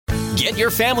Get your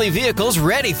family vehicles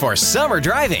ready for summer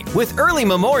driving with early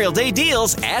Memorial Day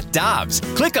deals at Dobbs.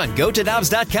 Click on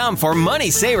GoToDobbs.com for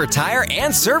money saver tire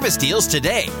and service deals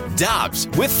today. Dobbs,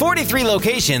 with 43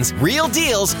 locations, real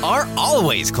deals are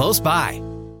always close by.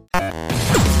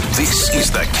 This is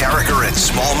the Carricker and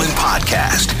Smallman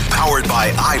podcast, powered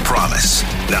by I Promise.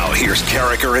 Now here's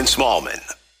Carricker and Smallman.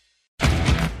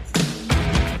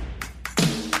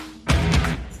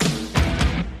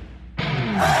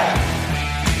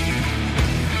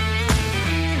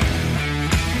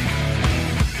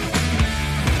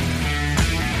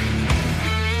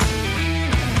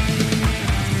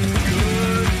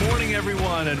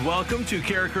 And welcome to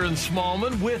Carricker and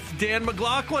Smallman with Dan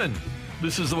McLaughlin.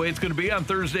 This is the way it's going to be on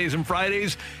Thursdays and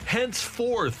Fridays,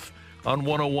 henceforth on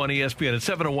 101 ESPN at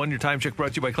 7:01. Your time check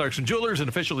brought to you by Clarkson Jewelers, an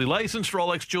officially licensed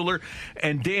Rolex jeweler.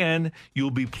 And Dan, you'll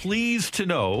be pleased to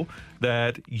know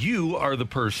that you are the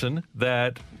person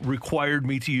that required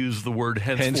me to use the word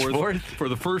henceforth? For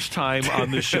the first time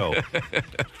on this show.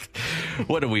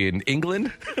 What are we, in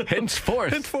England?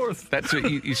 Henceforth. Henceforth. That's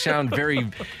what you sound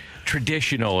very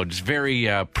traditional. It's very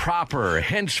proper.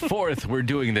 Henceforth, we're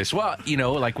doing this. Well, you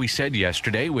know, like we said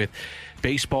yesterday, with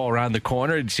baseball around the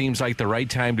corner, it seems like the right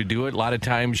time to do it. A lot of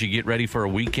times you get ready for a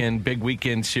weekend, big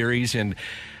weekend series, and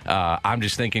I'm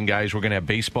just thinking, guys, we're going to have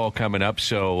baseball coming up,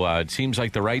 so it seems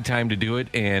like the right time to do it,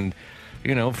 and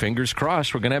you know, fingers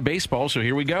crossed, we're going to have baseball, so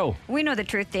here we go. We know the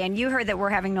truth, Dan. You heard that we're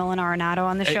having Nolan Arenado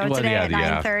on the show today at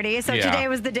 9:30, so today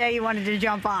was the day you wanted to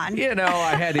jump on. You know,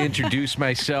 I had to introduce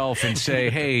myself and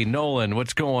say, hey, Nolan,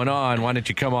 what's going on? Why don't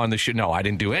you come on the show? No, I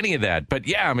didn't do any of that. But,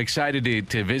 yeah, I'm excited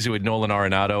to visit with Nolan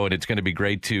Arenado, and it's going to be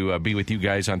great to be with you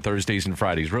guys on Thursdays and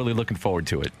Fridays. Really looking forward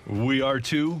to it. We are,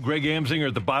 too. Greg Amsinger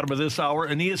at the bottom of this hour.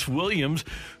 Aeneas Williams,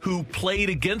 who played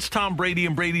against Tom Brady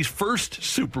in Brady's first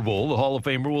Super Bowl. The Hall of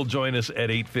Famer will join us at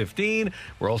 8:15.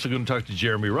 We're also going to talk to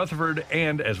Jeremy Rutherford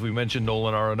and, as we mentioned,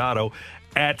 Nolan Arenado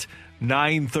at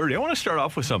 9:30. I want to start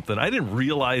off with something. I didn't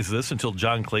realize this until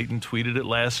John Clayton tweeted it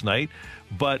last night,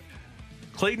 but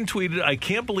Clayton tweeted, I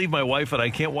can't believe my wife and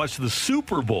I can't watch the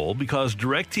Super Bowl because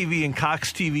DirecTV and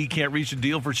Cox TV can't reach a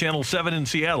deal for Channel 7 in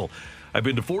Seattle. I've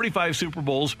been to 45 Super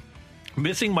Bowls,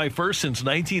 missing my first since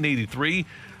 1983.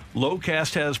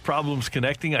 Lowcast has problems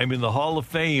connecting. I'm in the Hall of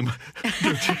Fame.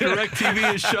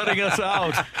 DirecTV is shutting us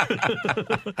out.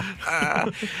 I'm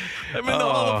in the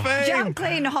Hall of Fame. John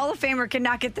Clayton, Hall of Famer,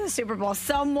 cannot get the Super Bowl.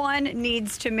 Someone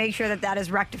needs to make sure that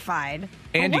is rectified.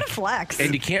 And what a flex.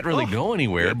 And you can't really go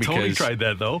anywhere because Tony tried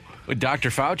that, though. With Dr.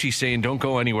 Fauci saying don't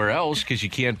go anywhere else because you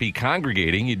can't be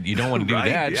congregating. You don't want to do Right,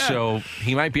 that. yeah. So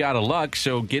he might be out of luck.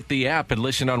 So get the app and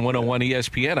listen on 101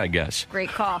 ESPN, I guess. Great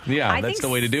call. Yeah, I that's think the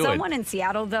way to do it. Someone in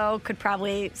Seattle, though, could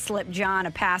probably slip John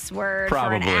a password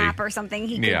Probably. for an app or something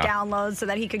he could Yeah. download so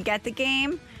that he could get the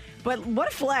game. But what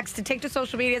a flex to take to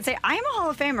social media and say, I am a Hall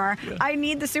of Famer. Yeah. I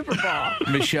need the Super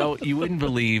Bowl. Michelle, you wouldn't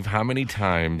believe how many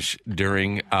times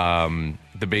during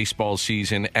the baseball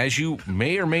season, as you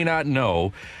may or may not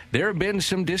know, there have been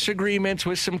some disagreements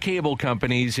with some cable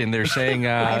companies, and they're saying,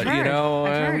 I've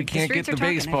heard. we can't get the talking,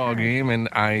 baseball game, and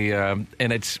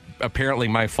and it's apparently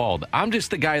my fault. I'm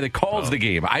just the guy that calls the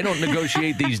game. I don't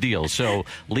negotiate these deals, so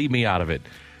leave me out of it.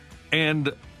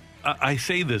 And I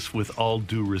say this with all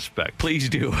due respect. Please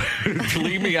do.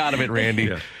 Leave me out of it, Randy.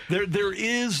 Yeah. There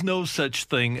is no such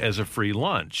thing as a free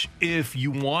lunch. If you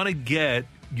want to get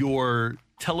your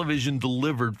television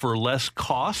delivered for less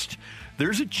cost,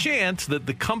 there's a chance that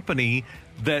the company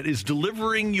that is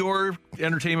delivering your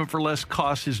entertainment for less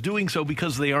cost is doing so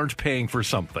because they aren't paying for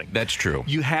something. That's true.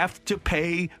 You have to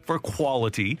pay for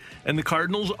quality, and the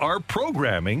Cardinals are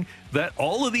programming that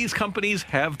all of these companies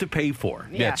have to pay for.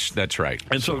 Yes. That's right.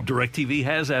 And so DirecTV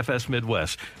has FS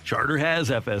Midwest. Charter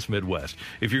has FS Midwest.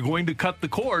 If you're going to cut the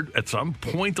cord, at some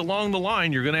point along the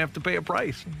line, you're going to have to pay a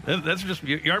price. That's just,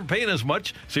 you aren't paying as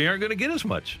much, so you aren't going to get as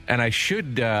much. And I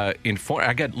should inform,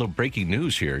 I got a little breaking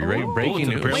news here. You ready? Breaking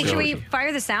news. Wait, should we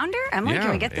fire the sounder? Emily,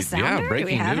 can we get the sounder? Yeah, breaking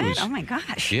Do we have news. it? Oh, my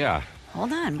gosh. Yeah.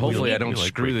 Hold on. Hopefully I don't like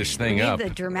screw this We thing need up. the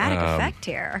dramatic effect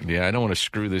here. Yeah, I don't want to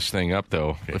screw this thing up,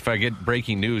 though. If I get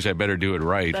breaking news, I better do it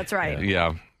right. That's right.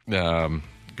 Yeah.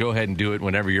 Go ahead and do it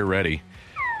whenever you're ready.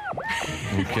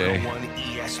 Okay. 101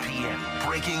 ESPN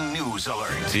breaking news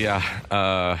alert.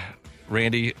 Yeah.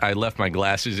 Randy, I left my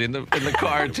glasses in the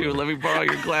car, too. Let me borrow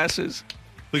your glasses.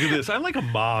 Look at this. I'm like a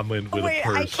mom with Wait, a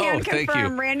purse. I can thank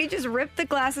confirm. you. Randy just ripped the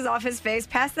glasses off his face,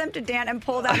 passed them to Dan, and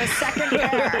pulled out a second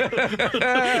pair.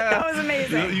 That was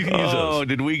amazing. You can use Oh, those.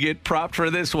 did we get propped for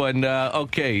this one?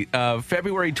 Okay,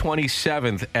 February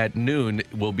 27th at noon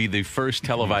will be the first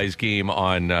televised game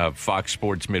on Fox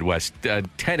Sports Midwest,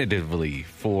 tentatively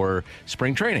for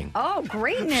spring training. Oh,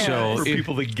 great news. So For if-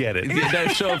 people that get it.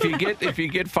 So if you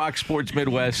get Fox Sports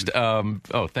Midwest,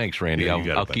 thanks, Randy. Yeah, you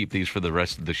got it, I'll bud. keep these for the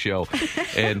rest of the show,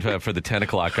 and for the 10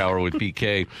 o'clock hour with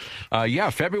BK.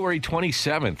 February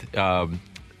 27th,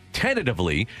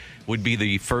 tentatively would be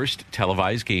the first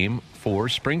televised game for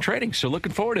spring training. So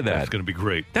looking forward to that. That's going to be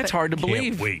great. That's hard to Can't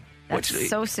believe. wait. That's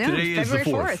so soon. Today is the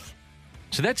February 4th.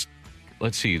 So that's,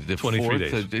 let's see, the 23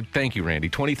 4th. days. Thank you, Randy.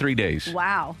 23 days.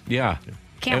 Wow. Yeah.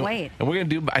 Can't And- wait. And we're going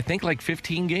to do, I think, like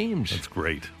 15 games. That's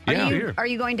great. Yeah. Are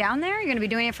you going down there? Are you going to be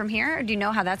doing it from here? Or do you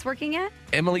know how that's working yet?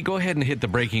 Emily, go ahead and hit the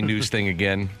breaking news thing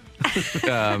again.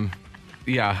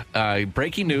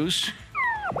 Breaking news.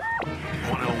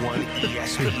 101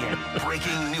 ESPN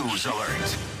breaking news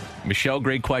alert. Michelle,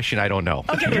 great question. I don't know.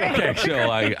 Okay, so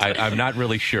I'm not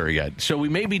really sure yet. So we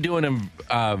may be doing them.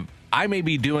 I may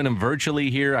be doing them virtually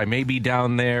here. I may be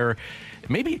down there.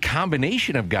 Maybe a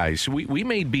combination of guys. We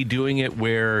may be doing it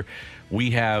where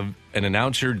we have an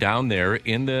announcer down there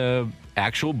in the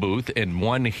actual booth and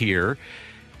one here.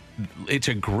 It's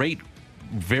a great,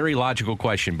 very logical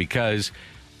question because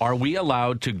are we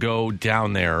allowed to go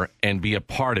down there and be a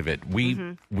part of it?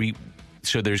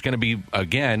 So there's going to be,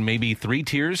 again, maybe 3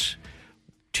 tiers.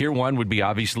 Tier 1 would be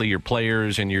obviously your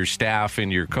players and your staff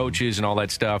and your coaches and all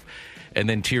that stuff. And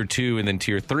then Tier 2 and then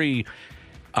Tier 3,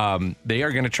 they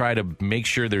are going to try to make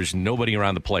sure there's nobody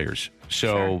around the players. So,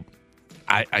 Sure.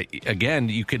 I again,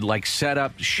 you could like set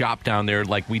up shop down there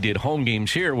like we did home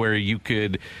games here where you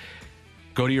could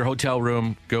go to your hotel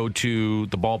room, go to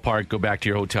the ballpark, go back to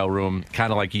your hotel room,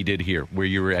 kind of like you did here, where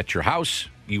you were at your house,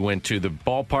 you went to the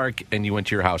ballpark, and you went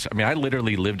to your house. I mean, I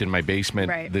literally lived in my basement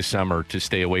Right. this summer to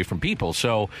stay away from people,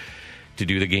 so to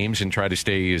do the games and try to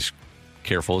stay as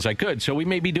careful as I could. So we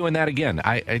may be doing that again.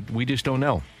 We just don't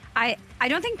know. I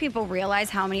don't think people realize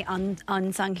how many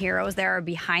unsung heroes there are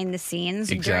behind the scenes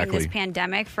during Exactly. this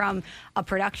pandemic from a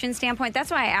production standpoint.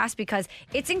 That's why I asked, because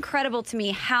it's incredible to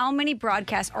me how many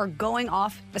broadcasts are going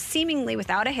off seemingly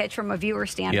without a hitch from a viewer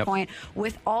standpoint,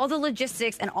 with all the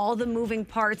logistics and all the moving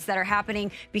parts that are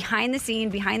happening behind the scene,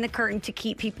 behind the curtain to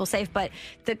keep people safe. But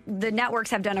the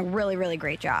networks have done a really, really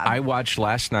great job. I watched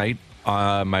last night.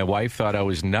 My wife thought I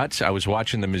was nuts. I was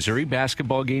watching the Missouri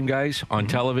basketball game, guys, on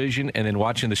television, and then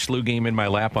watching the SLU game in my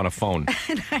lap on a phone.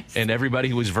 And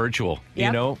everybody was virtual. You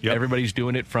Yep. know, Yep. everybody's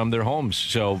doing it from their homes.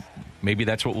 So maybe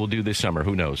that's what we'll do this summer.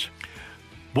 Who knows?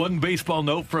 One baseball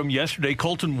note from yesterday.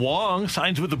 Colton Wong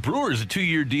signs with the Brewers, a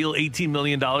 2-year deal, $18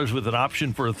 million with an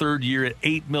option for a 3rd year at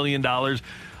 $8 million.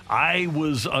 I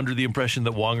was under the impression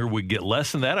that Wonger would get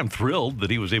less than that. I'm thrilled that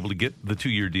he was able to get the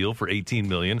 2-year deal for $18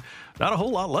 million. Not a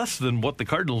whole lot less than what the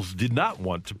Cardinals did not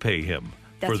want to pay him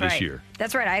for this right. year.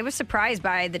 That's right. I was surprised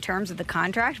by the terms of the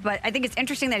contract, but I think it's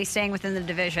interesting that he's staying within the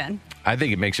division. I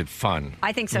think it makes it fun.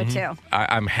 I think so too.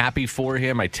 I'm happy for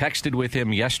him. I texted with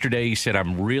him yesterday. He said,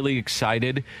 I'm really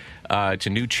excited. It's a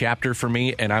new chapter for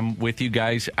me, and I'm with you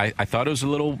guys. I thought it was a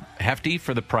little hefty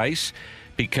for the price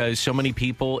because so many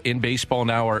people in baseball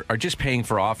now are just paying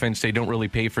for offense. They don't really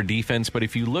pay for defense. But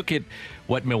if you look at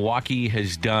what Milwaukee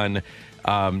has done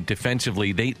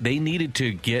defensively, they needed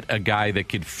to get a guy that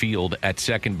could field at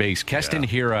second base. Keston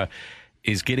Hiura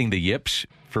is getting the yips,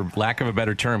 for lack of a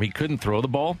better term. He couldn't throw the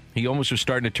ball. He almost was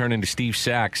starting to turn into Steve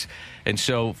Sachs. And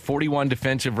so 41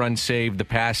 defensive runs saved the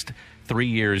past 3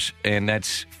 years, and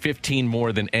that's 15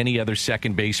 more than any other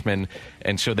second baseman.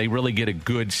 And so they really get a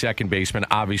good second baseman,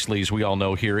 obviously, as we all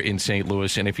know, here in St.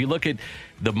 Louis. And if you look at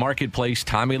the marketplace,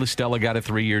 Tommy La Stella got a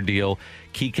 3-year deal.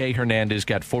 Kike Hernandez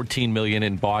got $14 million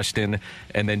in Boston.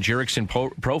 And then Jurickson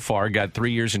Profar got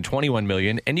 3 years and $21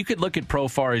 million. And you could look at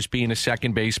Profar as being a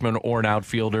second baseman or an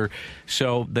outfielder.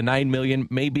 So the $9 million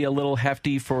may be a little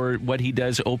hefty for what he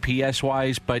does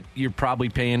OPS-wise, but you're probably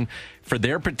paying for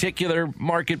their particular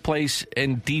marketplace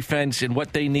and defense and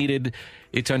what they needed.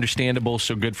 It's understandable,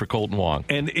 so good for Colton Wong.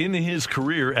 And in his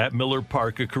career at Miller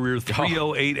Park, a career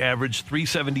 308 average,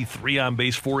 373 on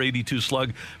base, 482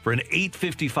 slug for an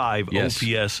 855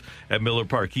 OPS at Miller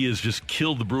Park. He has just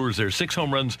killed the Brewers there. 6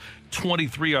 home runs,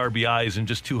 23 RBIs, and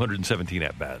just 217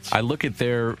 at-bats. I look at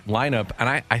their lineup, and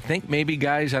I think maybe,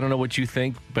 guys, I don't know what you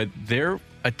think, but their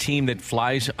a team that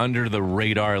flies under the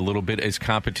radar a little bit as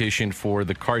competition for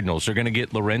the Cardinals. They're going to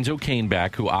get Lorenzo Cain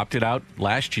back, who opted out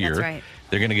last year. That's right.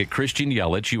 They're going to get Christian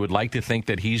Yelich. You would like to think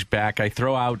that he's back. I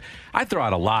throw out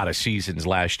a lot of seasons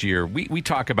last year. We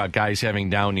talk about guys having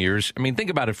down years. I mean, think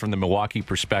about it from the Milwaukee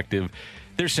perspective.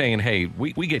 They're saying, hey,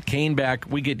 we get Cain back,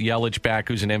 we get Yelich back,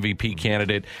 who's an MVP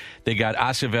candidate. They got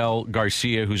Acevel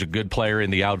Garcia, who's a good player in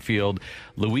the outfield.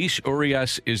 Luis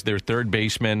Urias is their third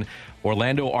baseman.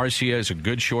 Orlando Arcia is a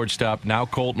good shortstop. Now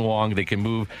Colton Wong. They can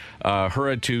move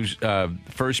Hura to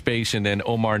first base, and then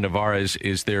Omar Narvaez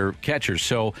is their catcher.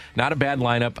 So not a bad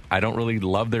lineup. I don't really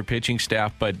love their pitching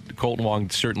staff, but Colton Wong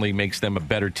certainly makes them a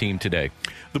better team today.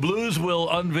 The Blues will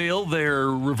unveil their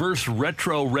reverse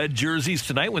retro red jerseys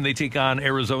tonight when they take on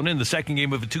Arizona in the second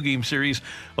game of a 2-game series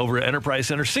over at Enterprise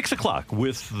Center. 6 o'clock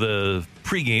with the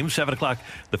pregame. 7 o'clock,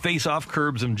 the face-off.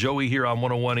 Curbs and Joey here on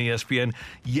 101 ESPN.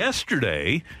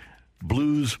 Yesterday,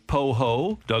 Blues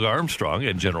Poho, Doug Armstrong,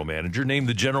 and general manager, named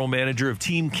the general manager of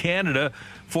Team Canada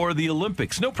for the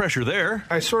Olympics. No pressure there.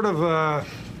 I sort of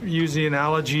use the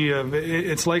analogy of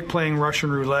it's like playing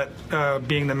Russian roulette,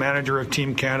 being the manager of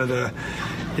Team Canada.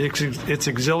 It's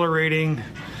exhilarating,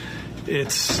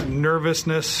 it's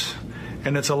nervousness,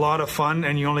 and it's a lot of fun,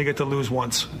 and you only get to lose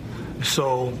once.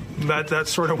 So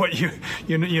that's sort of what you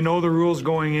know the rules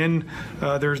going in.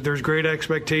 There's great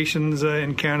expectations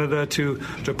in Canada to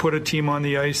put a team on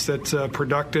the ice that's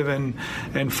productive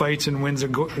and fights and wins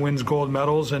gold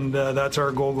medals, and that's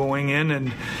our goal going in.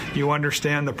 And you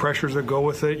understand the pressures that go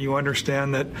with it. You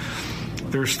understand that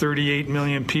there's 38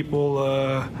 million people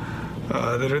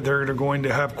that are going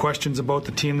to have questions about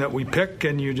the team that we pick,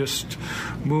 and you just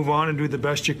move on and do the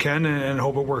best you can and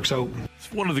hope it works out.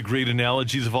 It's one of the great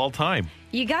analogies of all time.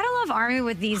 You gotta love Army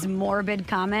with these morbid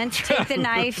comments. Take the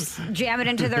knives, jam it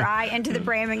into their eye, into the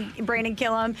brain and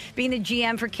kill them. Being the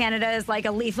GM for Canada is like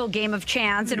a lethal game of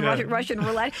chance and Russian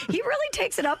roulette. He really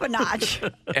takes it up a notch.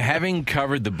 Having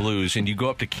covered the Blues, and you go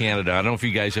up to Canada, I don't know if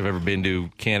you guys have ever been to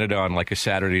Canada on like a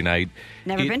Saturday night.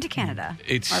 Never been to Canada.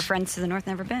 Our friends to the north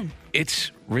never been.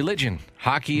 It's religion.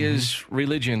 Hockey is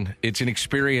religion. It's an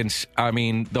experience. I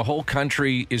mean, the whole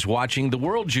country is watching the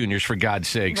World Juniors, for God's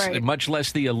sakes, right. Much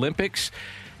less the Olympics.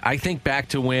 I think back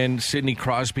to when Sidney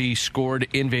Crosby scored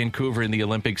in Vancouver in the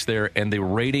Olympics there, and the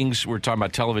ratings, we were talking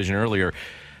about television earlier,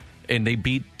 and they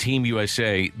beat Team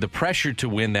USA. The pressure to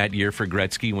win that year for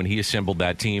Gretzky when he assembled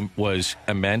that team was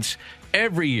immense.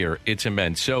 Every year, it's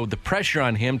immense. So the pressure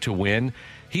on him to win,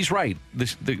 he's right.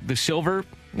 The silver,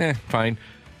 fine.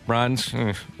 Bronze,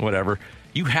 whatever.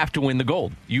 You have to win the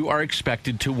gold. You are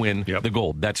expected to win the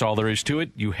gold. That's all there is to it.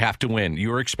 You have to win.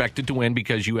 You are expected to win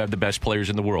because you have the best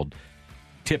players in the world.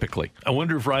 Typically. I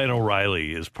wonder if Ryan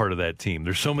O'Reilly is part of that team.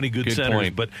 There's so many good centers,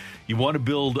 point. But you want to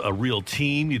build a real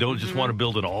team. You don't just want to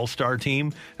build an all-star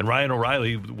team. And Ryan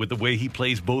O'Reilly, with the way he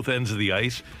plays both ends of the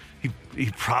ice,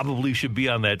 he probably should be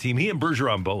on that team. He and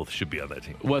Bergeron both should be on that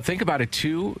team. Well, think about it,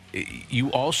 too. You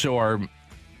also are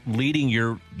leading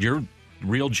your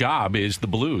real job is the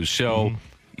Blues. So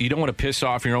you don't want to piss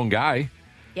off your own guy.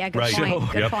 Yeah, good point. So,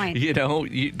 good point. You know,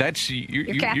 that's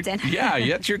your captain.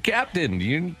 That's your captain.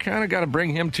 You kind of got to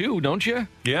bring him too, don't you?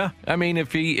 Yeah. I mean,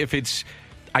 if it's,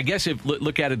 I guess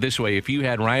look at it this way: if you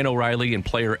had Ryan O'Reilly and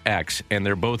player X, and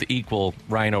they're both equal,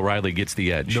 Ryan O'Reilly gets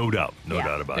the edge. No doubt about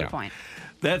good it. Good point.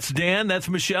 That's Dan, that's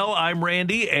Michelle, I'm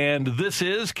Randy, and this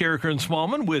is Carricker and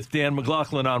Smallman with Dan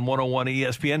McLaughlin on 101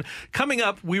 ESPN. Coming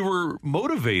up, we were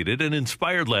motivated and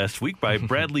inspired last week by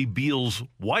Bradley Beal's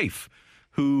wife,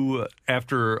 who,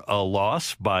 after a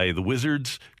loss by the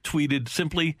Wizards, tweeted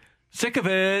simply, "Sick of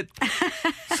it."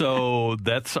 So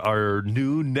that's our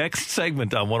new next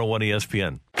segment on 101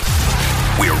 ESPN.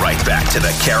 We're right back to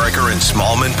the Carricker and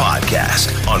Smallman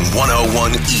podcast on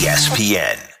 101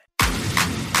 ESPN.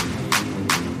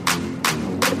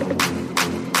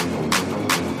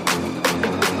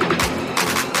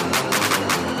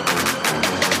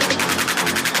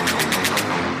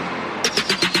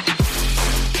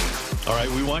 All right,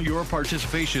 we want your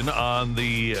participation on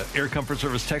the Air Comfort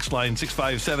Service text line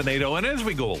 65780. And as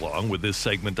we go along with this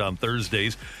segment on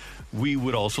Thursdays, we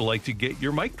would also like to get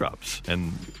your mic drops,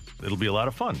 and it'll be a lot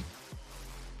of fun.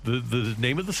 The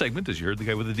name of the segment, as you heard the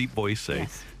guy with the deep voice say,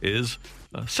 is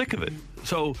Sick of It.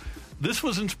 So this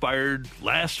was inspired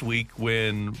last week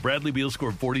when Bradley Beal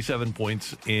scored 47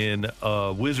 points in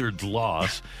a Wizards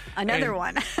loss. Another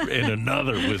one. In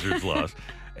another Wizards loss.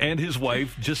 And his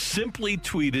wife just simply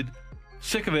tweeted,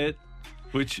 "Sick of it,"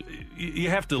 which you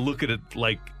have to look at it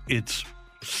like it's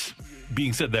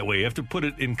being said that way. You have to put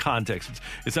it in context.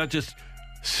 It's not just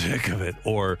sick of it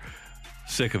or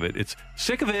sick of it. It's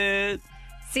sick of it.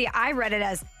 See, I read it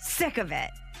as sick of it.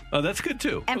 Oh, that's good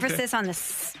too. Emphasis on the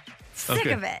sick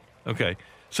of it. Okay.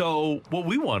 So what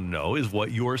we want to know is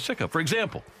what you're sick of. For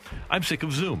example, I'm sick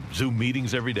of Zoom. Zoom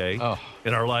meetings every day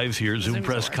in our lives here, Zoom Zoom's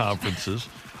press the worst. conferences.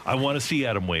 I want to see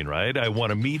Adam Wainwright. I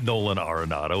want to meet Nolan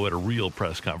Arenado at a real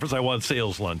press conference. I want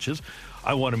sales lunches.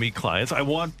 I want to meet clients. I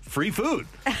want free food.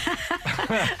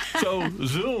 So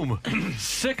Zoom,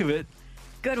 sick of it.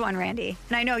 Good one, Randy.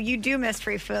 And I know you do miss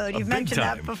free food. You've big mentioned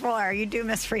time. that before. You do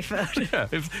miss free food. Yeah,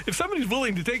 if somebody's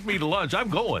willing to take me to lunch, I'm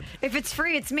going. If it's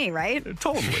free, it's me, right?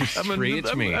 Totally.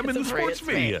 It's me. I'm in the It's free, sports it's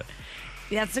me. media.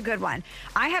 That's a good one.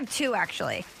 I have two,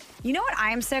 actually. You know what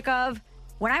I am sick of?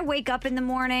 When I wake up in the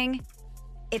morning,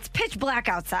 it's pitch black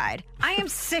outside. I am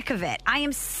sick of it. I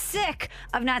am sick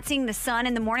of not seeing the sun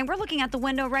in the morning. We're looking out the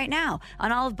window right now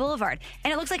on Olive Boulevard,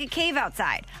 and it looks like a cave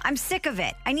outside. I'm sick of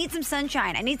it. I need some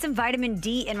sunshine. I need some vitamin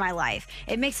D in my life.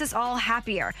 It makes us all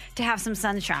happier to have some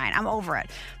sunshine. I'm over it.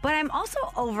 But I'm also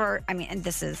over, and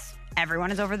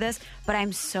everyone is over this, but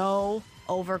I'm so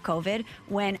over COVID.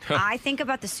 When I think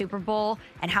about the Super Bowl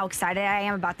and how excited I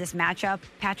am about this matchup,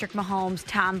 Patrick Mahomes,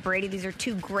 Tom Brady, these are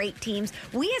two great teams.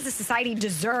 We as a society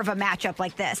deserve a matchup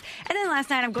like this. And then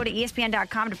last night I'm going to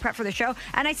ESPN.com to prep for the show,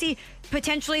 and I see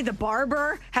potentially the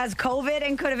barber has COVID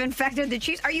and could have infected the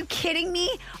Chiefs. Are you kidding me?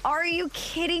 Are you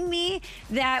kidding me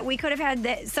that we could have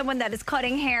had someone that is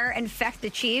cutting hair infect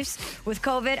the Chiefs with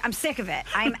COVID? I'm sick of it.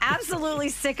 I'm absolutely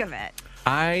sick of it.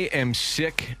 I am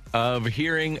sick of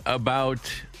hearing about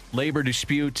labor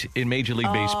dispute in Major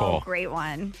League Baseball. Great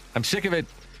one. I'm sick of it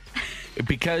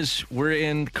because we're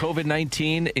in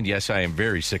COVID-19, and yes, I am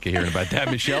very sick of hearing about that,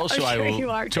 Michelle, so I sure will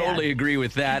you are, Dan. totally agree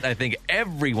with that. I think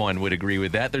everyone would agree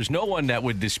with that. There's no one that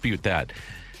would dispute that.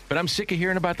 But I'm sick of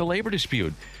hearing about the labor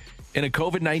dispute. In a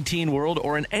COVID-19 world,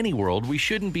 or in any world, we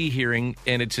shouldn't be hearing,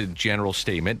 and it's a general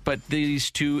statement, but these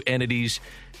two entities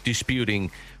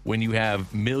disputing when you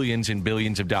have millions and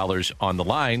billions of dollars on the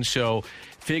line. So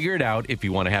figure it out if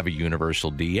you want to have a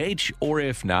universal DH, or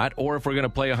if not, or if we're going to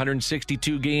play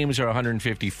 162 games or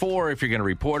 154, if you're going to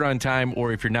report on time,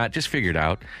 or if you're not, just figure it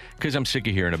out, because I'm sick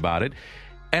of hearing about it.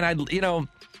 And I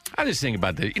just think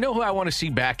about this. You know who I want to see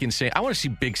back in St. I want to see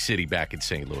Big City back in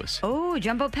St. Louis. Oh,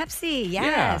 Jumbo Pepsi.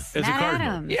 Yes. as a Matt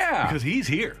Cardinal. Adams. Yeah. Because he's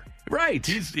here. Right.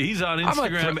 He's on I'm gonna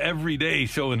Instagram every day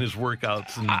showing his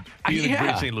workouts and being a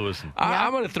great St. Louis.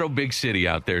 I'm going to throw Big City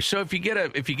out there. So if you get a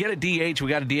DH, we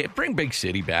got a DH. Bring Big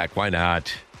City back. Why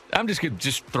not? I'm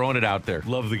just throwing it out there.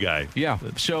 Love the guy. Yeah.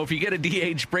 So if you get a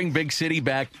DH, bring Big City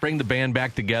back. Bring the band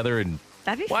back together, and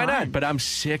That'd be why fun. not? But I'm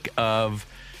sick of.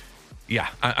 Yeah,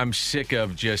 I'm sick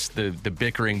of just the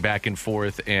bickering back and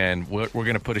forth, and we're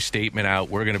going to put a statement out.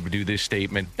 We're going to do this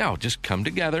statement. No, just come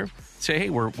together. Say, hey,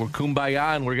 we're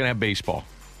kumbaya, and we're going to have baseball.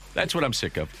 That's what I'm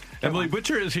sick of. Emily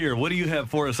Butcher is here. What do you have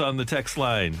for us on the text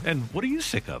line? And what are you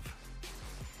sick of?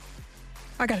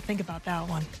 I got to think about that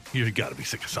one. You got to be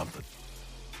sick of something.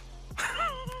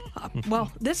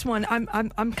 Well, this one,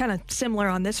 I'm kind of similar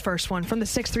on this first one from the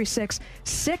 636.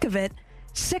 Sick of it.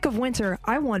 Sick of winter.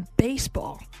 I want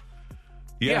baseball.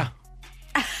 Yeah.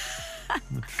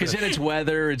 Because then it's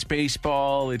weather, it's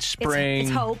baseball, it's spring. It's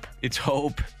hope. It's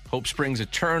hope. Hope springs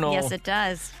eternal. Yes, it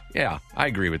does. Yeah, I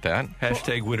agree with that.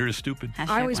 Hashtag winter is stupid.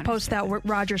 I always Hashtag post that winter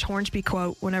Rogers Hornsby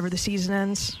quote whenever the season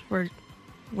ends, where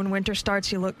when winter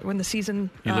starts, you look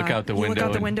out the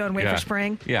window and wait for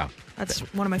spring. Yeah. That's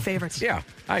one of my favorites. Yeah,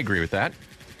 I agree with that.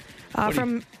 Go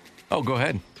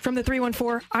ahead. From the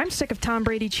 314, I'm sick of Tom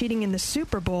Brady cheating in the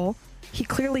Super Bowl. He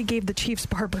clearly gave the Chiefs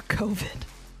barber COVID.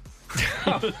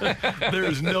 There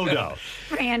is no doubt.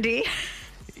 Randy.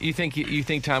 You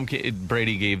think Tom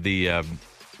Brady gave the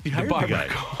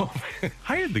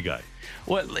Hired the guy.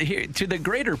 Well, here, to the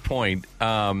greater point,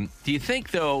 do you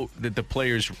think, though, that the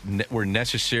players were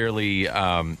necessarily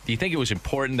do you think it was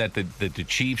important that the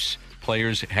Chiefs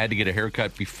players had to get a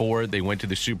haircut before they went to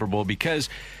the Super Bowl? Because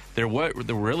there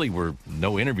really were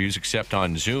no interviews except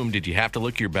on Zoom. Did you have to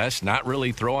look your best? Not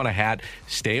really. Throw on a hat,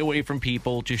 stay away from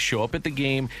people, just show up at the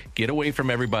game, get away from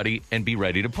everybody, and be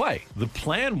ready to play. The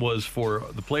plan was for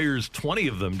the players, 20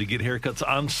 of them, to get haircuts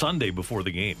on Sunday before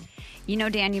the game. You know,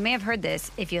 Dan, you may have heard this.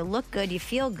 If you look good, you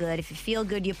feel good. If you feel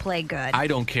good, you play good. I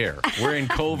don't care. We're in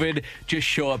COVID. Just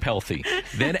show up healthy.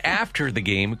 Then after the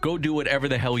game, go do whatever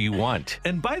the hell you want.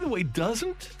 And by the way,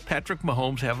 doesn't Patrick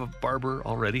Mahomes have a barber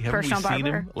already? Haven't Personal we seen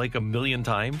barber? him like a million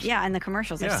times? Yeah, in the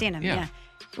commercials. Yeah, I've seen him. yeah. Yeah.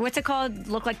 What's it called?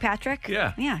 Look like Patrick?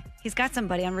 Yeah. Yeah. He's got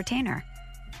somebody on retainer.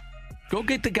 Go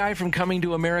get the guy from Coming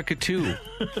to America 2.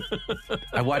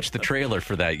 I watched the trailer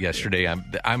for that yesterday.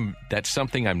 That's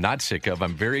something I'm not sick of.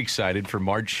 I'm very excited for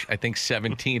March, I think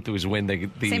 17th was when the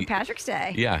St. Patrick's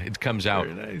Day. Yeah, it comes out.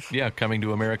 Very nice. Yeah, Coming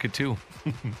to America 2.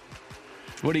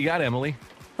 What do you got, Emily?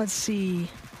 Let's see.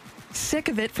 Sick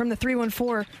of it from the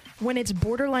 314. When it's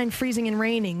borderline freezing and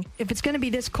raining, if it's going to be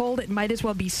this cold, it might as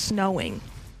well be snowing.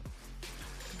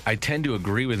 I tend to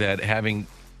agree with that, having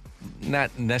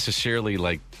not necessarily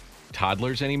like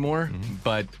toddlers anymore,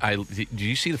 but do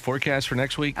you see the forecast for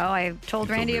next week? Oh, I told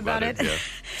Randy about it. Yeah.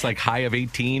 It's like high of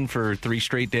 18 for 3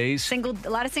 straight days. A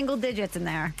lot of single digits in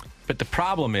there. But the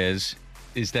problem is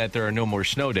that there are no more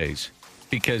snow days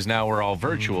because now we're all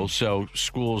virtual, so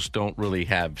schools don't really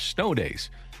have snow days.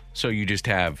 So you just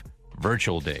have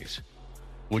virtual days,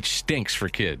 which stinks for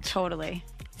kids. Totally.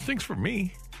 Stinks for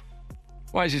me.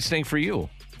 Why does it stink for you?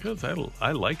 Because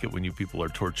I like it when you people are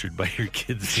tortured by your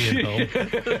kids being home.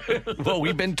 Well,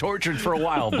 we've been tortured for a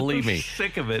while, believe me.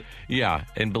 Sick of it. Yeah,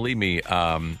 and believe me,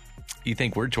 you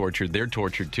think we're tortured, they're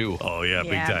tortured too. Oh, yeah,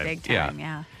 big time. Big time,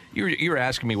 yeah. You were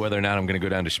asking me whether or not I'm going to go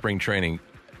down to spring training.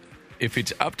 If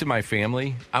it's up to my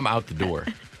family, I'm out the door.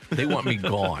 They want me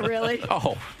gone. Really?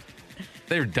 Oh,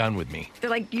 they're done with me.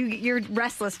 They're like, you're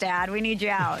restless, Dad. We need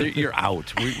you out. You're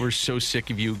out. We're so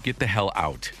sick of you. Get the hell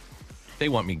out. They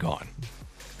want me gone.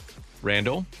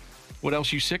 Randall, what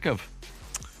else are you sick of?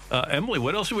 Emily,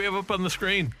 what else do we have up on the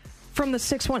screen? From the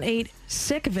 618,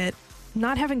 sick of it,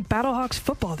 not having Battlehawks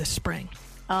football this spring.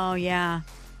 Oh, yeah.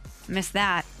 Missed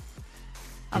that.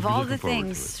 Of all the looking forward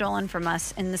things to it. stolen from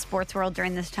us in the sports world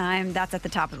during this time, that's at the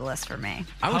top of the list for me.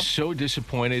 I was so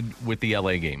disappointed with the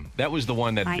LA game. That was the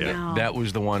one I know. that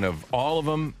was the one of all of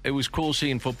them. It was cool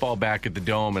seeing football back at the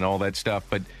Dome and all that stuff,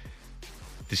 but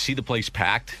to see the place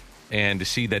packed and to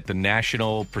see that the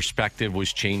national perspective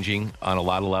was changing on a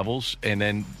lot of levels, and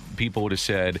then people would have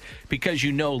said, because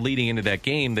leading into that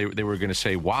game, they were going to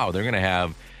say, wow, they're going to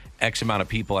have X amount of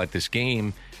people at this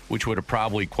game, which would have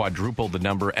probably quadrupled the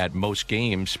number at most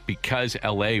games because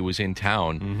LA was in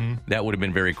town. That would have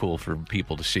been very cool for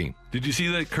people to see. Did you see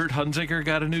that Kurt Hunziker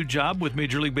got a new job with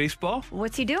Major League Baseball?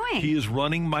 What's he doing? He is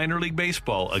running minor league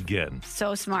baseball again.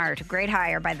 So smart. Great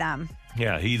hire by them.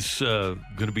 Yeah, he's going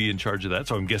to be in charge of that,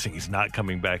 so I'm guessing he's not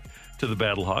coming back to the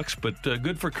Battlehawks, but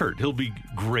good for Kurt. He'll be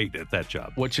great at that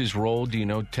job. What's his role? Do you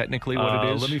know technically what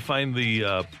it is? Let me find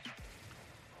the...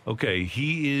 Okay,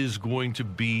 he is going to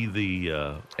be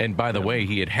the... And by the way,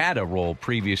 he had a role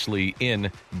previously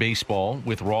in baseball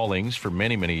with Rawlings for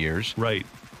many, many years. Right.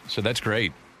 So that's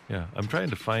great. Yeah, I'm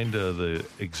trying to find the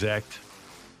exact...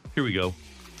 Here we go.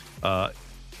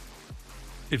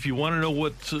 If you want to know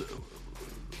what...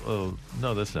 oh,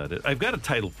 no, that's not it. I've got a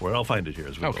title for it. I'll find it here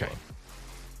as we go Okay. on.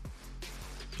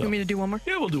 You want me to do one more?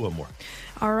 Yeah, we'll do one more.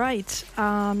 All right.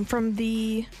 From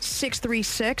the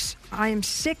 636, I am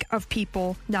sick of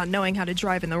people not knowing how to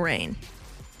drive in the rain.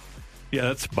 Yeah,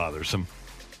 that's bothersome.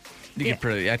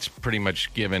 That's pretty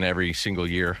much given every single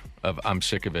year of I'm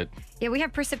sick of it. Yeah, we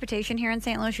have precipitation here in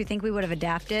St. Louis. You think we would have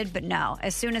adapted, but no.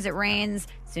 As soon as it rains,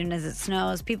 as soon as it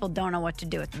snows, people don't know what to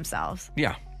do with themselves.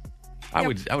 Yeah. I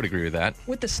would agree with that.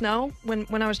 With the snow,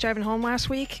 when I was driving home last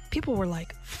week, people were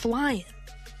like flying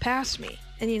past me.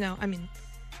 And,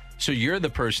 So you're the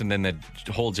person then that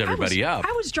holds everybody up.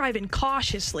 I was driving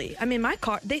cautiously. I mean, my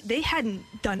car, they hadn't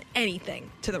done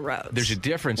anything to the roads. There's a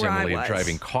difference, where Emily, I of was.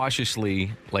 driving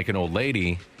cautiously like an old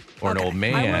lady or an Okay, old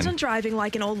man. I wasn't driving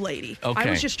like an old lady. Okay. I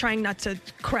was just trying not to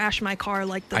crash my car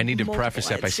like the I need to multiple preface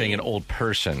that I'd by saying seen. an old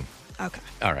person. Okay.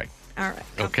 All right. All right.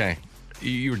 Okay.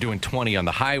 You were doing 20 on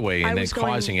the highway I and then was going-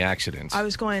 causing accidents. I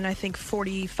was going, I think,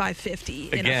 45, 50.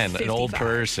 in a Again, an old 55.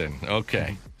 person.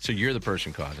 Okay. So you're the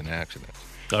person causing accidents.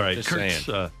 All right, Just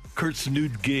Kurt's new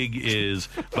gig is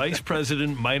Vice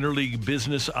President, Minor League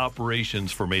Business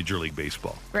Operations for Major League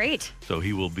Baseball. Great. So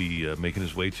he will be making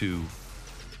his way to,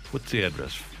 what's the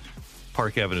address?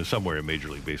 Park Avenue, somewhere in Major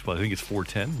League Baseball. I think it's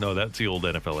 410. No, that's the old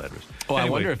NFL address. Well, Anyway, I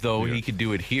wonder if, though, yeah. he could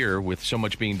do it here with so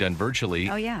much being done virtually.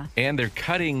 Oh, yeah. And they're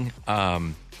cutting,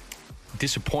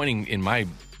 disappointing in my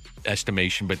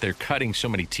estimation, but they're cutting so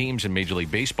many teams in Major League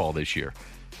Baseball this year.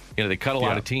 They cut a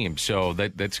lot Yeah. of teams, so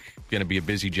that's going to be a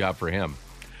busy job for him,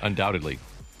 undoubtedly.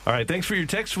 All right, thanks for your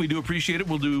text. We do appreciate it.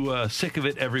 We'll do Sick of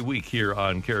It every week here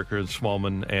on Carricker and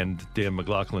Smallman and Dan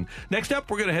McLaughlin. Next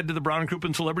up, we're going to head to the Brown &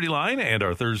 Crouppen Celebrity Line, and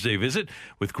our Thursday visit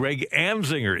with Greg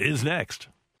Amsinger is next.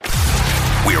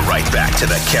 We're right back to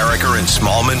the Carricker and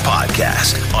Smallman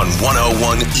podcast on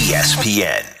 101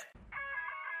 ESPN.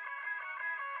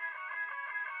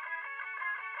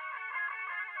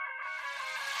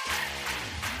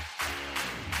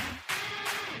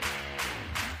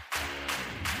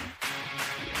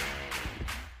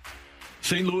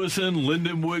 St. Louis and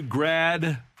Lindenwood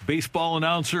grad, baseball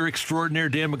announcer extraordinaire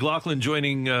Dan McLaughlin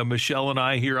joining Michelle and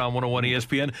I here on 101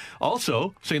 ESPN.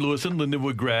 Also, St. Louis and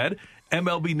Lindenwood grad,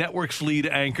 MLB Network's lead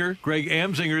anchor. Greg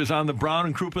Amsinger is on the Brown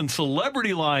and Crouppen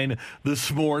Celebrity Line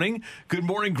this morning. Good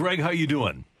morning, Greg. How you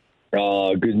doing?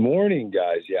 Good morning,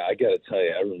 guys. Yeah, I got to tell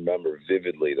you, I remember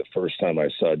vividly the first time I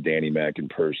saw Danny Mac in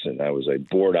person. I was a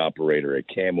board operator at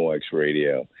Camo X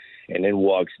Radio, and in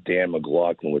walks Dan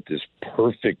McLaughlin with this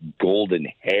perfect golden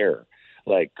hair,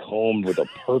 like combed with a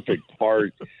perfect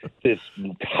part, this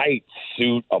tight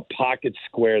suit, a pocket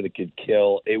square that could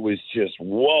kill. It was just,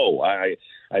 whoa.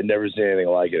 I'd never seen anything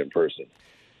like it in person.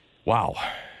 Wow.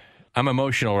 I'm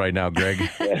emotional right now, Greg.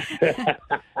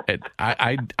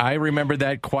 I remember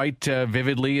that quite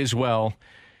vividly as well.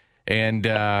 And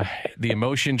the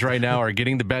emotions right now are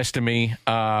getting the best of me.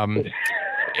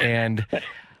 And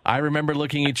I remember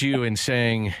looking at you and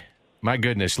saying, my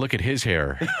goodness, look at his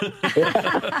hair.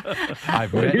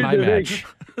 I've met my match.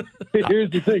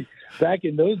 Here's the thing. Back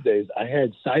in those days, I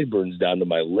had sideburns down to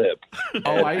my lip.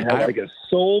 I had like a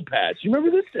soul patch. You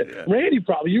remember this? Yeah. Randy,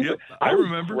 probably. I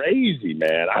remember. Crazy,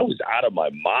 man. I was out of my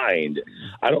mind.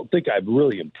 I don't think I've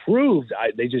really improved.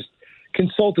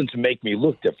 Consultants make me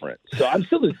look different. So I'm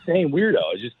still the same weirdo.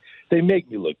 They make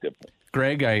me look different.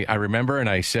 Greg, I remember, and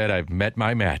I said I've met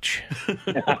my match.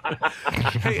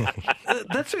 Hey,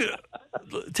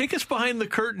 take us behind the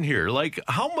curtain here. Like,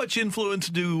 how much influence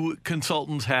do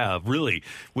consultants have, really,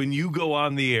 when you go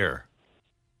on the air?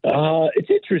 It's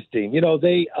interesting.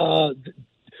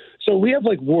 So we have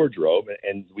like wardrobe,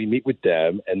 and we meet with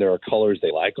them, and there are colors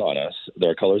they like on us. There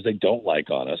are colors they don't like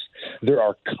on us. There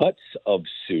are cuts of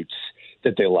suits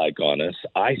that they like on us.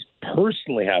 I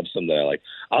personally have some that I like.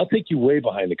 I'll take you way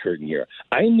behind the curtain here.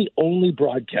 I'm the only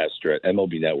broadcaster at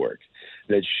MLB Network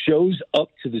that shows up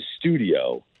to the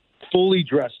studio fully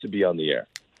dressed to be on the air.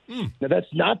 Now,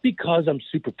 that's not because I'm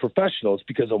super professional. It's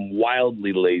because I'm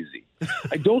wildly lazy.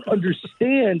 I don't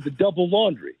understand the double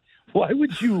laundry. Why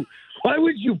would you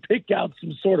pick out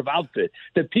some sort of outfit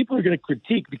that people are going to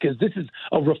critique because this is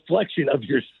a reflection of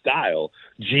your style?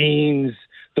 Jeans,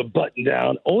 the button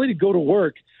down, only to go to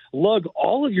work, lug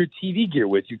all of your TV gear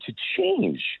with you to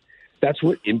change. That's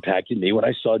what impacted me when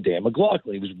I saw Dan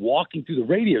McLaughlin. He was walking through the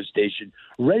radio station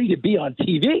ready to be on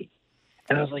TV.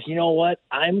 And I was like, you know what?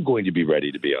 I'm going to be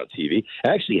ready to be on TV. It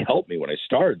actually helped me when I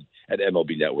started at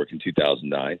MLB Network in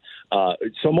 2009.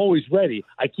 So I'm always ready.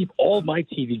 I keep all of my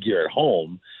TV gear at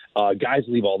home. Guys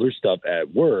leave all their stuff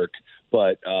at work.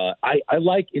 But I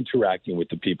like interacting with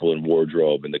the people in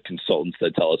wardrobe and the consultants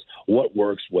that tell us what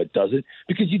works, what doesn't,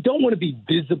 because you don't want to be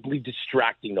visibly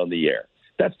distracting on the air.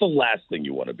 That's the last thing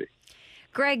you want to be.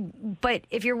 Greg, but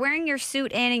if you're wearing your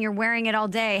suit in and you're wearing it all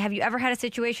day, have you ever had a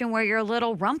situation where you're a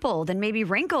little rumpled and maybe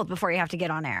wrinkled before you have to get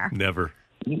on air? Never.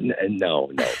 No,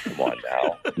 come on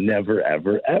now. Never,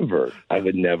 ever, ever. I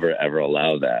would never, ever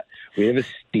allow that. We have a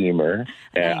steamer.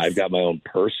 Nice. I've got my own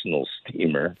personal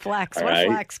steamer. Flex. What right?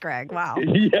 flex, Greg? Wow.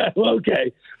 Yeah,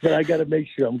 okay. But I got to make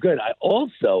sure I'm good. I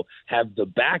also have the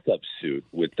backup suit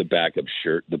with the backup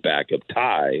shirt, the backup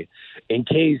tie, in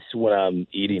case when I'm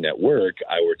eating at work,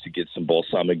 I were to get some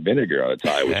balsamic vinegar on a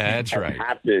tie, which That's right.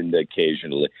 happened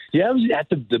occasionally. Yeah, I was at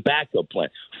the backup plan.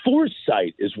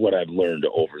 Foresight is what I've learned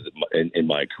over in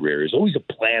my career. Is always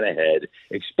a plan ahead,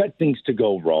 expect things to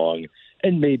go wrong,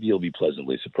 and maybe you'll be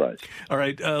pleasantly surprised. All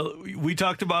right. We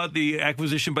talked about the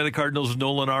acquisition by the Cardinals of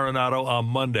Nolan Arenado on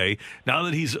Monday. Now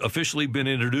that he's officially been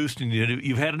introduced and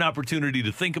you've had an opportunity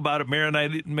to think about it,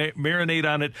 marinate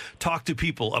on it, talk to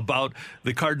people about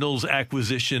the Cardinals'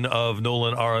 acquisition of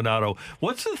Nolan Arenado,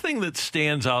 what's the thing that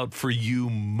stands out for you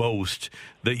most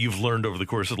that you've learned over the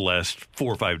course of the last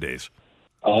 4 or 5 days?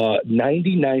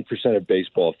 99% of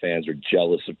baseball fans are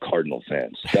jealous of Cardinal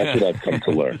fans. That's what I've come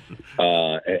to learn.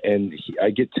 I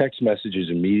get text messages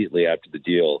immediately after the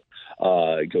deal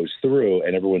goes through,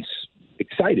 and everyone's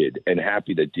excited and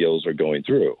happy that deals are going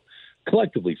through.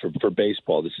 Collectively, for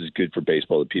baseball, this is good for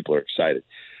baseball that people are excited.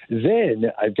 Then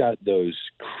I've got those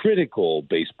critical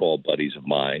baseball buddies of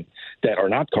mine that are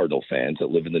not Cardinal fans that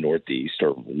live in the Northeast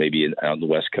or maybe out on the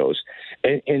West Coast.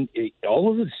 And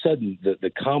all of a sudden,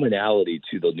 the commonality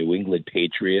to the New England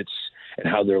Patriots and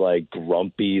how they're like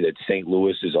grumpy that St.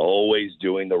 Louis is always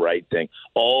doing the right thing,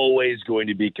 always going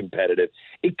to be competitive.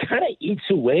 It kind of eats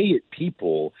away at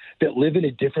people that live in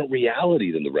a different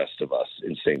reality than the rest of us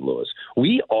in St. Louis.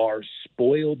 We are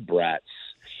spoiled brats.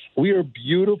 We are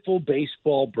beautiful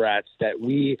baseball brats that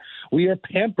we are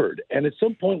pampered. And at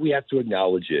some point we have to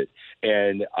acknowledge it.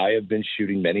 And I have been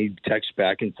shooting many texts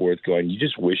back and forth going, you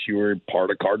just wish you were part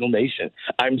of Cardinal Nation.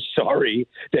 I'm sorry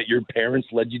that your parents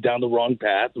led you down the wrong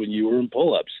path when you were in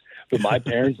pull-ups, but my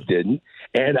parents didn't.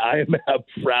 And I am a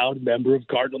proud member of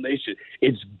Cardinal Nation.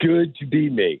 It's good to be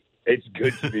me. It's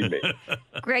good to be me.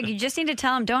 Greg, you just need to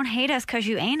tell them, don't hate us because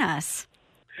you ain't us.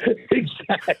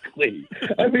 Exactly.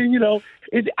 I mean,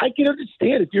 I can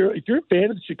understand if you're a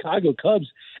fan of the Chicago Cubs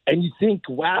and you think,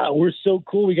 wow, we're so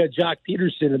cool. We got Jock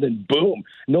Peterson, and then boom,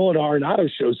 Nolan Arenado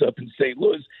shows up in St.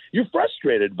 Louis. You're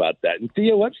frustrated about that. And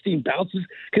Theo Epstein bounces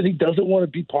because he doesn't want to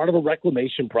be part of a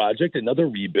reclamation project, another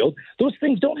rebuild. Those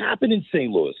things don't happen in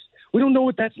St. Louis. We don't know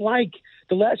what that's like.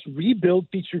 The last rebuild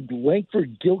featured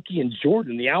Langford, Gilkey, and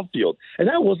Jordan in the outfield, and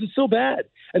that wasn't so bad.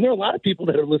 And there are a lot of people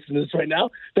that are listening to this right now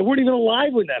that weren't even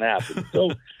alive when that happened.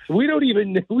 So we don't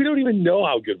even know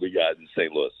how good we got in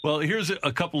St. Louis. Well, here's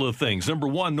a couple of things. Number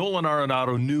one, Nolan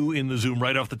Arenado knew in the Zoom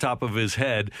right off the top of his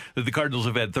head that the Cardinals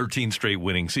have had 13 straight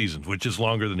winning seasons, which is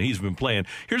longer than he's been playing.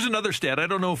 Here's another stat. I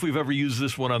don't know if we've ever used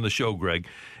this one on the show, Greg.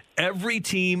 Every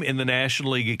team in the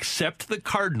National League except the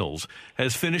Cardinals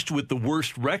has finished with the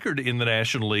worst record in the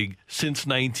National League since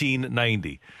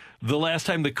 1990. The last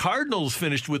time the Cardinals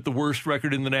finished with the worst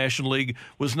record in the National League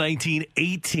was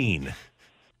 1918.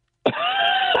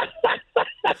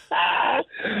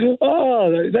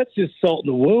 Oh, that's just salt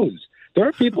in the wounds. There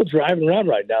are people driving around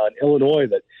right now in Illinois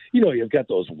that, you've got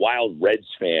those wild Reds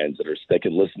fans that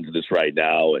can listen to this right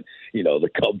now, and, the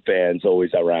Cub fans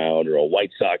always around, or a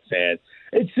White Sox fan.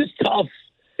 It's just tough.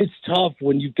 It's tough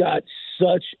when you've got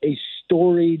such a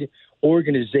storied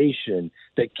organization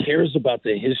that cares about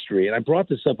the history. And I brought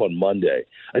this up on Monday.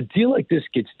 A deal like this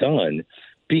gets done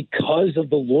because of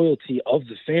the loyalty of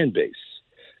the fan base.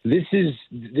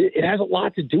 It has a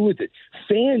lot to do with it.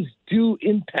 Fans do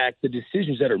impact the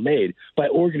decisions that are made by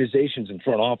organizations and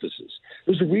front offices.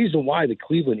 There's a reason why the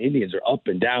Cleveland Indians are up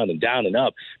and down and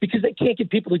up, because they can't get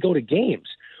people to go to games.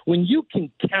 When you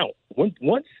can count,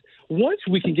 once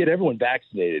we can get everyone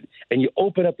vaccinated and you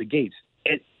open up the gates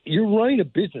and you're running a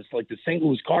business like the St.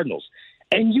 Louis Cardinals,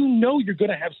 and you're going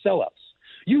to have sellouts.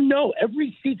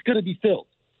 Every seat's going to be filled.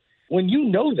 When you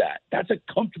know that, that's a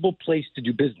comfortable place to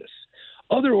do business.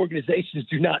 Other organizations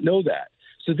do not know that.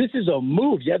 So this is a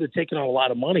move. Yeah, they're taking on a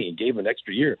lot of money and gave him an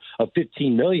extra year of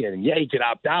 $15 million. And yeah, he could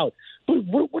opt out. But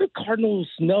what do Cardinals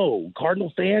know?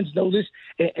 Cardinal fans know this,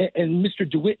 and Mr.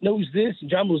 DeWitt knows this, and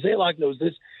John Mozeliak knows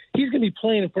this. He's going to be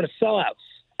playing in front of sellouts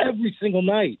every single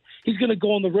night. He's going to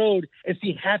go on the road and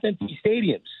see half-empty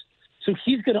stadiums. So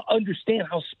he's going to understand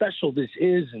how special this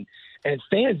is, and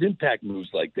fans impact moves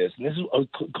like this. And this is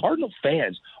Cardinal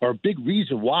fans are a big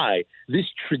reason why this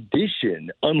tradition,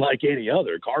 unlike any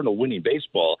other, Cardinal winning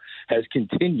baseball, has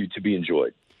continued to be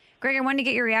enjoyed. Greg, I wanted to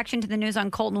get your reaction to the news on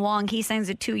Colton Wong. He signs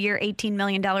a 2-year, $18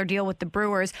 million deal with the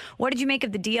Brewers. What did you make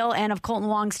of the deal and of Colton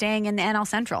Wong staying in the NL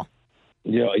Central?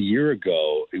 A year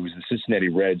ago, it was the Cincinnati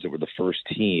Reds that were the first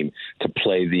team to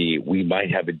play we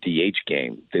might have a DH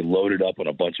game. They loaded up on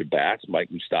a bunch of bats. Mike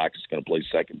Moustakas is going to play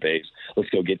second base. Let's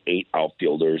go get 8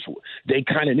 outfielders. They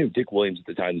kind of knew, Dick Williams at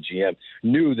the time, the GM,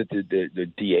 knew that the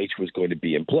DH was going to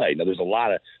be in play. Now, there's a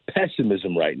lot of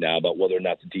pessimism right now about whether or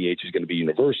not the DH is going to be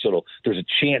universal. There's a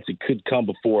chance it could come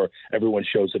before everyone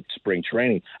shows up to spring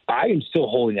training. I am still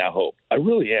holding out hope. I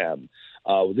really am.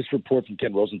 With this report from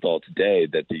Ken Rosenthal today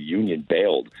that the union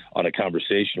bailed on a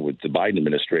conversation with the Biden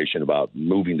administration about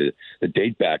moving the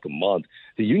date back a month,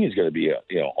 the union's going to be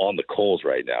on the coals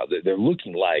right now. They're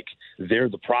looking like they're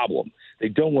the problem. They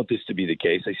don't want this to be the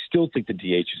case. They still think the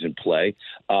DH is in play,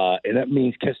 and that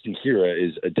means Keston Hiura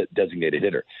is a designated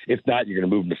hitter. If not, you're going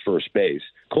to move him to first base.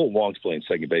 Colton Wong's playing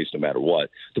second base no matter what.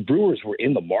 The Brewers were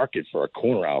in the market for a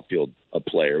corner outfield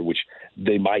player, which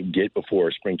they might get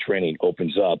before spring training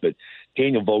opens up. But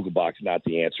Daniel Vogelbach's not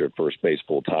the answer at first base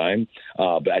full time.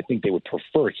 But I think they would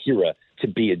prefer Hiura to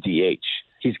be a DH.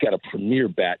 He's got a premier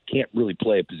bat, can't really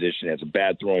play a position, has a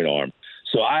bad throwing arm.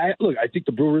 So I think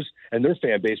the Brewers and their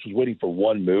fan base was waiting for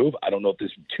one move. I don't know if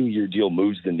this 2-year deal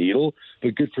moves the needle,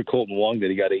 but good for Colton Wong that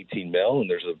he got $18 million, and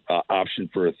there's an option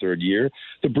for a third year.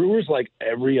 The Brewers, like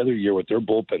every other year with their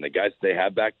bullpen, the guys they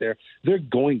have back there, they're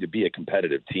going to be a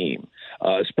competitive team,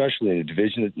 especially in a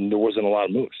division that there wasn't a lot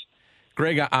of moves.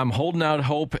 Greg, I'm holding out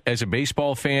hope as a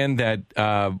baseball fan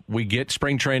that we get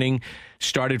spring training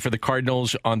started for the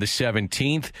Cardinals on the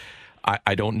 17th.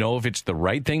 I don't know if it's the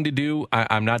right thing to do.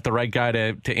 I'm not the right guy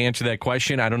to answer that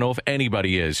question. I don't know if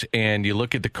anybody is. And you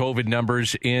look at the COVID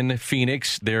numbers in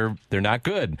Phoenix, they're not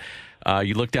good.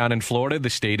 You look down in Florida, the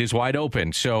state is wide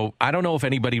open. So I don't know if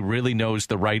anybody really knows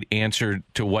the right answer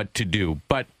to what to do.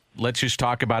 But let's just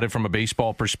talk about it from a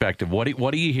baseball perspective. What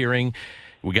are you hearing?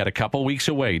 We got a couple weeks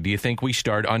away. Do you think we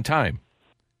start on time?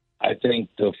 I think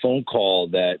the phone call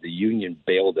that the union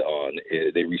bailed on,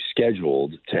 they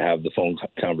rescheduled to have the phone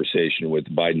conversation with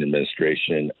the Biden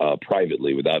administration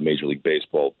privately without Major League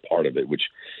Baseball part of it, which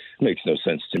makes no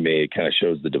sense to me. It kind of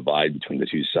shows the divide between the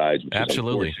two sides, which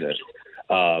Absolutely. is unfortunate.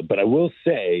 But I will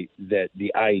say that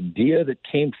the idea that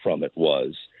came from it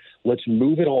was, let's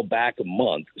move it all back a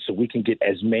month so we can get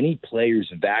as many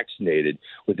players vaccinated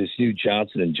with this new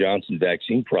Johnson & Johnson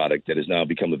vaccine product that has now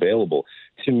become available.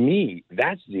 To me,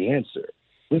 that's the answer.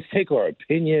 Let's take our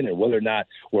opinion and whether or not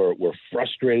we're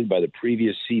frustrated by the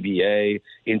previous CBA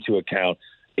into account.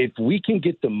 If we can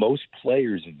get the most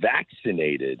players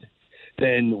vaccinated,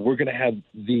 then we're going to have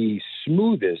the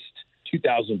smoothest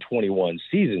 2021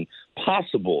 season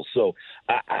possible. So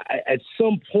at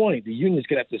some point, the union's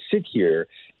going to have to sit here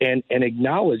and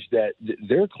acknowledge that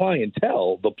their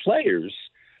clientele, the players,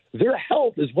 their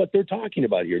health is what they're talking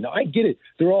about here. Now, I get it.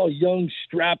 They're all young,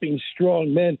 strapping,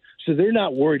 strong men, so they're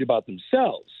not worried about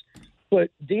themselves. But,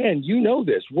 Dan, you know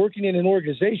this. Working in an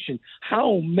organization,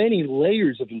 how many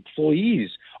layers of employees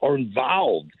are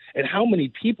involved and how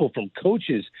many people from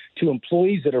coaches to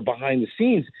employees that are behind the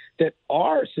scenes that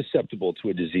are susceptible to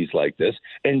a disease like this.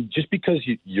 And just because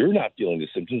you're not feeling the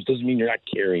symptoms doesn't mean you're not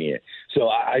carrying it. So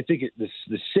I think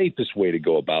the safest way to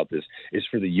go about this is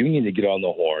for the union to get on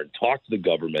the horn, talk to the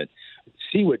government,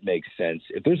 see what makes sense.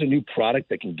 If there's a new product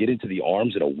that can get into the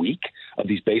arms in a week of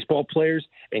these baseball players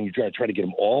and you're trying to get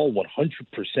them all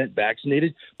 100%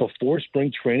 vaccinated before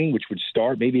spring training, which would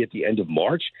start maybe at the end of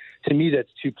March, to me, that's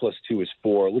 2 + 2 is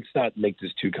 4. Let's not make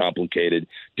this too complicated.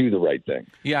 Do the right thing.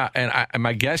 Yeah, and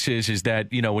my guess is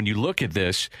that, you know, when you look at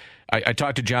this, I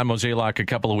talked to John Mozeliak a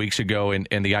couple of weeks ago,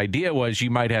 and the idea was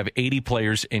you might have 80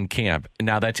 players in camp.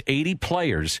 Now, that's 80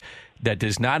 players. That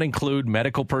does not include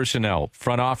medical personnel,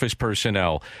 front office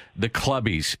personnel, the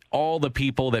clubbies, all the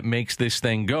people that makes this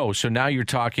thing go. So now you're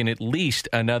talking at least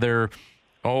another,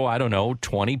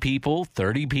 20 people,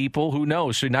 30 people, who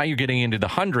knows? So now you're getting into the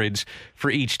hundreds for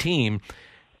each team.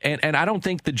 And I don't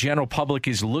think the general public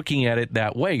is looking at it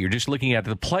that way. You're just looking at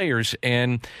the players,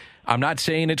 and I'm not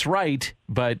saying it's right,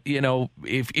 but, you know,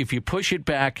 if you push it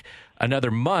back another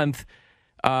month,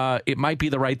 it might be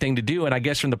the right thing to do. And I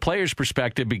guess from the players'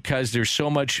 perspective, because there's so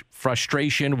much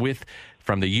frustration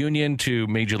from the union to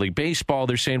Major League Baseball,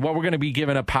 they're saying, well, we're going to be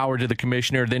giving up power to the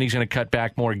commissioner, then he's going to cut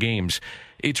back more games.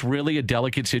 It's really a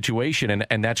delicate situation,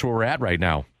 and that's where we're at right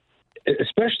now.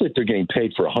 Especially if they're getting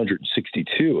paid for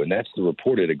 162, and that's the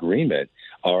reported agreement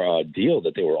or deal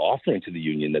that they were offering to the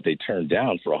union that they turned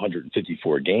down for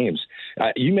 154 games.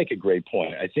 You make a great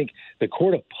point. I think the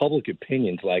court of public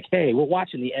opinion's like, hey, we're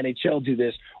watching the NHL do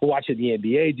this, we're watching the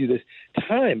NBA do this.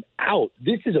 Time out.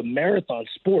 This is a marathon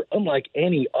sport unlike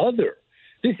any other.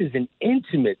 This is an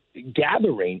intimate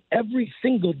gathering every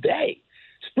single day.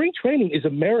 Spring training is a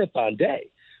marathon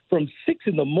day. From 6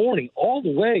 in the morning all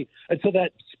the way until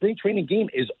that spring training game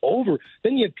is over.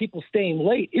 Then you have people staying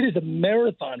late. It is a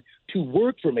marathon to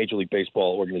work for a Major League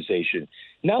Baseball organization.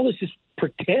 Now let's just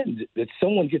pretend that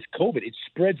someone gets COVID. It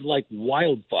spreads like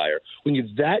wildfire when you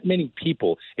have that many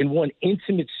people in one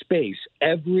intimate space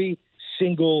every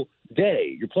single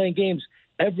day. You're playing games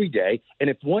every day, and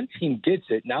if one team gets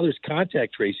it, now there's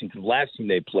contact tracing to the last team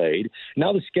they played.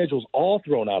 Now the schedule's all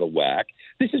thrown out of whack.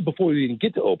 This is before we even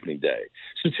get to opening day.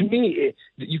 So to me,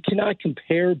 you cannot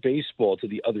compare baseball to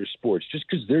the other sports just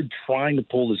because they're trying to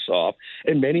pull this off,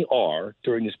 and many are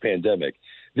during this pandemic.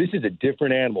 This is a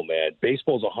different animal, man.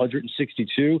 Baseball's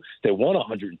 162. They won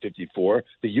 154.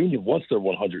 The union wants their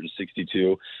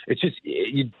 162. It's just,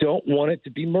 you don't want it to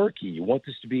be murky. You want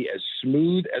this to be as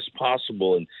smooth as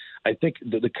possible. And I think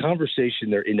the conversation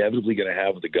they're inevitably going to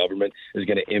have with the government is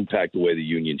going to impact the way the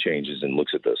union changes and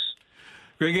looks at this.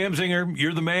 Greg Amsinger,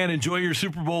 you're the man. Enjoy your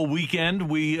Super Bowl weekend.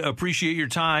 We appreciate your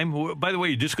time. By the way,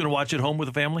 you're just going to watch at home with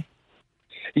the family?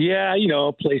 Yeah,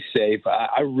 play safe.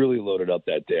 I really loaded up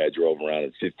that day. I drove around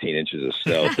in 15 inches of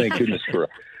snow. Thank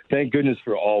goodness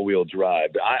for all-wheel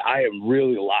drive. I am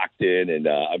really locked in, and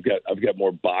I've got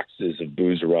more boxes of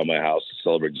booze around my house to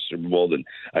celebrate the Super Bowl than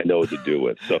I know what to do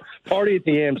with. So, party at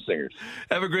the Amsingers.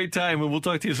 Have a great time, and we'll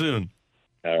talk to you soon.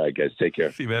 All right, guys. Take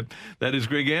care. See you, man. That is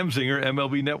Greg Amsinger,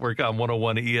 MLB Network on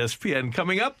 101 ESPN.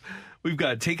 Coming up, we've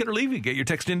got Take It or Leave It. Get your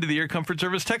text into the Air Comfort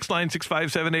Service text line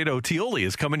 65780. Tioli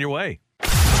is coming your way.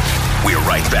 We're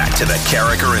right back to the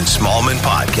Carragher and Smallman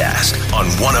podcast on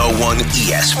 101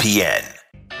 ESPN.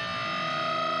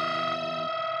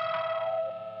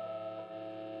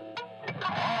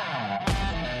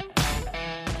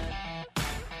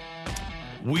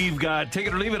 We've got Take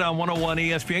It or Leave It on 101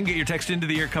 ESPN. Get your text into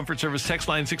the Air Comfort Service text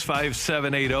line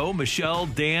 65780. Michelle,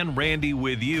 Dan, Randy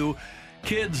with you.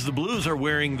 Kids, the Blues are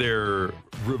wearing their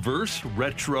reverse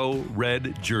retro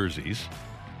red jerseys,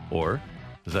 or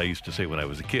as I used to say when I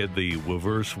was a kid, the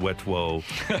reverse retro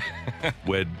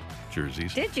wed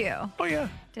jerseys. Did you? Oh, yeah.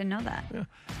 Didn't know that. Yeah.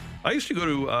 I used to go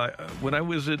to, when I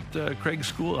was at Craig's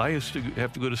school, I used to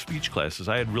have to go to speech classes.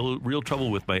 I had real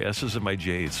trouble with my S's and my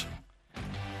J's.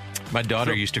 My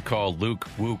daughter used to call Luke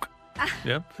Wook.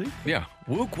 Yeah, see? Yeah.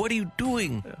 Wook, what are you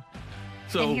doing? Yeah.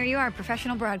 So, and here you are,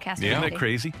 professional broadcaster. Isn't that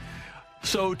crazy?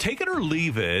 So take it or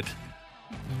leave it.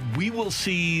 We will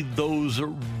see those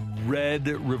red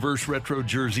reverse retro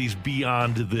jerseys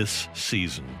beyond this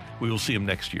season. We will see them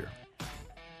next year.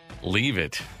 Leave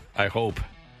it, I hope.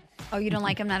 Oh, you don't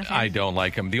like him? Not a fan? I don't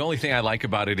like him. The only thing I like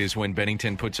about it is when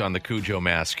Bennington puts on the Cujo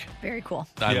mask. Very cool.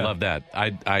 I love that.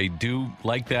 I do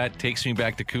like that. Takes me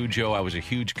back to Cujo. I was a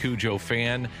huge Cujo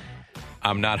fan.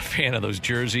 I'm not a fan of those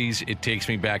jerseys. It takes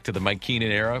me back to the Mike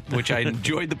Keenan era, which I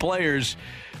enjoyed the players.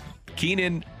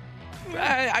 Keenan,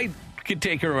 I could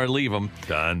take her or leave him.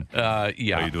 Don.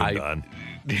 Yeah. How you doing, Don?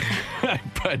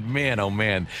 But man, oh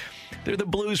man. They're the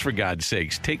Blues, for God's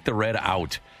sakes. Take the red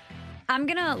out. I'm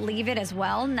going to leave it as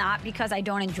well, not because I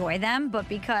don't enjoy them, but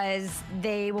because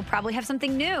they will probably have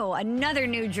something new, another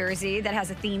new jersey that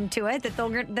has a theme to it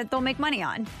that they'll make money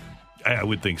on. I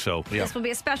would think so. Yeah. This will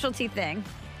be a specialty thing.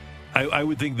 I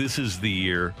would think this is the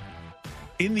year.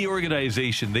 In the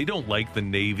organization, they don't like the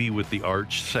Navy with the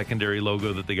arch secondary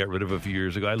logo that they got rid of a few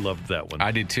years ago. I loved that one.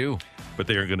 I did too. But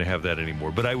they aren't going to have that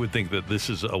anymore. But I would think that this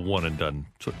is a one-and-done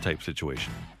type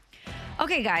situation.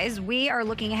 Okay, guys, we are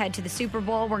looking ahead to the Super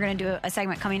Bowl. We're going to do a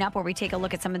segment coming up where we take a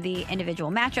look at some of the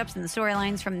individual matchups and the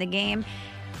storylines from the game.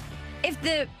 If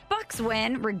the Bucs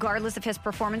win, regardless of his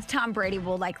performance, Tom Brady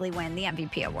will likely win the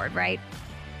MVP award, right?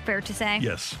 Fair to say?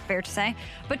 Yes. Fair to say.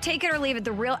 But take it or leave it,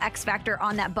 the real X factor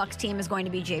on that Bucs team is going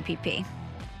to be JPP.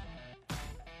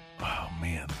 Oh,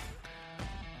 man.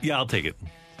 Yeah, I'll take it.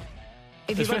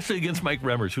 Especially against Mike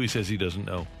Remmers, who he says he doesn't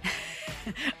know.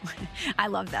 I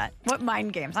love that. What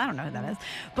mind games? I don't know who that is.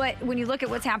 But when you look at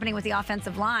what's happening with the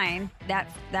offensive line,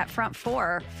 that front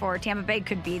four for Tampa Bay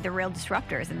could be the real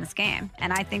disruptors in this game.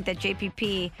 And I think that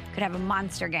JPP could have a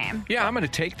monster game. Yeah, I'm going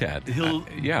to take that. He'll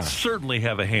certainly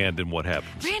have a hand in what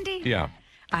happens. Randy. Yeah.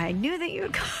 I knew that you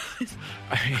would come.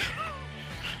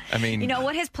 I mean, you know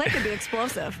what? His play could be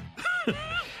explosive.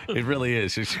 It really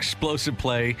is. It's explosive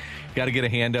play. Got to get a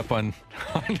hand up on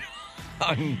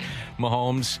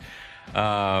Mahomes.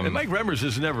 And Mike Remmers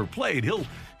has never played.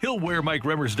 He'll wear Mike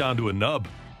Remmers down to a nub.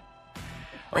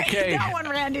 Okay. That one,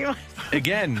 Randy.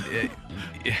 Again,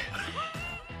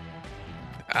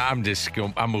 I'm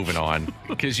moving on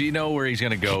because you know where he's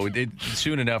going to go.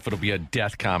 Soon enough, it'll be a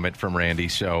death comment from Randy,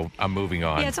 so I'm moving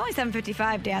on. Yeah, it's only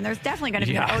 7:55, Dan. There's definitely going to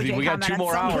be an OJ we got comment 2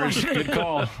 more at some hours. point. Good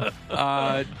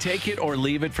call. Take it or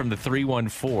leave it from the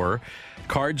 314.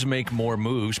 Cards make more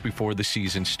moves before the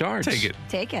season starts. Take it.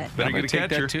 Take it. Better I'm going get to a take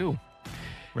catcher. that too.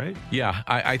 Right? Yeah,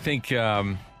 I think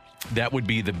that would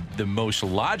be the most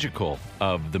logical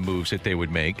of the moves that they would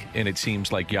make, and it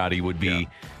seems like Yachty would be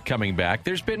coming back.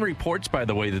 There's been reports, by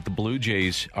the way, that the Blue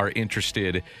Jays are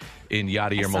interested in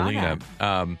Yachty or Molina.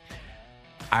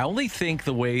 I only think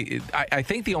I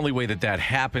think the only way that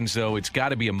happens, though, it's got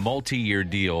to be a multi-year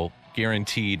deal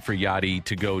guaranteed for Yachty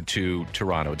to go to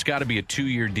Toronto. It's got to be a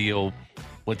 2-year deal,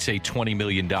 let's say $20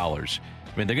 million.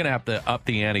 I mean, they're going to have to up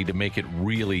the ante to make it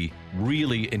really,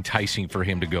 really enticing for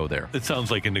him to go there. It sounds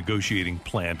like a negotiating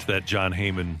plant, that John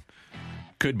Heyman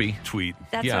could be tweet.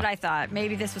 That's what I thought.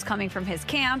 Maybe this was coming from his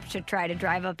camp to try to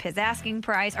drive up his asking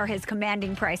price, or his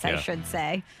commanding price, I should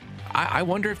say. I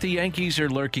wonder if the Yankees are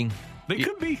lurking. They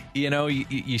could be. You know,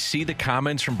 you see the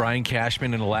comments from Brian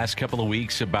Cashman in the last couple of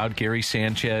weeks about Gary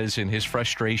Sanchez and his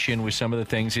frustration with some of the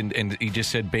things, and he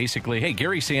just said basically, hey,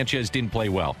 Gary Sanchez didn't play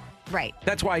well. Right.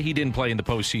 That's why he didn't play in the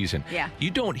postseason. Yeah.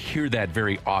 You don't hear that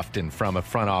very often from a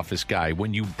front office guy.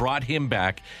 When you brought him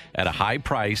back at a high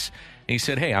price, and he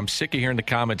said, hey, I'm sick of hearing the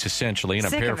comments essentially, and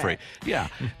I'm paraphrasing. Yeah.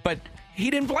 But he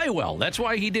didn't play well. That's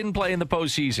why he didn't play in the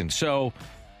postseason. So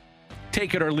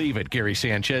take it or leave it, Gary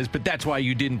Sanchez, but that's why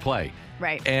you didn't play.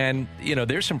 Right. And, you know,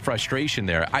 there's some frustration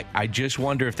there. I just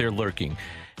wonder if they're lurking.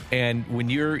 And when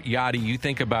you're Yachty, you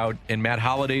think about, and Matt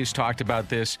Holliday's talked about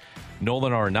this,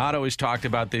 Nolan Arenado has talked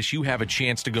about this, you have a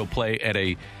chance to go play at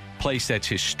a place that's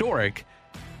historic.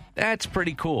 That's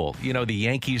pretty cool. You know, the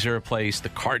Yankees are a place, the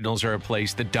Cardinals are a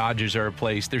place, the Dodgers are a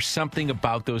place. There's something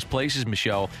about those places,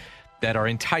 Michelle, that are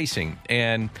enticing.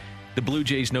 And the Blue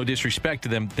Jays, no disrespect to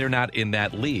them, they're not in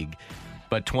that league.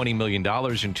 But $20 million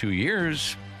in 2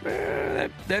 years,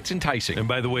 that's enticing. And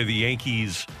by the way, the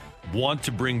Yankees want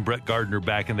to bring Brett Gardner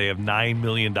back, and they have $9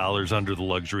 million under the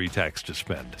luxury tax to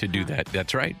spend. To do that.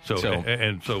 That's right. So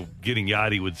getting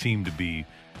Yachty would seem to be...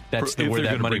 That's where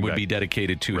that money would be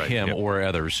dedicated to him or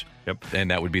others. Yep.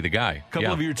 And that would be the guy.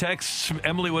 Couple of your texts.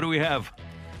 Emily, what do we have?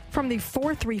 From the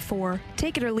 4-3-4,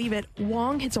 take it or leave it,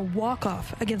 Wong hits a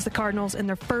walk-off against the Cardinals in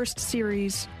their first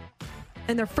season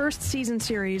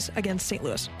series against St.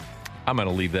 Louis. I'm going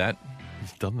to leave that.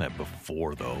 He's done that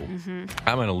before, though. Mm-hmm.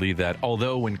 I'm going to leave that.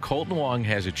 Although when Colton Wong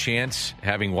has a chance,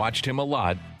 having watched him a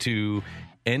lot, to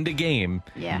end a game,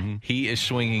 he is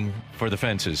swinging for the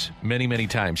fences many, many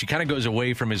times. He kind of goes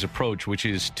away from his approach, which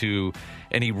is to,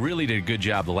 and he really did a good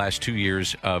job the last 2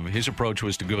 years of his approach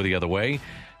was to go the other way.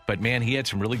 But, man, he had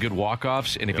some really good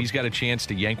walk-offs, and if he's got a chance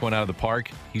to yank one out of the park,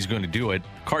 he's going to do it.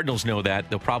 Cardinals know that.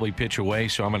 They'll probably pitch away,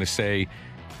 so I'm going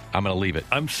to leave it.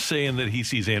 I'm saying that he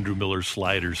sees Andrew Miller's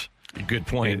sliders. Good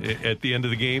point. At the end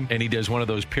of the game. And he does one of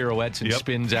those pirouettes and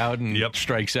spins out and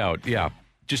strikes out. Yeah.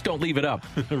 Just don't leave it up.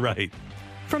 Right.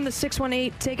 From the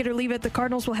 618, take it or leave it, the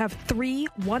Cardinals will have 3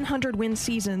 100-win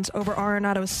seasons over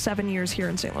Arenado's 7 years here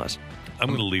in St. Louis. I'm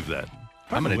going to leave that.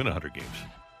 I'm going to win 100 games.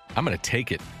 I'm going to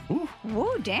take it. Ooh,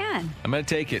 Dan. I'm going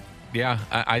to take it. Yeah,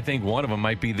 I think one of them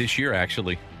might be this year,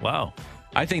 actually. Wow.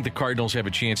 I think the Cardinals have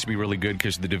a chance to be really good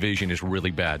because the division is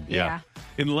really bad. Yeah.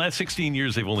 In the last 16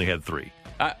 years, they've only had 3.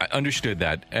 I understood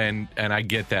that, and I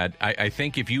get that. I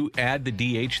think if you add the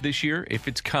DH this year, if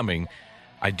it's coming,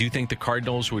 I do think the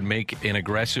Cardinals would make an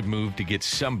aggressive move to get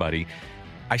somebody.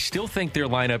 I still think their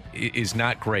lineup is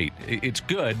not great. It's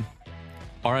good.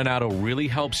 Arenado really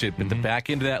helps it, but the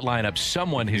back end of that lineup,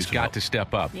 someone has got to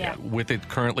step up with it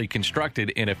currently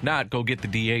constructed, and if not, go get the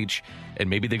DH, and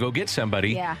maybe they go get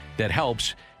somebody that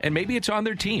helps, and maybe it's on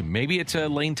their team. Maybe it's a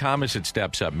Lane Thomas that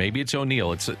steps up. Maybe it's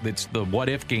O'Neill. It's the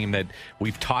what-if game that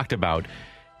we've talked about.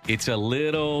 It's a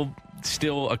little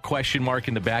still a question mark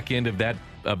in the back end of that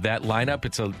lineup.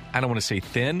 It's I don't want to say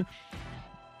thin.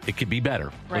 It could be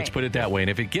better. Right. Let's put it that way. And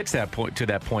if it gets to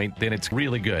that point, then it's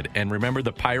really good. And remember,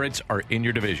 the Pirates are in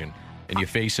your division. And you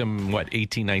face them,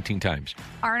 18, 19 times.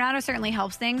 Arenado certainly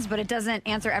helps things, but it doesn't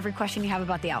answer every question you have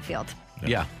about the outfield.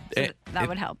 Yeah. So that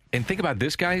would help. And think about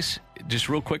this, guys, just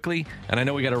real quickly. And I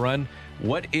know we got to run.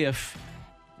 What if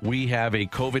we have a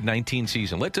COVID-19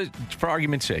 season? For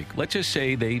argument's sake, let's just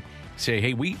say they say,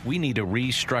 hey, we need to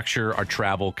restructure our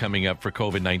travel coming up for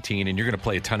COVID-19, and you're going to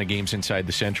play a ton of games inside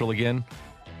the Central again.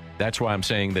 That's why I'm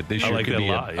saying that this year could be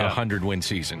a 100-win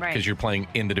season because you're playing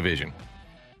in the division.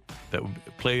 That would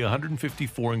play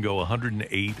 154 and go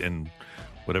 108 and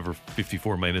whatever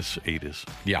 54 minus 8 is.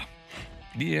 Yeah.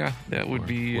 Yeah, that would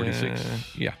be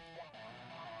 46. Yeah.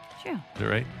 Sure. Is that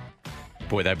right?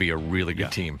 Boy, that'd be a really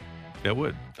good team. That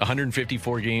would.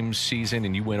 154 games season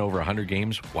and you win over 100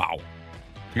 games. Wow.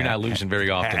 You're not losing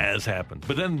very often. Has happened.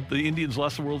 But then the Indians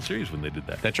lost the World Series when they did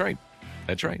that. That's right.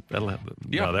 That'll happen.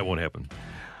 Yeah. No, that won't happen.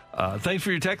 Thanks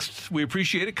for your texts. We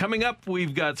appreciate it. Coming up,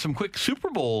 we've got some quick Super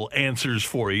Bowl answers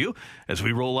for you as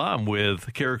we roll on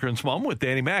with Carricker and Smallman with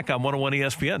Danny Mac on 101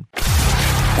 ESPN.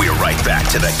 We're right back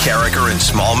to the Carricker and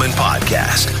Smallman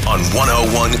podcast on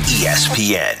 101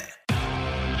 ESPN.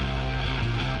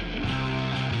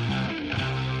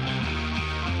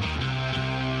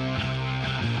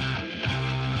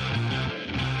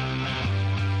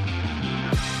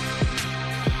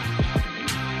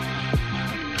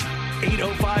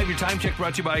 Your time check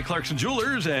brought to you by Clarkson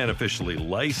Jewelers and officially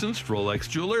licensed Rolex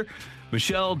jeweler.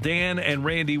 Michelle, Dan, and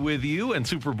Randy with you, and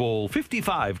Super Bowl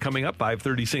 55 coming up,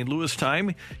 5:30 St. Louis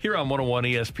time here on 101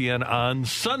 ESPN on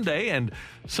Sunday, and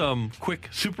some quick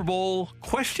Super Bowl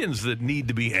questions that need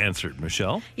to be answered.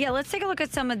 Michelle? Yeah, let's take a look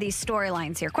at some of these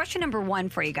storylines here. Question number 1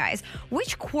 for you guys.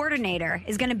 Which coordinator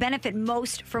is going to benefit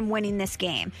most from winning this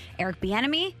game? Eric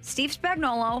Bieniemy, Steve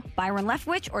Spagnuolo, Byron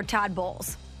Leftwich, or Todd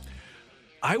Bowles?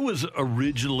 I was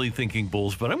originally thinking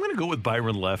Bulls, but I'm going to go with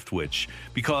Byron Leftwich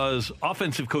because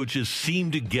offensive coaches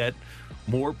seem to get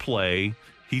more play.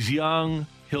 He's young.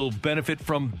 He'll benefit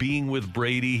from being with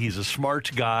Brady. He's a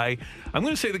smart guy. I'm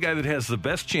going to say the guy that has the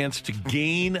best chance to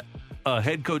gain a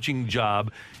head coaching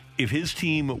job if his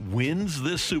team wins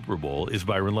this Super Bowl is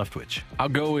Byron Leftwich. I'll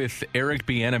go with Eric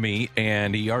Bieniemy,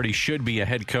 and he already should be a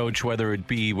head coach, whether it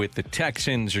be with the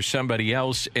Texans or somebody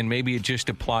else, and maybe it just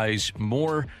applies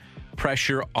more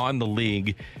pressure on the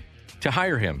league to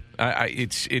hire him.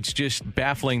 It's just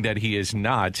baffling that he is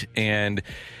not, and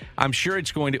I'm sure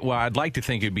it's going to, well, I'd like to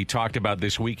think it'd be talked about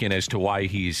this weekend as to why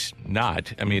he's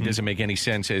not. I mean, It doesn't make any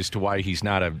sense as to why he's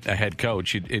not a head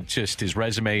coach. It just, his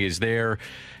resume is there.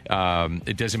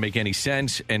 It doesn't make any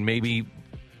sense, and maybe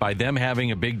by them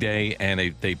having a big day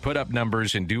and they put up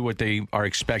numbers and do what they are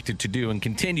expected to do and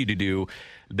continue to do,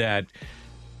 that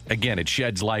again, it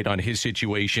sheds light on his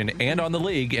situation and on the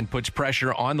league and puts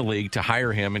pressure on the league to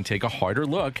hire him and take a harder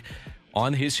look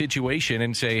on his situation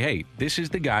and say, hey, this is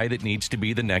the guy that needs to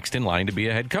be the next in line to be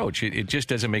a head coach. It just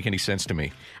doesn't make any sense to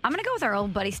me. I'm going to go with our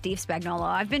old buddy Steve Spagnuolo.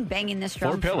 I've been banging this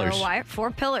drum for a while.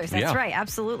 4 pillars. That's right.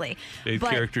 Absolutely.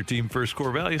 Character, team, first,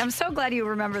 core values. I'm so glad you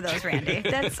remember those, Randy.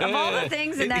 That's of all the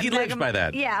things in that. He lives by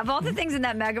that. Yeah, of all the things in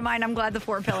that Megamind, I'm glad the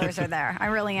 4 pillars are there. I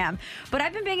really am. But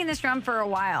I've been banging this drum for a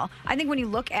while. I think when you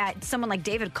look at someone like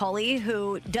David Culley,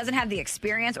 who doesn't have the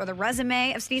experience or the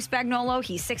resume of Steve Spagnuolo,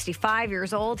 he's 65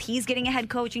 years old. He's getting a head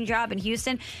coaching job in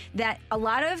Houston, that a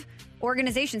lot of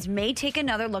organizations may take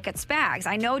another look at Spags.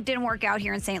 I know it didn't work out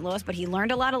here in St. Louis, but he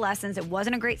learned a lot of lessons. It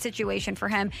wasn't a great situation for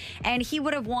him, and he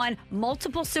would have won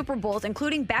multiple Super Bowls,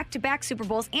 including back-to-back Super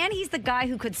Bowls, and he's the guy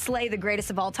who could slay the greatest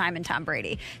of all time in Tom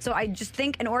Brady. So I just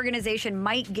think an organization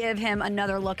might give him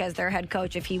another look as their head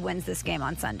coach if he wins this game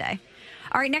on Sunday.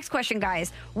 All right, next question,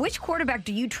 guys. Which quarterback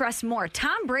do you trust more,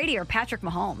 Tom Brady or Patrick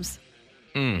Mahomes?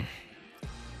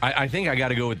 I think I got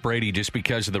to go with Brady just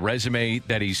because of the resume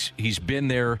that he's been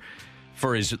there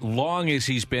for as long as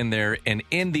he's been there and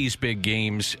in these big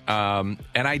games. And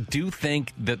I do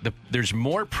think that there's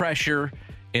more pressure,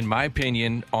 in my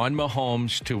opinion, on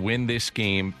Mahomes to win this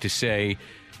game, to say,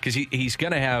 because he's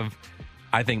going to have,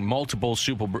 I think, multiple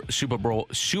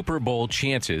Super Bowl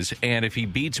chances. And if he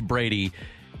beats Brady,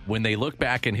 when they look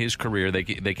back in his career, they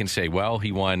can say, well,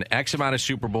 he won X amount of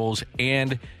Super Bowls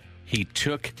and he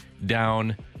took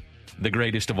down the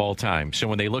greatest of all time. So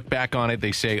when they look back on it,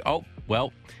 they say, oh,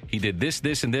 well, he did this,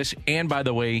 this, and this. And by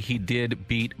the way, he did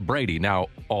beat Brady. Now,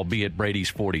 albeit Brady's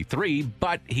 43,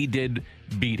 but he did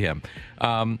beat him.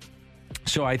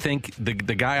 So I think the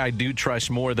guy I do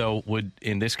trust more, though, would,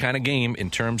 in this kind of game,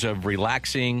 in terms of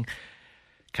relaxing,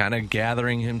 kind of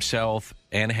gathering himself,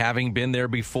 and having been there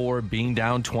before, being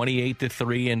down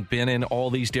 28-3 and been in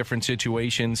all these different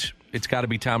situations, it's got to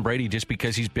be Tom Brady just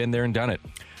because he's been there and done it.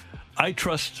 I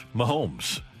trust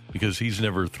Mahomes because he's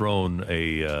never thrown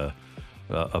a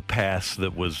pass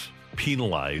that was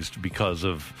penalized because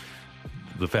of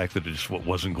the fact that it just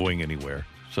wasn't going anywhere.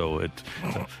 So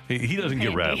he doesn't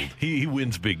get rattled. He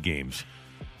wins big games.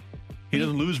 He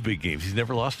doesn't lose big games. He's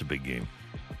never lost a big game.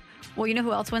 Well, you know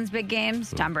who else wins big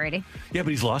games? Tom Brady. Yeah, but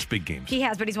he's lost big games. He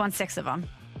has, but he's won 6 of them.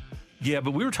 Yeah,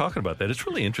 but we were talking about that. It's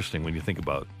really interesting when you think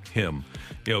about him,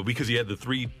 because he had the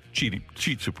 3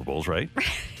 cheat Super Bowls, right?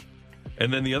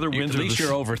 And then the other wins. At least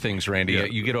you're over things, Randy. Yeah,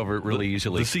 you get over it really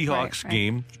easily. The Seahawks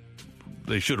game,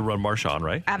 they should have run Marshawn,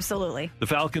 right? Absolutely. The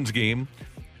Falcons game,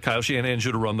 Kyle Shanahan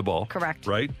should have run the ball. Correct.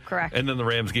 Right? Correct. And then the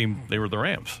Rams game, they were the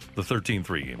Rams, the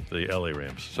 13-3 game, the LA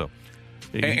Rams. So,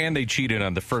 and they cheated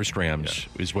on the first Rams,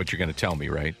 is what you're going to tell me,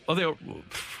 right? Oh,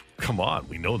 come on,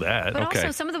 we know that. But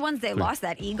also, some of the ones they lost,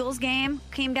 that Eagles game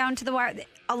came down to the wire.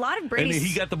 A lot of Brady's... And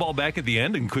he got the ball back at the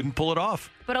end and couldn't pull it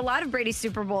off. But a lot of Brady's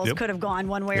Super Bowls could have gone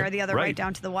one way or the other, right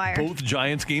down to the wire. Both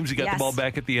Giants games, he got the ball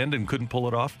back at the end and couldn't pull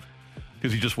it off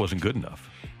because he just wasn't good enough.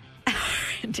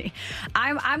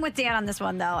 I'm with Dan on this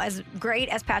one, though. As great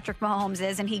as Patrick Mahomes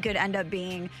is, and he could end up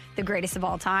being the greatest of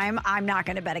all time, I'm not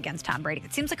going to bet against Tom Brady.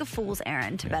 It seems like a fool's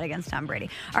errand to bet against Tom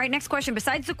Brady. All right, next question.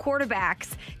 Besides the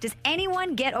quarterbacks, does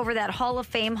anyone get over that Hall of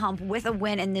Fame hump with a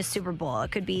win in this Super Bowl?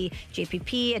 It could be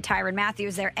JPP, a Tyrann Mathieu.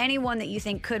 Is there anyone that you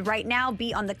think could right now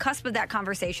be on the cusp of that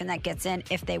conversation that gets in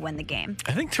if they win the game?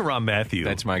 I think Tyrann Mathieu.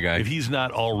 That's my guy. If he's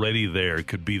not already there,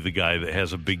 could be the guy that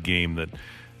has a big game that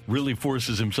really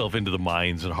forces himself into the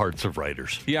minds and hearts of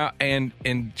writers. Yeah, and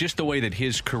just the way that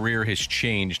his career has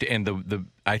changed, and the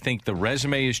I think the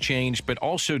resume has changed, but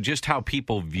also just how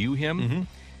people view him.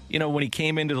 Mm-hmm. When he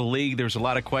came into the league, there was a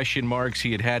lot of question marks.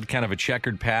 He had kind of a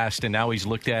checkered past, and now he's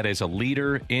looked at as a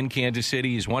leader in Kansas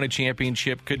City. He's won a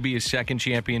championship, could be his second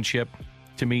championship.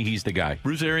 To me, he's the guy.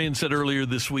 Bruce Arians said earlier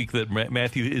this week that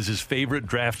Mathieu is his favorite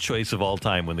draft choice of all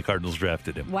time when the Cardinals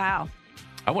drafted him. Wow.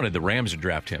 I wanted the Rams to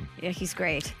draft him. Yeah, he's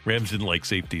great. Rams didn't like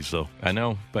safeties, though. I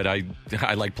know, but I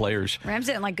like players. Rams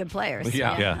didn't like good players.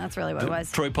 Yeah. That's really what it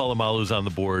was. Troy Polamalu's on the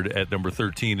board at number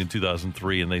 13 in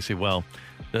 2003, and they say, well,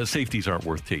 the safeties aren't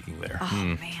worth taking there.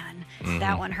 Oh, man.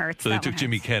 That one hurts. So they took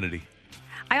Jimmy Kennedy.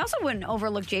 I also wouldn't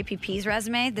overlook JPP's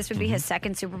resume. This would be his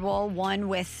second Super Bowl, one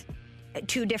with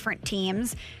 2 different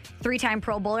teams, 3-time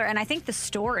Pro Bowler, and I think the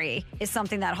story is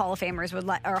something that Hall of Famers would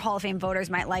or Hall of Fame voters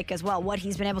might like as well. What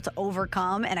he's been able to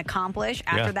overcome and accomplish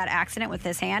after that accident with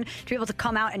his hand, to be able to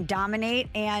come out and dominate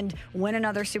and win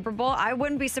another Super Bowl. I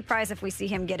wouldn't be surprised if we see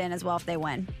him get in as well if they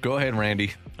win. Go ahead,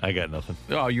 Randy. I got nothing.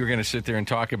 Oh, you were going to sit there and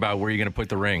talk about where you're going to put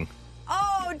the ring.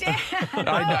 Oh, damn!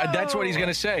 That's what he's going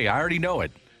to say. I already know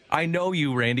it. I know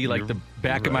you, Randy, like the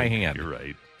back of my hand. You're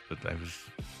right, but I was.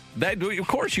 Of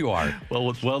course you are.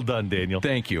 Well done, Daniel.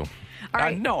 Thank you. All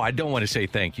right. No, I don't want to say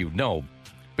thank you. No.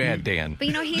 bad, Dan. But,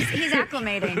 he's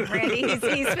acclimating, Randy. He's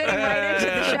fitting right into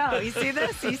the show. You see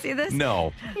this? You see this?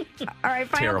 No. All right,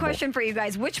 final Terrible. question for you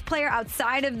guys. Which player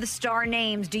outside of the star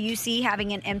names do you see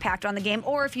having an impact on the game?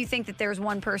 Or if you think that there's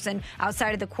one person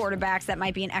outside of the quarterbacks that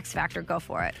might be an X factor, go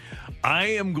for it. I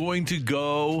am going to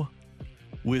go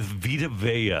with Vita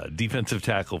Vea, defensive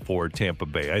tackle for Tampa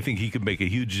Bay. I think he could make a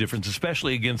huge difference,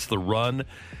 especially against the run.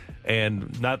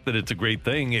 And not that it's a great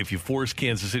thing if you force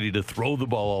Kansas City to throw the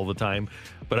ball all the time,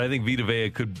 but I think Vita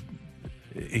Vea could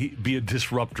be a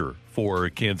disruptor for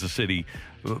Kansas City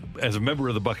as a member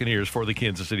of the Buccaneers for the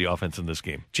Kansas City offense in this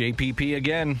game. JPP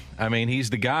again. I mean, he's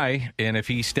the guy, and if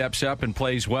he steps up and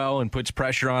plays well and puts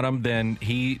pressure on him, then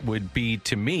he would be,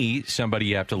 to me, somebody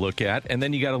you have to look at. And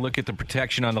then you got to look at the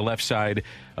protection on the left side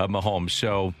of Mahomes.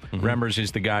 So Remmers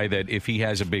is the guy that if he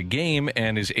has a big game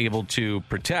and is able to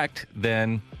protect,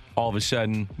 then all of a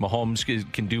sudden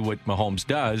Mahomes can do what Mahomes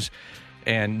does,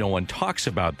 and no one talks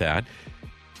about that.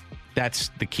 That's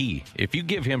the key. If you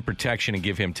give him protection and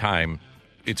give him time,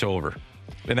 it's over.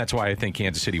 And that's why I think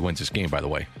Kansas City wins this game, by the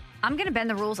way. I'm going to bend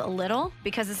the rules a little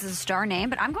because this is a star name,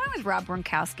 but I'm going with Rob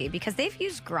Gronkowski because they've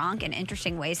used Gronk in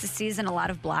interesting ways this season, a lot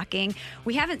of blocking.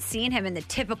 We haven't seen him in the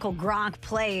typical Gronk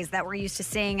plays that we're used to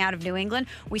seeing out of New England.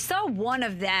 We saw one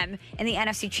of them in the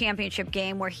NFC Championship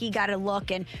game where he got a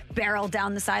look and barreled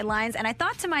down the sidelines. And I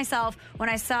thought to myself, when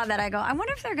I saw that, I go, I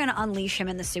wonder if they're going to unleash him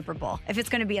in the Super Bowl, if it's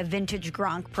going to be a vintage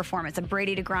Gronk performance, a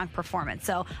Brady to Gronk performance.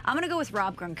 So I'm going to go with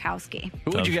Rob Gronkowski.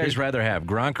 Who would you guys rather have,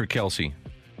 Gronk or Kelsey?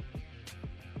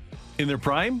 In their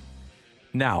prime?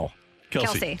 Now.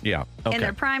 Kelsey. Yeah. Okay. In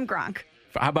their prime, Gronk.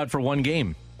 How about for one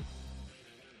game?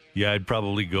 Yeah, I'd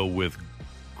probably go with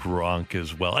Gronk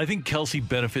as well. I think Kelsey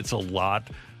benefits a lot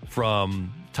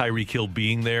from Tyreek Hill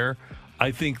being there.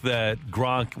 I think that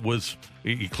Gronk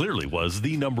he clearly was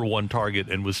the number one target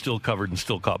and was still covered and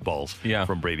still caught balls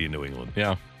from Brady in New England.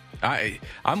 Yeah.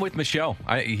 I'm with Michelle.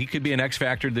 He could be an X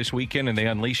factor this weekend and they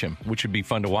unleash him, which would be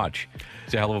fun to watch.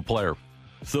 He's a hell of a player.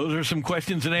 So those are some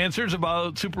questions and answers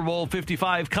about Super Bowl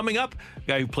 55 coming up.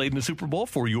 Guy who played in the Super Bowl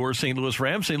for your St. Louis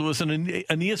Rams, St. Louis, and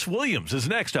Aeneas Williams is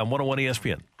next on 101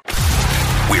 ESPN.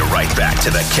 We're right back to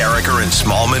the Carragher and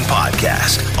Smallman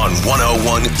podcast on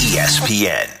 101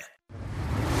 ESPN.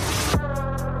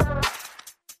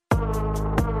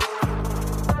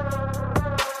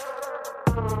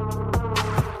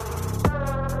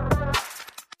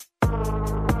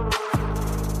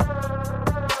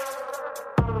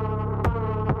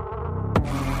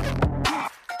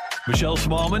 Michelle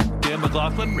Smallman, Dan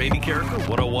McLaughlin, Randy Carragher,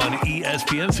 101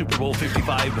 ESPN, Super Bowl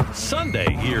 55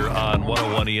 Sunday here on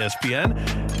 101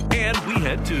 ESPN. And we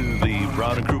head to the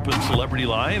Brown and Crouppen Celebrity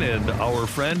Line, and our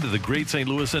friend, the great St.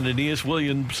 Louis and Aeneas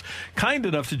Williams, kind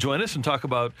enough to join us and talk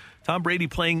about Tom Brady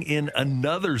playing in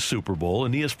another Super Bowl.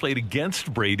 Aeneas played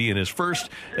against Brady in his first,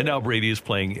 and now Brady is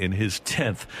playing in his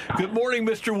 10th. Good morning,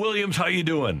 Mr. Williams. How you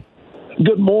doing?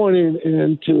 Good morning,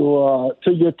 and to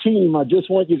your team, I just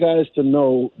want you guys to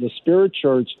know the Spirit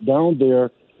Church down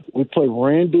there, we put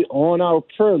Randy on our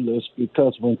prayer list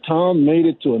because when Tom made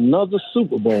it to another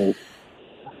Super Bowl,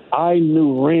 I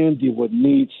knew Randy would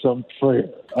need some prayer.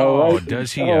 Oh, right?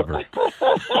 Does he ever?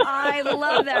 I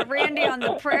love that. Randy on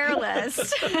the prayer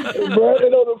list. Randy on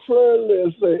the prayer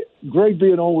list. Great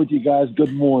being on with you guys.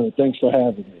 Good morning. Thanks for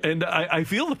having me. And I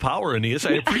feel the power, Aeneas.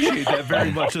 I appreciate that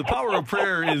very much. The power of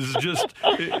prayer is just,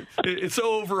 it's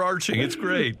so overarching. It's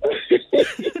great.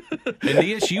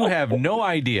 Aeneas, you have no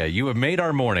idea. You have made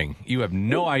our morning. You have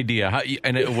no idea.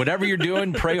 And whatever you're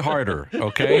doing, pray harder,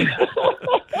 okay?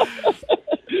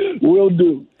 Will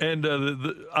do. And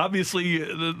obviously,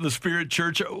 the Spirit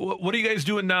Church. What are you guys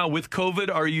doing now with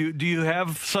COVID? Do you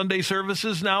have Sunday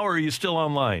services now, or are you still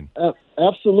online?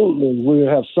 Absolutely, we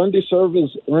have Sunday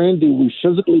service. Randy, we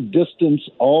physically distance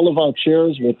all of our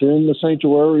chairs within the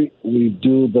sanctuary. We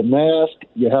do the mask.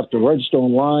 You have to register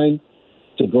online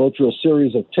to go through a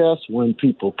series of tests when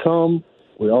people come.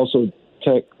 We also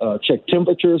check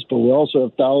temperatures, but we also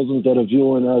have thousands that are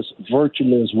viewing us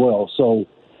virtually as well. So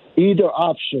either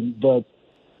option, but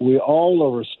we all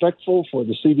are respectful for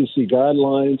the CDC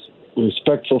guidelines,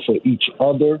 respectful for each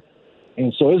other.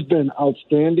 And so it's been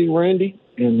outstanding, Randy,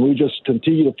 and we just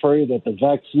continue to pray that the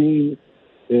vaccine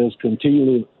is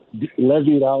continually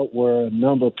levied out where a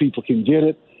number of people can get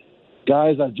it.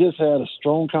 Guys, I just had a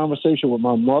strong conversation with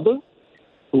my mother,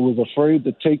 who was afraid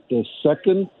to take the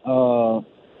second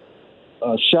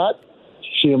shot.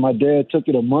 She and my dad took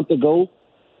it a month ago.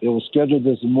 It was scheduled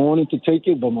this morning to take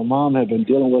it, but my mom had been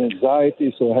dealing with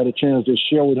anxiety, so I had a chance to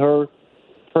share with her,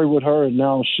 pray with her, and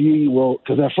now she will,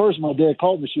 because at first my dad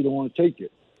called me, she didn't want to take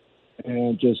it,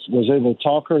 and just was able to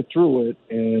talk her through it.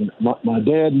 And my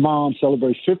dad and mom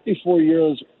celebrate 54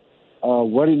 years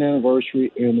wedding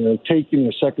anniversary, and they're taking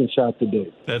a second shot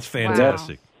today. That's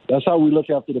fantastic. Wow. That's how we look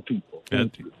after the people.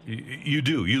 You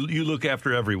do. You look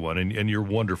after everyone, and you're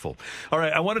wonderful. All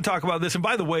right, I want to talk about this. And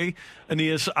by the way,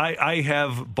 Aeneas, I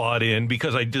have bought in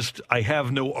because I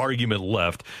have no argument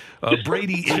left.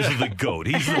 Brady is the GOAT.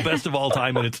 He's the best of all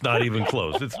time, and it's not even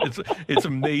close. It's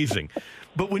amazing.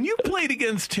 But when you played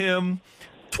against him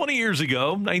 20 years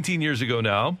ago, 19 years ago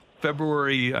now,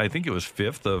 February, I think it was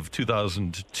 5th of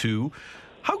 2002,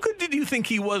 how good did you think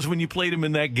he was when you played him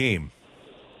in that game?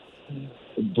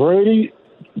 Brady's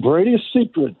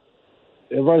secret,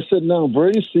 everybody sitting down,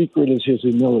 Brady's secret is his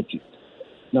humility.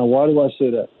 Now, why do I say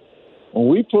that? When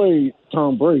we played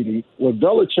Tom Brady, what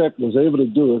Belichick was able to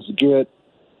do is get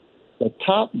the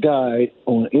top guy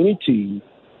on any team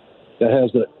that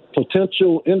has the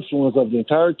potential influence of the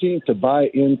entire team to buy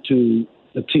into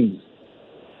the team.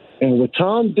 And what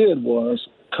Tom did was,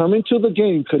 coming to the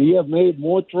game, could he have made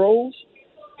more throws?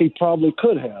 He probably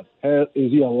could have.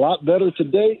 Is he a lot better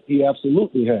today? He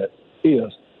absolutely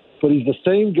is. But he's the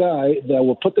same guy that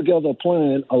will put together a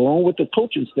plan along with the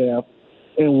coaching staff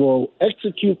and will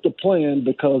execute the plan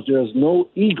because there's no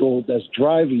ego that's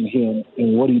driving him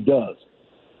in what he does.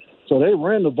 So they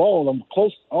ran the ball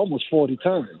almost 40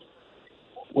 times,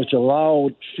 which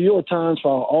allowed fewer times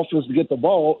for our offense to get the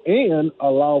ball and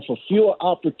allowed for fewer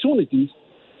opportunities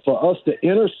for us to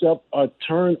intercept or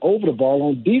turn over the ball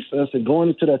on defense. And going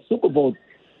into that Super Bowl,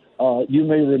 you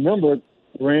may remember,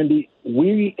 Randy,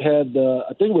 we had,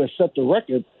 I think we had set the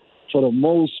record for the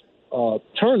most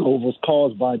turnovers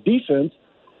caused by defense,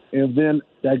 and then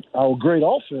our great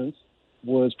offense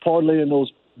was parlaying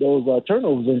those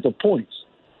turnovers into points.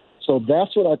 So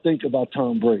that's what I think about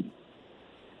Tom Brady.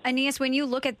 Aeneas, when you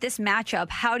look at this matchup,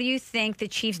 how do you think the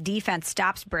Chiefs' defense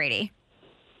stops Brady?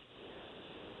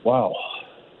 Wow.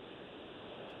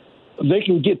 They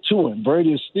can get to him.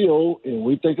 Brady is still, and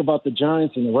we think about the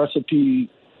Giants and the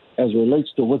recipe as it relates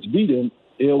to what's beat him,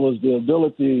 it was the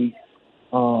ability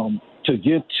to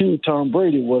get to Tom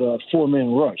Brady with a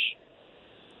four-man rush.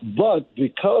 But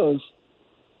because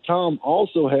Tom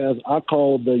also has, I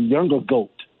call the younger GOAT,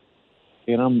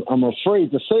 and I'm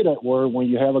afraid to say that word when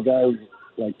you have a guy who's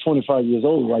like 25 years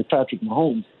old like Patrick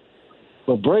Mahomes.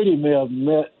 But Brady may have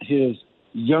met his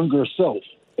younger self,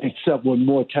 except with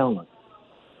more talent.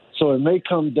 So it may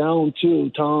come down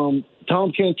to Tom.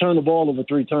 Tom can't turn the ball over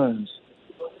 3 times,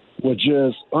 with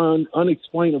just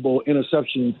unexplainable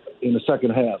interceptions in the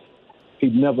second half.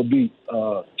 He'd never beat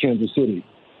Kansas City.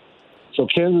 So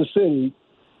Kansas City,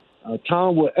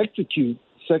 Tom will execute.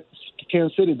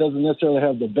 Kansas City doesn't necessarily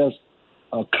have the best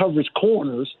coverage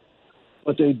corners,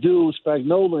 but they do.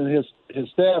 Spagnuolo and his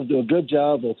staff do a good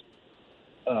job of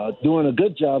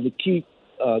to keep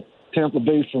Tampa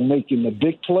Bay from making the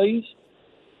big plays,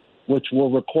 which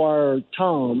will require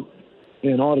Tom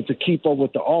in order to keep up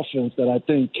with the offense that I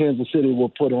think Kansas City will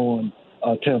put on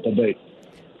Tampa Bay.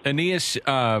 Aeneas,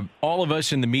 all of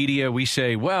us in the media, we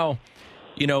say, well,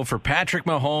 you know, for Patrick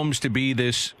Mahomes to be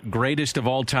this greatest of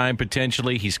all time,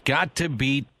 potentially, he's got to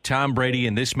beat Tom Brady,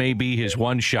 and this may be his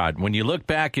one shot. When you look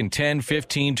back in 10,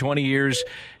 15, 20 years,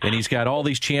 and he's got all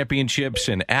these championships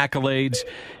and accolades,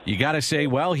 you got to say,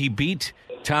 well, he beat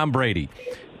Tom Brady.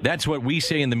 That's what we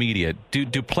say in the media. Do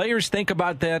players think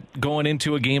about that going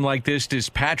into a game like this? Does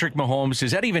Patrick Mahomes,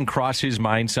 does that even cross his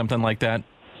mind, something like that?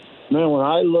 Man, when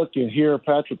I look and hear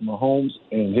Patrick Mahomes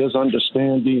and his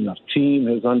understanding of team,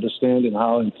 his understanding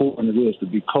how important it is to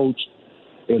be coached,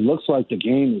 it looks like the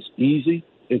game is easy.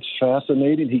 It's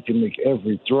fascinating. He can make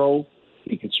every throw.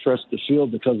 He can stretch the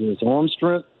field because of his arm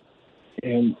strength.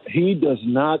 And he does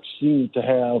not seem to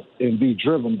have and be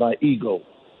driven by ego.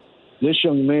 This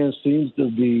young man seems to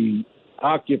be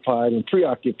occupied and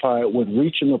preoccupied with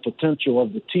reaching the potential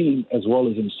of the team as well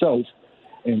as himself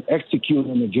and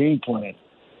executing the game plan.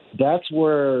 That's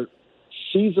where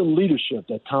seasoned leadership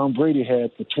that Tom Brady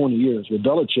had for 20 years with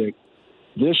Belichick,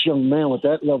 this young man with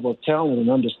that level of talent and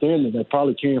understanding that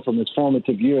probably came from his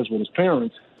formative years with his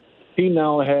parents, he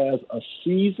now has a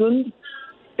seasoned,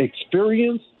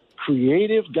 experienced,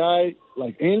 creative guy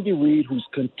like Andy Reid who's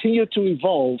continued to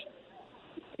evolve,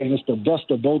 and it's the best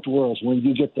of both worlds. When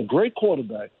you get the great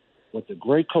quarterback with the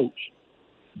great coach,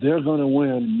 they're going to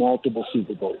win multiple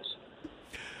Super Bowls.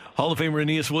 Hall of Famer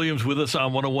Aeneas Williams with us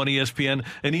on 101 ESPN.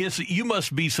 Aeneas, you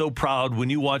must be so proud when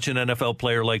you watch an NFL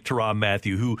player like Tyrann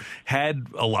Mathieu, who had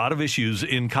a lot of issues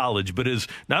in college, but has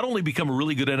not only become a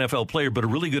really good NFL player, but a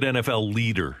really good NFL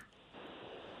leader.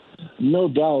 No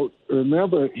doubt.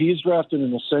 Remember, he's drafted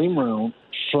in the same round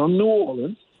from New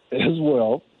Orleans as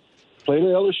well. Played at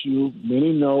LSU.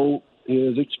 Many know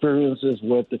his experiences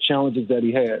with the challenges that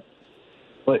he had.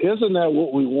 But isn't that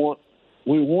what we want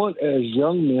We want, as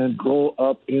young men, grow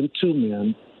up into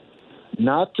men,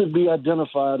 not to be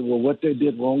identified with what they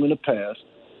did wrong in the past,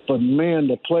 but, man,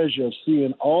 the pleasure of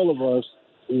seeing all of us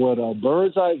with a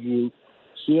bird's eye view,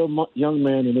 see a young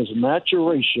man in his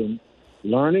maturation,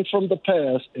 learning from the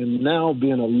past, and now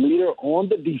being a leader on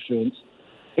the defense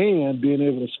and being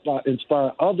able to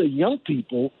inspire other young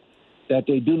people that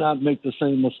they do not make the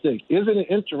same mistake. Isn't it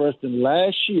interesting?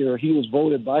 Last year, he was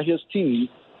voted by his team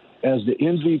as the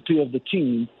MVP of the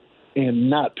team and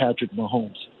not Patrick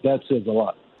Mahomes. That says a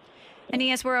lot.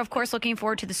 Aeneas, we're, of course, looking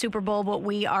forward to the Super Bowl, but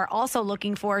we are also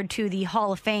looking forward to the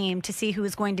Hall of Fame to see who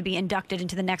is going to be inducted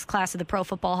into the next class of the Pro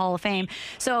Football Hall of Fame.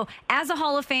 So as a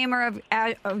Hall of Famer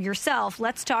of yourself,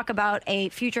 let's talk about a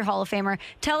future Hall of Famer.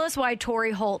 Tell us why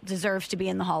Torrey Holt deserves to be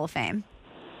in the Hall of Fame.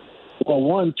 Well,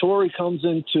 one, Torrey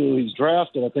he's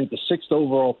drafted, I think, the 6th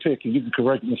overall pick, and you can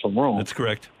correct me if I'm wrong. That's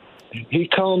correct. He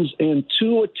comes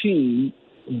into a team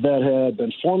that had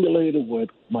been formulated with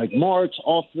Mike Martz,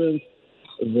 offense,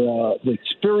 the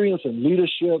experience and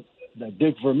leadership that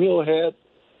Dick Vermeil had.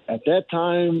 At that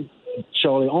time,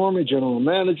 Charlie Army, general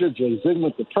manager, Jay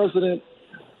Zygmunt, the president,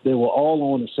 they were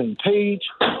all on the same page.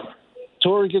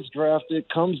 Torrey gets drafted,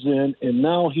 comes in, and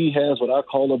now he has what I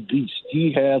call a beast.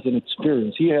 He has an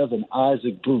experience. He has an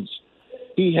Isaac Bruce.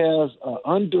 He has an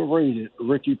underrated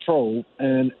Ricky Proehl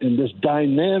and this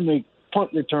dynamic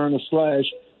punt returner /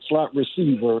 slot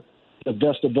receiver, the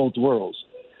best of both worlds.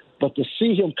 But to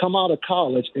see him come out of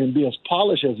college and be as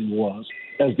polished as he was,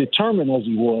 as determined as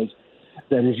he was,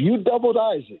 that if you doubled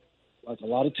Isaac, like a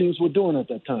lot of teams were doing at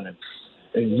that time,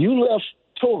 and you left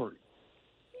Torrey,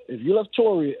 if you left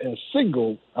Torrey as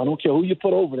single, I don't care who you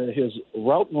put over there, his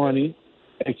route running,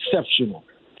 exceptional,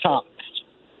 top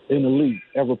in the league,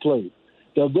 ever played.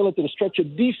 The ability to stretch a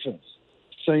defense,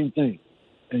 same thing.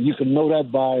 And you can know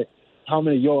that by how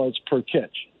many yards per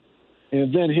catch.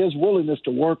 And then his willingness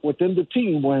to work within the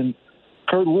team when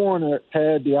Kurt Warner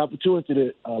had the opportunity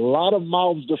to a lot of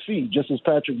mouths to feed, just as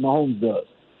Patrick Mahomes does.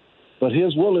 But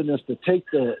his willingness to take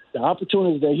the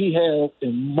opportunities that he had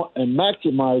and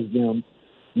maximize them,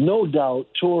 no doubt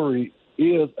Torrey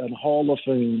is a Hall of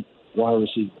Fame wide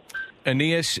receiver.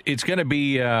 Aeneas, it's going to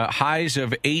be highs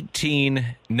of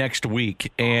 18 next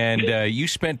week, and you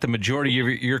spent the majority of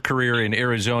your career in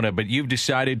Arizona, but you've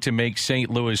decided to make St.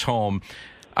 Louis home.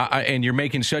 And you're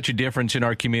making such a difference in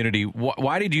our community.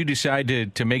 Why did you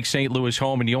decide to make St. Louis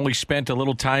home, and you only spent a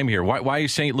little time here? Why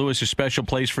is St. Louis a special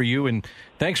place for you? And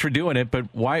thanks for doing it, but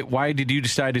why did you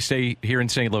decide to stay here in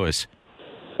St. Louis?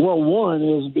 Well, one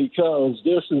is because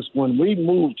this is when we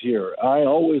moved here, I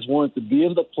always wanted to be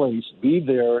in the place, be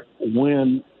there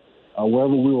when,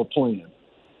 wherever we were playing.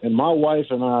 And my wife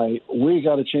and I, we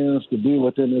got a chance to be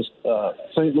within this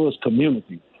St. Louis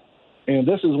community. And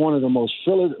this is one of the most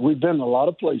we've been in a lot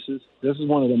of places. This is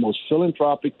one of the most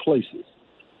philanthropic places.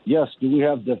 Yes, do we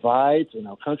have divides in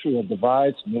our country? We have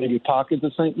divides, maybe pockets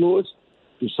of St. Louis.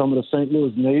 Do some of the St.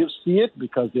 Louis natives see it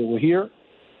because they were here?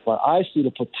 But I see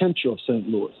the potential of St.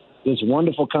 Louis. This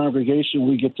wonderful congregation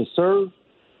we get to serve,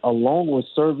 along with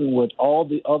serving with all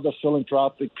the other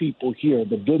philanthropic people here,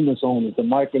 the business owners, the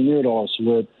Michael Neerdorfs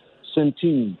with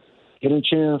Centene, getting a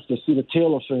chance to see the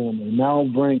Taylor family, now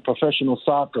bring professional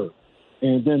soccer,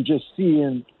 and then just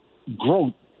seeing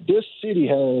growth. This city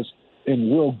has and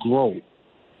will grow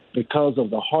because of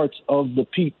the hearts of the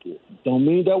people. Don't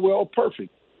mean that we're all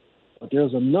perfect, but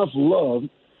there's enough love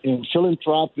and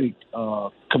philanthropic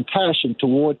compassion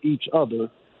toward each other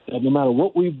that no matter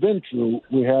what we've been through,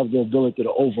 we have the ability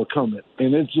to overcome it.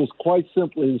 And it's just quite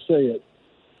simply to say it,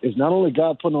 it's not only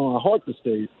God putting on our heart to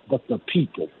stay, but the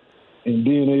people and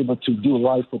being able to do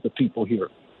life with the people here.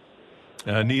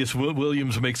 Aeneas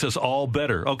Williams makes us all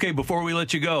better. Okay, before we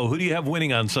let you go, who do you have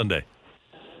winning on Sunday?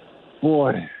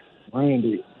 Boy,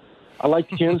 Randy, I like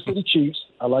the Kansas City Chiefs.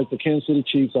 I like it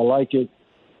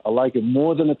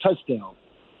more than a touchdown.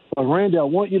 But, Randy, I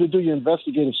want you to do your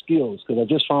investigative skills because I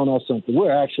just found out something.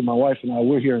 My wife and I,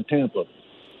 we're here in Tampa.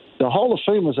 The Hall of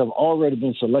Famers have already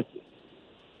been selected.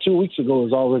 2 weeks ago, it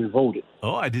was already voted.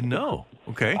 Oh, I didn't know.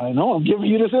 Okay. I know. I'm giving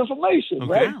you this information,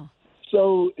 okay. Right?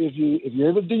 So if you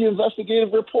ever do your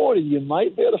investigative reporting, you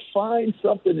might be able to find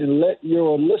something and let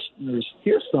your listeners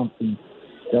hear something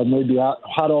that may be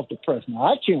hot off the press. Now,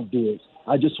 I can't do it.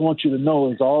 I just want you to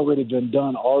know it's already been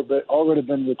done, already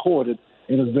been recorded,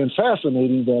 and it's been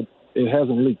fascinating that it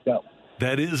hasn't leaked out.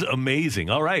 That is amazing.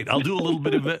 All right, I'll do a little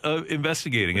bit of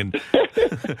investigating. And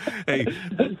hey,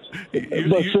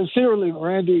 but sincerely,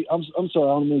 Randy, I'm sorry,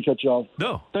 I don't mean to cut you off.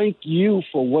 No, thank you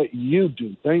for what you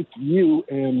do. Thank you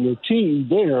and your team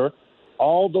there,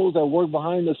 all those that work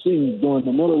behind the scenes during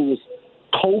the middle of this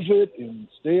COVID and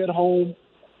stay at home.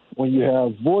 when you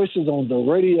have voices on the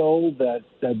radio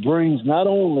that brings not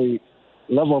only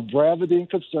level of gravity and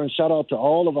concern, shout out to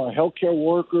all of our healthcare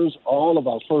workers, all of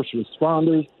our first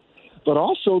responders, but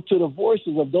also to the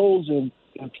voices of those in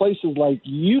places like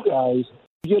you guys,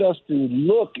 get us to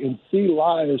look and see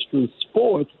lives through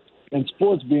sports, and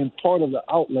sports being part of the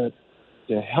outlet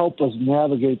to help us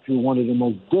navigate through one of the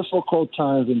most difficult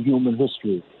times in human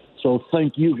history. So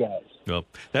thank you guys. Well,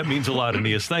 that means a lot,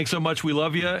 Aeneas. Thanks so much. We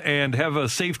love you, and have a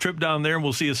safe trip down there, and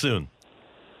we'll see you soon.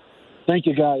 Thank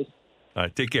you, guys. All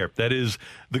right, take care. That is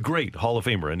the great Hall of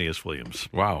Famer, Aeneas Williams.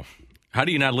 Wow. How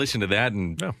do you not listen to that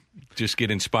and just get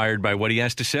inspired by what he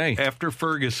has to say? After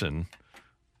Ferguson,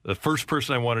 the first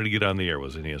person I wanted to get on the air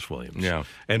was Aeneas Williams. Yeah.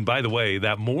 And by the way,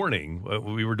 that morning,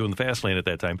 we were doing the Fast Lane at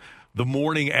that time, the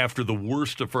morning after the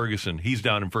worst of Ferguson, he's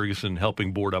down in Ferguson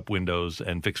helping board up windows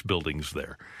and fix buildings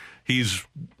there. He's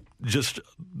just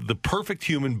the perfect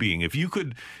human being. If you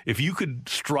could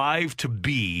strive to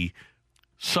be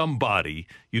somebody,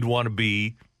 you'd want to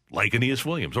be like Aeneas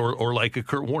Williams or like a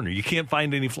Kurt Warner. You can't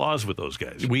find any flaws with those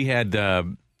guys. We had,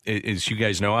 as you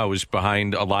guys know, I was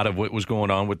behind a lot of what was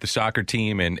going on with the soccer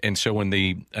team. And so when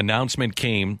the announcement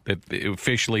came that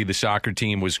officially the soccer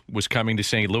team was coming to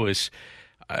St. Louis,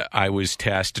 I was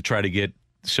tasked to try to get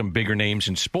some bigger names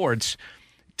in sports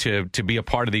to be a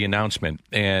part of the announcement.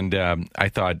 And I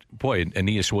thought, boy,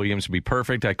 Aeneas Williams would be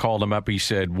perfect. I called him up. He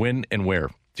said, when and where?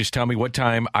 Just tell me what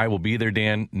time. I will be there,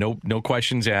 Dan. No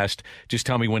questions asked. Just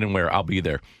tell me when and where. I'll be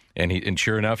there. And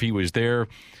sure enough, he was there,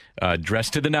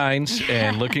 dressed to the nines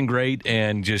and looking great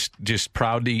and just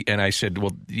proud. And I said,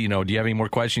 well, do you have any more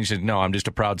questions? He said, no, I'm just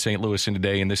a proud St. Louisan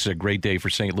today, and this is a great day for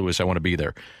St. Louis. I want to be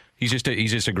there. He's just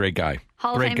a great guy.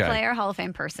 Hall of Fame player, Hall of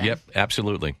Fame person. Yep,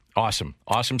 absolutely. Awesome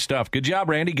stuff. Good job,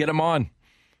 Randy. Get him on.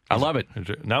 I love it.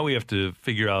 Now we have to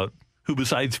figure out who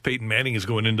besides Peyton Manning is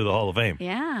going into the Hall of Fame.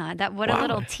 Yeah, a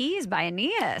little tease by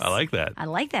Aeneas. I like that.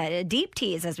 A deep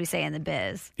tease, as we say in the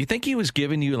biz. You think he was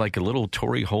giving you like a little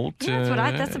Torrey Holt?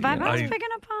 Yeah, that's the vibe I was picking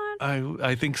up on.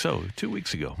 I think so. 2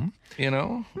 weeks ago.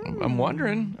 I'm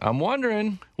wondering.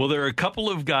 Well, there are a couple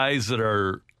of guys that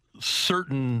are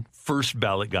certain first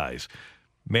ballot guys.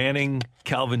 Manning,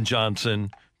 Calvin Johnson,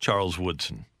 Charles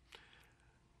Woodson.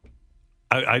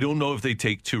 I don't know if they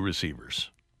take two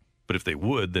receivers. But if they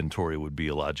would, then Torrey would be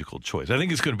a logical choice. I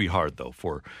think it's going to be hard, though,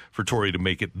 for Torrey to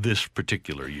make it this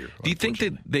particular year. Do you think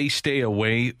that they stay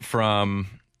away from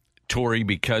Torrey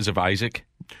because of Isaac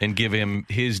and give him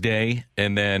his day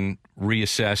and then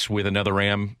reassess with another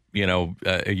Ram,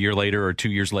 a year later or 2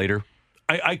 years later?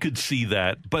 I could see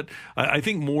that. But I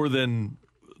think more than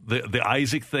the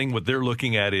Isaac thing, what they're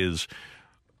looking at is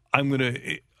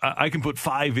I can put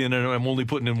 5 in, and I'm only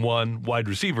putting in one wide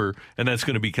receiver, and that's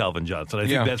going to be Calvin Johnson. I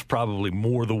think that's probably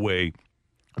more the way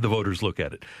the voters look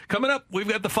at it. Coming up, we've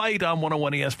got The Fight on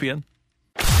 101 ESPN.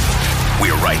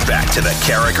 We're right back to the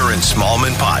Carragher and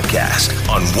Smallman podcast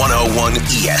on 101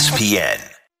 ESPN.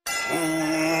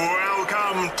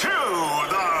 Welcome to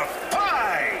The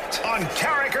Fight on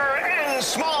Carragher and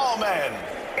Smallman.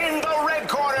 In the red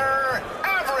corner,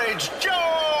 Average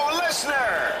Joe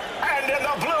Listener. And in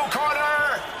the blue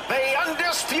corner, the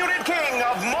undisputed king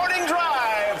of morning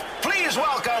drive. Please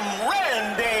welcome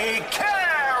Randy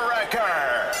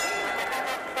Carragher.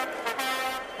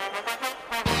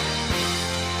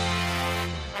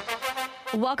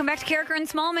 Welcome back to Carragher and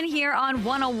Smallman here on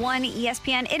 101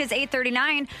 ESPN. It is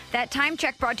 8:39. That time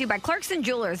check brought to you by Clarkson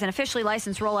Jewelers, an officially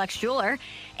licensed Rolex jeweler.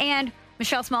 And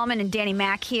Michelle Smallman and Danny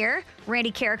Mack here.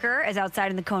 Randy Carragher is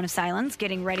outside in the cone of silence,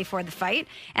 getting ready for the fight.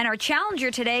 And our challenger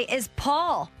today is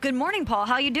Paul. Good morning, Paul.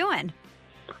 How you doing?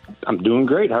 I'm doing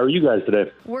great. How are you guys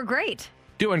today? We're great.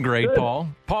 Doing great, good. Paul.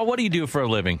 Paul, what do you do for a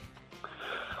living?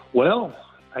 Well,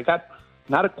 I got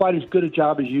not quite as good a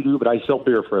job as you do, but I sell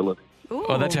beer for a living. Ooh.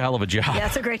 Oh, that's a hell of a job. Yeah,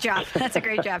 that's a great job. That's a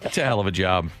great job. That's a hell of a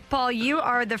job. Paul, you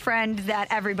are the friend that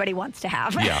everybody wants to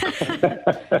have. Yeah.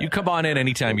 You come on in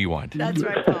anytime you want. That's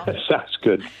right, Paul. Sounds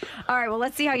good. All right, well,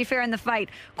 let's see how you fare in the fight.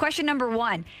 Question number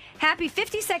 1. Happy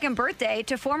 52nd birthday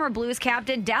to former Blues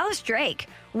captain Dallas Drake.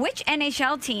 Which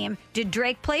NHL team did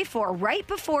Drake play for right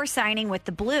before signing with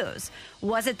the Blues?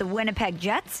 Was it the Winnipeg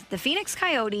Jets, the Phoenix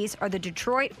Coyotes, or the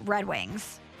Detroit Red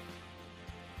Wings?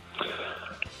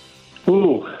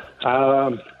 Ooh,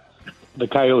 the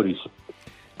Coyotes.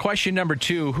 Question number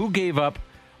 2. Who gave up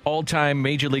all-time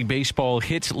Major League Baseball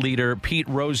hits leader Pete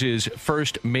Rose's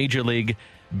first Major League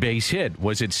base hit?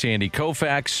 Was it Sandy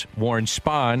Koufax, Warren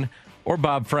Spahn, or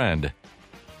Bob Friend?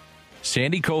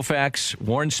 Sandy Koufax,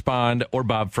 Warren Spahn, or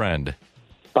Bob Friend?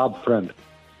 Bob Friend.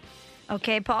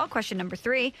 Okay, Paul, question number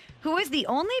 3. Who is the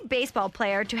only baseball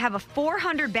player to have a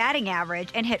 400 batting average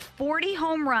and hit 40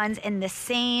 home runs in the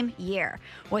same year?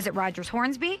 Was it Rogers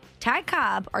Hornsby, Ty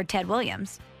Cobb, or Ted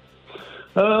Williams?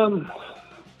 Rogers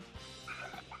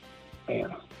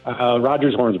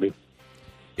Hornsby.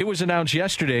 It was announced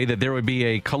yesterday that there would be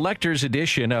a collector's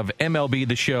edition of MLB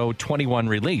The Show 21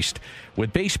 released,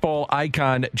 with baseball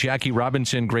icon Jackie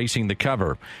Robinson gracing the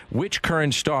cover. Which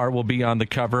current star will be on the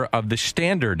cover of the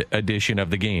standard edition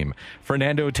of the game?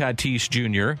 Fernando Tatis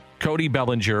Jr., Cody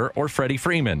Bellinger, or Freddie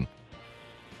Freeman?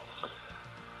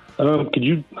 Could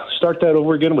you start that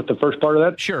over again with the first part of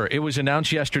that? Sure. It was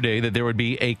announced yesterday that there would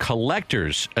be a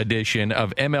collector's edition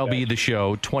of MLB The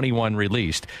Show 21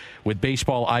 released, with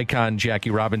baseball icon Jackie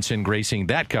Robinson gracing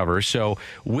that cover. So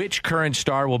which current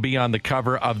star will be on the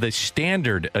cover of the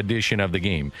standard edition of the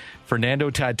game?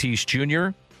 Fernando Tatis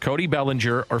Jr., Cody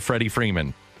Bellinger, or Freddie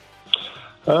Freeman?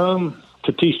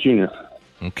 Tatis Jr.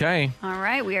 Okay. All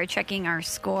right, we are checking our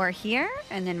score here,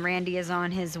 and then Randy is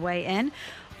on his way in.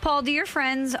 Paul, do your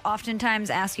friends oftentimes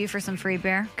ask you for some free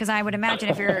beer? Because I would imagine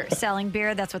if you're selling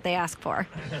beer, that's what they ask for.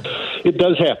 It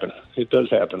does happen. It does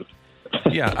happen.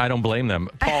 Yeah, I don't blame them.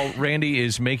 Paul, Randy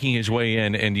is making his way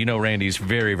in, and you know Randy's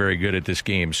very, very good at this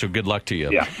game, so good luck to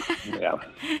you. Yeah,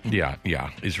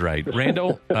 is right.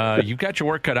 Randall, you've got your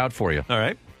work cut out for you. All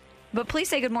right. But please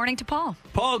say good morning to Paul.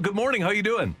 Paul, good morning. How you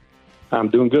doing? I'm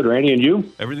doing good, Randy, and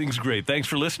you? Everything's great. Thanks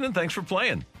for listening. Thanks for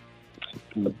playing.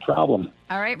 No problem.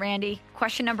 All right, Randy.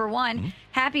 Question number 1. Mm-hmm.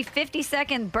 Happy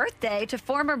 52nd birthday to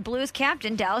former Blues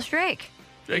captain Dallas Drake.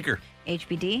 Draker.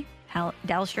 HBD,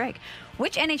 Dallas Drake.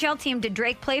 Which NHL team did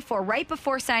Drake play for right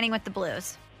before signing with the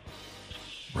Blues?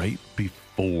 Right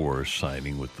before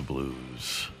signing with the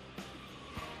Blues.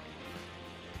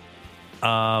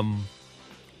 I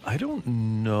don't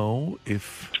know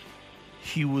if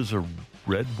he was a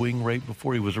Red Wing right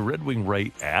before. He was a Red Wing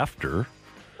right after.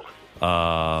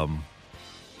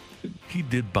 He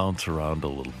did bounce around a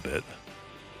little bit.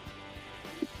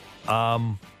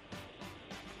 I'll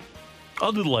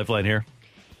do the lifeline here.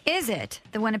 Is it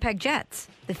the Winnipeg Jets,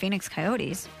 the Phoenix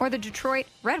Coyotes, or the Detroit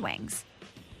Red Wings?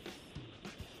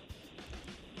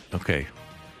 Okay.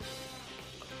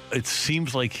 It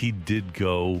seems like he did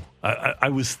go. I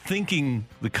was thinking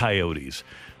the Coyotes,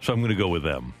 so I'm going to go with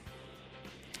them.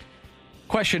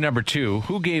 Question number 2.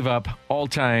 Who gave up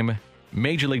all-time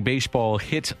Major League Baseball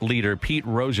hits leader Pete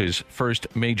Rose's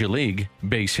first Major League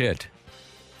base hit?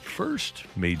 First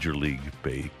Major League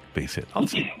base hit. I'll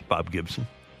say Bob Gibson.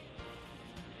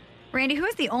 Randy, who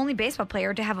is the only baseball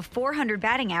player to have a 400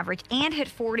 batting average and hit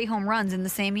 40 home runs in the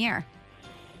same year?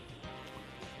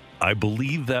 I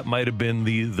believe that might have been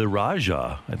the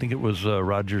Raja. I think it was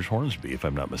Rogers Hornsby, if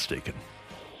I'm not mistaken.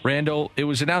 Randall, it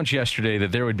was announced yesterday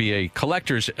that there would be a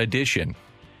collector's edition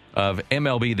of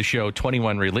MLB The Show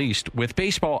 21 released, with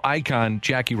baseball icon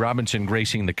Jackie Robinson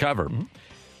gracing the cover. Mm-hmm.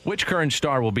 Which current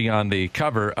star will be on the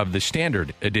cover of the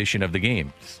standard edition of the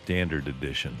game? Standard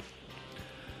edition.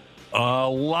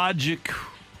 Logic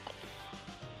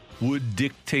would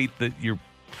dictate that you're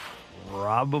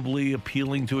probably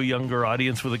appealing to a younger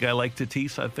audience with a guy like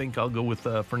Tatis. I think I'll go with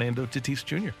Fernando Tatis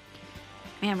Jr.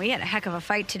 Man, we had a heck of a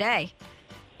fight today.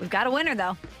 We've got a winner,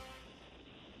 though.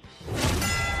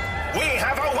 We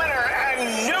have a winner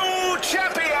and new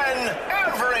champion,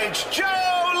 Average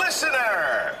Joe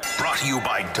Listener. Brought to you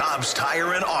by Dobbs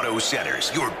Tire and Auto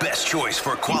Centers, your best choice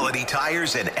for quality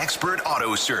tires and expert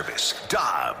auto service.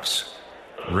 Dobbs.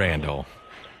 Randall.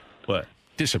 What?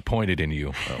 Disappointed in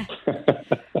you.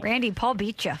 Randy, Paul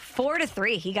beat you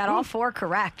 4-3. He got all 4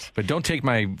 correct. But don't take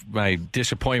my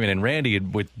disappointment in Randy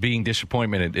with being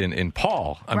disappointment in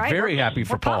Paul. I'm right? very happy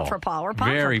for Paul. We're pumped for Paul.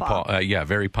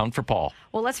 Very pumped for Paul.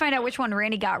 Well, let's find out which one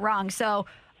Randy got wrong. So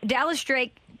Dallas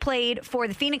Drake played for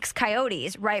the Phoenix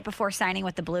Coyotes right before signing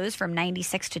with the Blues from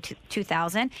 96 to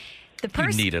 2000. You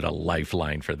needed a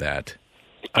lifeline for that.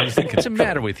 I was thinking, what's the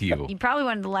matter with you? You probably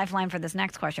wanted the lifeline for this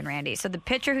next question, Randy. So the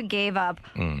pitcher who gave up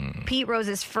Pete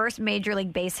Rose's first Major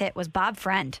League base hit was Bob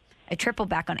Friend, a triple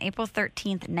back on April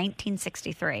 13th,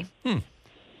 1963.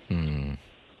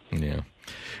 Yeah.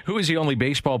 Who is the only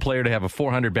baseball player to have a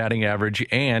 400 batting average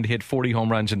and hit 40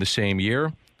 home runs in the same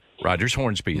year? Rogers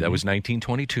Hornsby. That was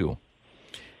 1922.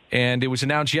 And it was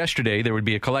announced yesterday there would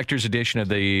be a collector's edition of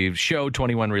the show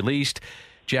 21 released.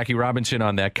 Jackie Robinson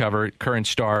on that cover, current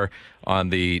star on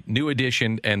the new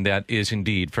edition, and that is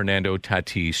indeed Fernando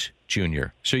Tatis Jr.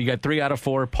 So you got 3 out of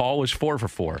 4. Paul was 4 for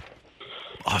 4.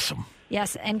 Awesome.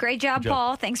 Yes, and great job,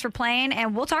 Paul. Thanks for playing,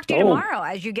 and we'll talk to you tomorrow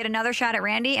as you get another shot at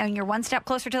Randy, and you're one step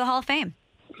closer to the Hall of Fame.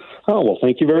 Oh, well,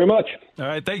 thank you very much. All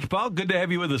right. Thank you, Paul. Good to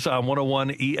have you with us on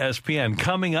 101 ESPN.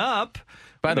 Coming up.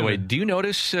 By the way, do you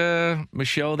notice,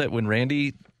 Michelle, that when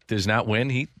Randy does not win,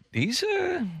 he's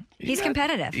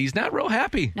competitive. He's not real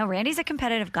happy. No, Randy's a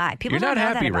competitive guy. People You're don't not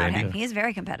know happy, that about Randy. him. He is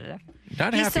very competitive.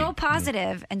 Not He's happy. so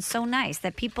positive and so nice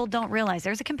that people don't realize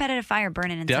there's a competitive fire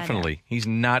burning inside Definitely. him. He's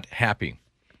not happy.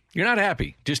 You're not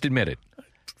happy. Just admit it.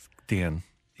 Dan.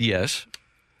 Yes.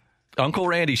 Uncle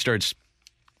Randy starts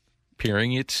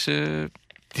peering its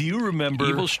Do you remember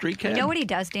evil streak head. You know what he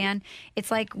does, Dan?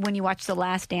 It's like when you watch The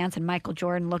Last Dance and Michael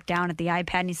Jordan looked down at the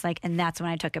iPad and he's like, and that's when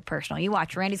I took it personal. You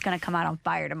watch, Randy's going to come out on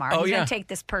fire tomorrow. Oh, He's yeah. going to take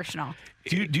this personal.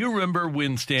 Do you remember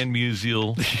when Stan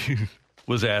Musial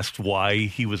was asked why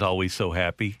he was always so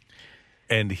happy?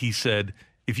 And he said,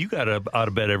 if you got out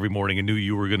of bed every morning and knew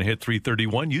you were going to hit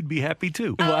 331, you'd be happy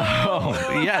too. Wow.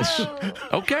 Yes.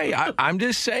 Okay. I'm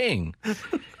just saying.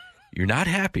 You're not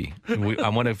happy. I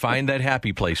want to find that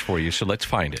happy place for you, so let's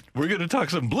find it. We're going to talk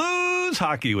some Blues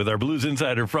hockey with our Blues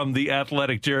insider from The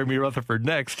Athletic, Jeremy Rutherford,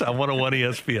 next on 101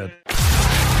 ESPN.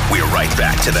 We're right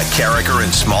back to the Carricker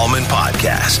and Smallman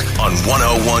podcast on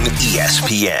 101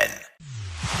 ESPN.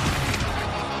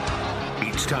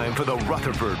 It's time for the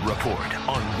Rutherford Report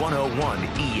on 101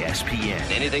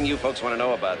 ESPN. Anything you folks want to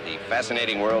know about the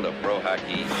fascinating world of pro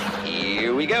hockey,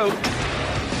 here we go.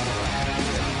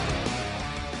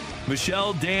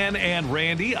 Michelle, Dan, and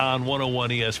Randy on 101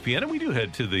 ESPN. And we do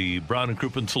head to the Brown and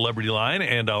Crouppen Celebrity Line,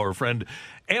 and our friend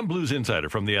and Blues insider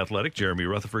from The Athletic, Jeremy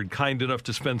Rutherford, kind enough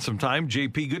to spend some time.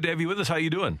 JP, good to have you with us. How you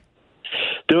doing?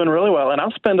 Doing really well, and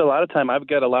I'll spend a lot of time. I've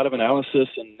got a lot of analysis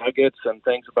and nuggets and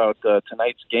things about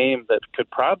tonight's game that could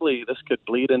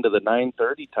bleed into the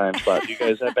 9:30 time slot. Do you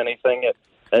guys have anything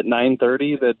at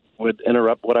 9:30 that would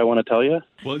interrupt what I want to tell you?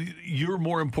 Well, you're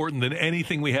more important than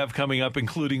anything we have coming up,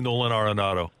 including Nolan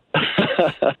Arenado.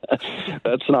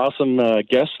 That's an awesome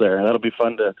guess there. That'll be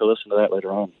fun to listen to that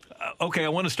later on. Okay, I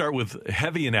want to start with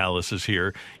heavy analysis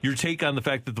here. Your take on the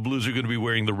fact that the Blues are going to be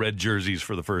wearing the red jerseys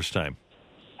for the first time.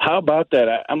 How about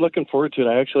that? I'm looking forward to it.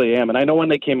 I actually am. And I know when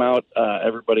they came out,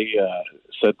 everybody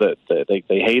said that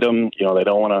they hate them. You know, they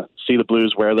don't want to see the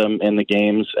Blues wear them in the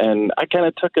games. And I kind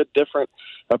of took a different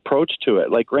approach to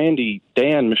it. Like Randy,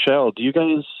 Dan, Michelle, do you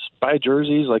guys buy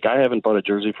jerseys? Like I haven't bought a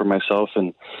jersey for myself,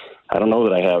 and I don't know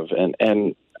that I have.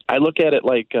 And I look at it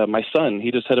like my son,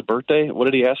 he just had a birthday. What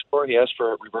did he ask for? He asked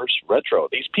for a reverse retro.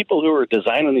 These people who are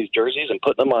designing these jerseys and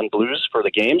putting them on Blues for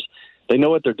the games, they know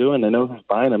what they're doing. They know who's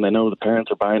buying them. They know the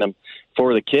parents are buying them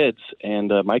for the kids.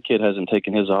 And my kid hasn't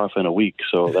taken his off in a week,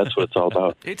 so that's what it's all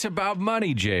about. It's about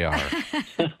money, JR.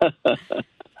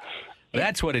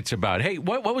 That's what it's about. Hey,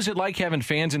 what was it like having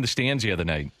fans in the stands the other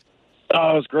night?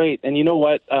 Oh, it was great. And you know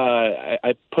what?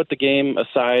 I put the game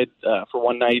aside for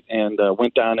one night and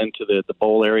went down into the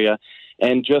bowl area.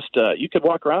 And just you could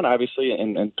walk around, obviously,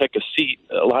 and pick a seat.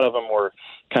 A lot of them were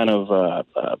kind of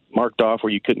marked off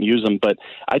where you couldn't use them. But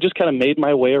I just kind of made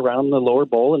my way around the lower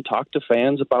bowl and talked to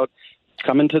fans about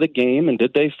coming to the game and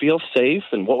did they feel safe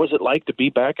and what was it like to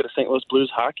be back at a St. Louis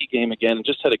Blues hockey game again, and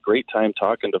just had a great time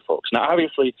talking to folks. Now,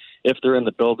 obviously, if they're in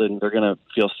the building, they're going to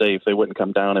feel safe. They wouldn't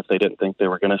come down if they didn't think they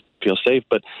were going to feel safe.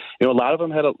 But, you know, a lot of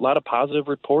them had a lot of positive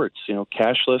reports, you know,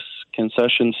 cashless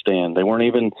concession stand. They weren't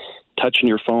even touching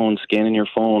your phone, scanning your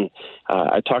phone.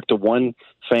 I talked to one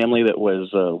family that was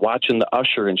watching the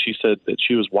usher, and she said that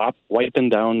she was wiping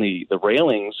down the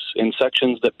railings in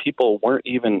sections that people weren't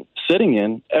even sitting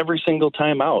in every single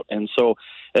time out. And so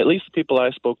at least the people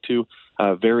I spoke to,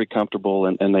 very comfortable,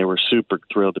 and they were super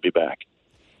thrilled to be back.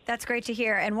 That's great to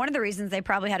hear. And one of the reasons they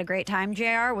probably had a great time,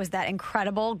 JR, was that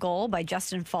incredible goal by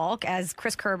Justin Falk, as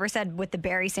Chris Kerber said, with the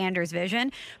Barry Sanders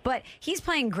vision. But he's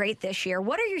playing great this year.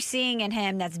 What are you seeing in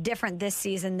him that's different this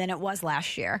season than it was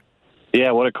last year?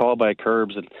 Yeah, what a call by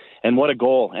Curbs, and what a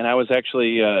goal. And I was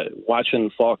actually watching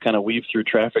Falk kind of weave through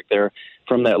traffic there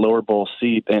from that lower bowl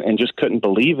seat and just couldn't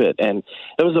believe it. And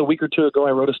it was a week or two ago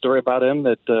I wrote a story about him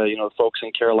that, folks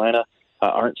in Carolina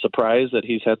aren't surprised that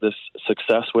he's had this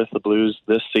success with the Blues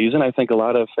this season. I think a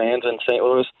lot of fans in St.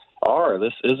 Louis are.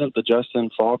 This isn't the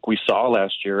Justin Falk we saw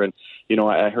last year. And,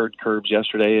 I heard Curbs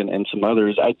yesterday and some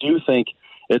others. I do think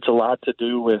it's a lot to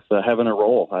do with having a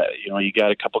role. You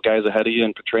got a couple guys ahead of you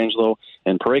in Pietrangelo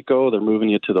and Parayko. They're moving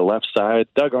you to the left side.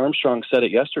 Doug Armstrong said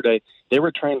it yesterday. They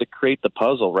were trying to create the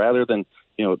puzzle rather than,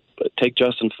 take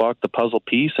Justin Falk, the puzzle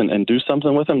piece, and do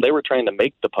something with him. They were trying to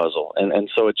make the puzzle. And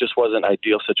so it just wasn't an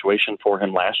ideal situation for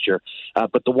him last year.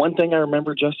 But the one thing I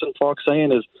remember Justin Falk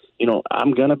saying is,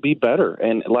 I'm going to be better.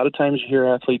 And a lot of times you hear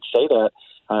athletes say that,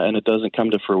 and it doesn't come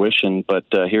to fruition. But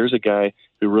here's a guy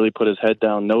who really put his head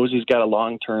down, knows he's got a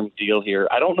long-term deal here.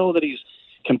 I don't know that he's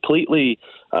completely,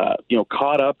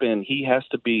 caught up in he has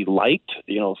to be liked,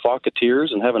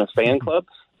 Falketeers and having a fan club.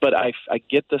 But I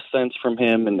get the sense from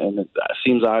him, and it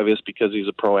seems obvious because he's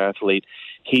a pro athlete.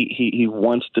 He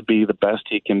wants to be the best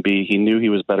he can be. He knew he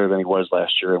was better than he was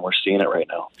last year, and we're seeing it right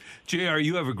now. JR,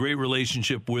 you have a great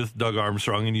relationship with Doug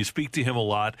Armstrong, and you speak to him a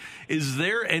lot. Is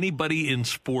there anybody in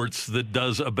sports that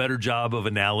does a better job of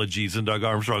analogies than Doug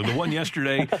Armstrong? The one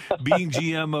yesterday, being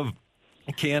GM of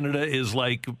Canada is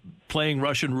like playing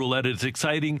Russian roulette. It's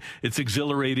exciting, it's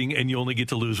exhilarating, and you only get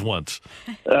to lose once.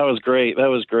 That was great.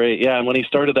 Yeah, and when he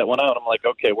started that one out, I'm like,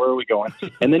 okay, where are we going?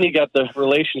 And then you got the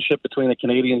relationship between the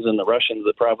Canadians and the Russians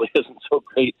that probably isn't so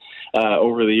great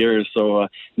over the years. So,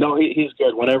 no, he's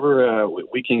good. Whenever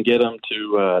we can get him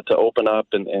to open up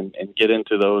and get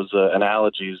into those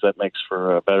analogies, that makes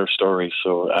for a better story.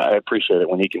 So I appreciate it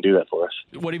when he can do that for us.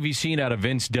 What have you seen out of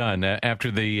Vince Dunn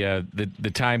after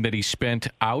the time that he spent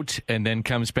out and then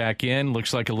comes back in?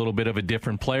 Looks like a little bit of a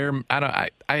different player. I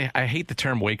hate the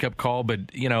term wake-up call, but,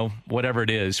 whatever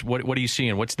it is, what are you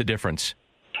seeing? What's the difference?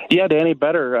 Yeah, Danny,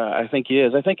 better. I think he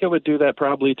is. I think it would do that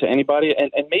probably to anybody,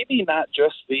 and maybe not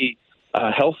just the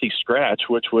healthy scratch,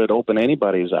 which would open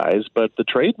anybody's eyes, but the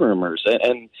trade rumors.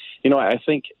 And I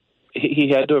think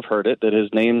he had to have heard it, that his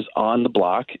name's on the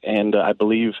block, and I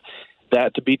believe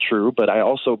that to be true, but I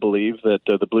also believe that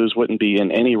the Blues wouldn't be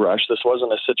in any rush. This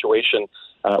wasn't a situation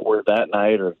where that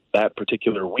night or that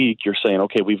particular week you're saying,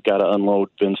 okay, we've got to unload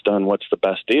Vince Dunn. What's the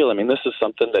best deal? I mean, this is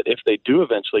something that if they do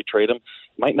eventually trade him,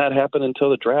 might not happen until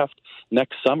the draft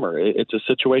next summer. It's a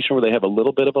situation where they have a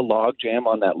little bit of a log jam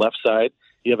on that left side.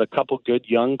 You have a couple good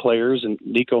young players in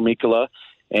Nico Mikkola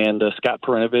and Scott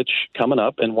Perunovich coming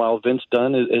up, and while Vince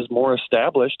Dunn is more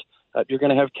established, you're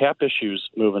going to have cap issues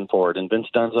moving forward. And Vince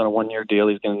Dunn's on a one-year deal.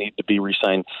 He's going to need to be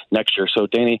re-signed next year. So,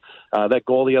 Danny, that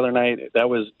goal the other night, that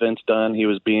was Vince Dunn. He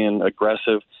was being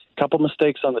aggressive. A couple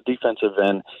mistakes on the defensive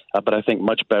end, but I think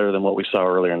much better than what we saw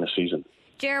earlier in the season.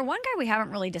 Jared, one guy we haven't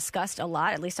really discussed a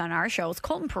lot, at least on our show, is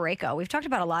Colton Parayko. We've talked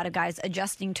about a lot of guys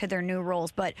adjusting to their new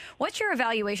roles, but what's your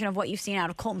evaluation of what you've seen out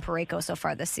of Colton Parayko so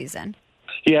far this season?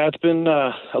 Yeah, it's been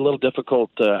a little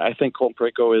difficult. I think Colton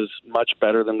Parayko is much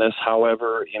better than this.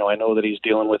 However, I know that he's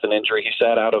dealing with an injury. He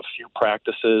sat out a few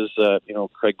practices,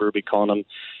 Craig Berube calling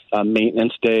him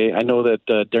maintenance day. I know that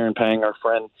Darren Pang, our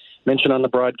friend, mentioned on the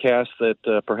broadcast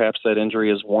that perhaps that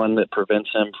injury is one that prevents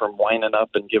him from winding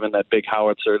up and giving that big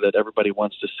howitzer that everybody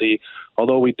wants to see.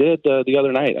 Although we did the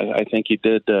other night, I think he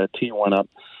did tee one up.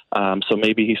 So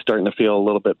maybe he's starting to feel a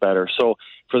little bit better. So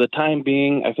for the time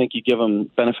being, I think you give him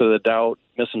benefit of the doubt,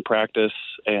 missing practice,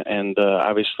 and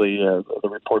obviously the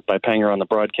report by Panger on the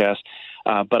broadcast.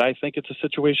 But I think it's a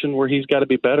situation where he's got to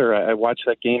be better. I watched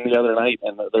that game the other night,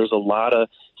 and there's a lot of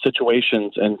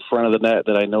situations in front of the net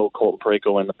that I know Colton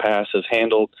Parayko in the past has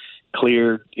handled,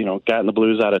 cleared, gotten the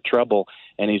Blues out of trouble,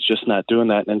 and he's just not doing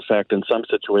that. And in fact, in some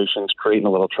situations, creating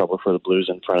a little trouble for the Blues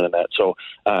in front of the net. So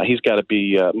he's got to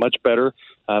be much better.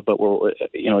 But we're,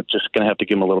 just going to have to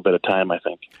give him a little bit of time, I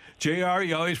think. JR,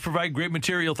 you always provide great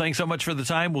material. Thanks so much for the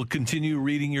time. We'll continue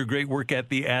reading your great work at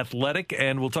The Athletic,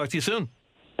 and we'll talk to you soon.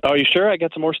 Oh, you sure? I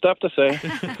got some more stuff to say.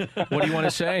 What do you want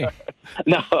to say?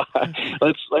 No,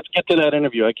 let's get to that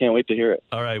interview. I can't wait to hear it.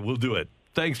 All right, we'll do it.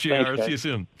 Thanks, JR. Thanks, see you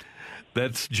soon.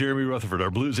 That's Jeremy Rutherford,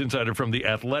 our Blues insider from The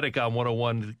Athletic on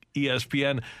 101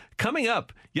 ESPN. Coming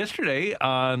up yesterday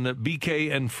on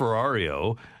BK and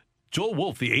Ferrario, Joel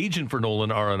Wolf, the agent for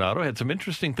Nolan Arenado, had some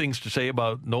interesting things to say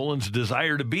about Nolan's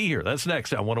desire to be here. That's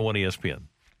next on 101 ESPN.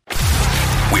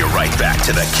 We're right back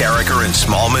to the Carricker and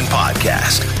Smallman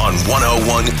podcast on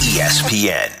 101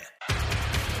 ESPN.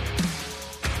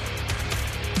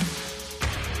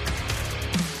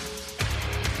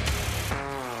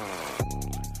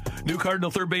 New Cardinal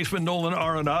third baseman Nolan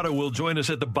Arenado will join us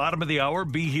at the bottom of the hour.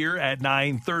 Be here at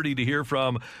 9:30 to hear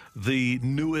from the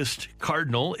newest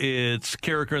Cardinal. It's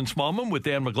Carricker and Smallman with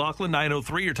Dan McLaughlin.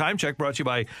 9:03. Your time check brought to you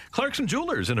by Clarkson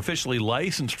Jewelers, an officially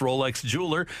licensed Rolex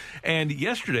jeweler. And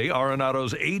yesterday,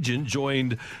 Arenado's agent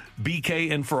joined BK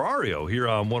and Ferrario here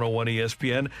on 101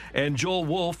 ESPN. And Joel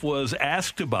Wolf was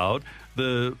asked about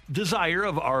the desire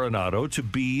of Arenado to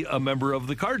be a member of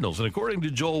the Cardinals. And according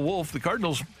to Joel Wolf, the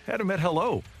Cardinals had him at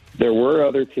hello. There were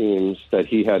other teams that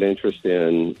he had interest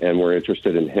in and were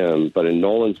interested in him, but in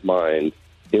Nolan's mind,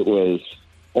 it was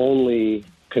only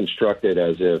constructed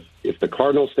as if the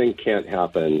Cardinals thing can't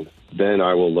happen, then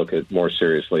I will look at more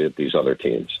seriously at these other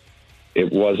teams.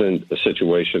 It wasn't a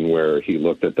situation where he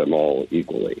looked at them all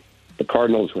equally. The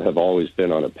Cardinals have always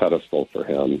been on a pedestal for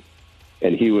him,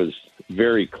 and he was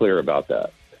very clear about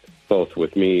that, both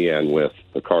with me and with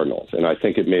the Cardinals. And I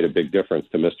think it made a big difference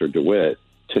to Mr. DeWitt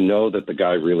to know that the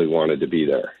guy really wanted to be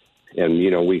there. And,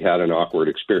 we had an awkward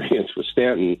experience with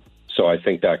Stanton, so I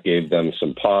think that gave them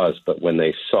some pause. But when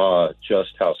they saw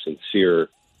just how sincere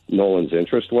Nolan's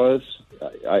interest was,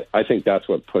 I think that's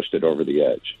what pushed it over the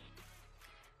edge.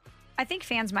 I think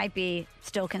fans might be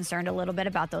still concerned a little bit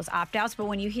about those opt-outs, but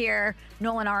when you hear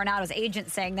Nolan Arenado's agent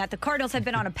saying that the Cardinals have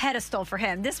been on a pedestal for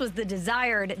him, this was the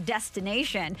desired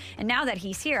destination, and now that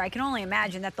he's here, I can only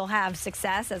imagine that they'll have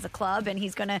success as a club, and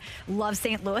he's going to love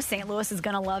St. Louis. St. Louis is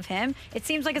going to love him. It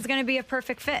seems like it's going to be a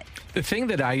perfect fit. The thing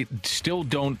that I still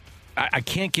don't, I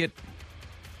can't get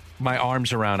my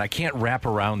arms around, I can't wrap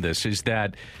around this, is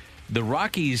that the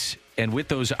Rockies, and with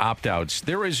those opt-outs,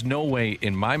 there is no way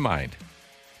in my mind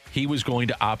he was going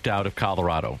to opt out of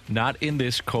Colorado. Not in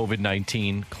this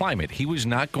COVID-19 climate. He was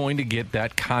not going to get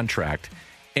that contract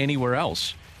anywhere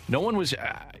else. No one was,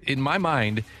 in my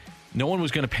mind, no one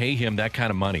was going to pay him that kind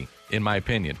of money, in my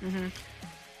opinion. Mm-hmm.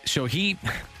 So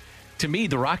to me,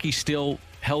 the Rockies still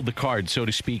held the card, so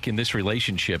to speak, in this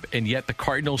relationship, and yet the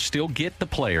Cardinals still get the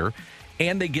player,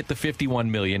 and they get the $51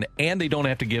 million, and they don't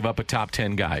have to give up a top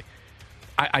 10 guy.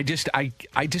 I'm just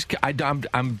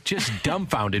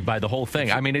dumbfounded by the whole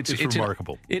thing. I mean, it's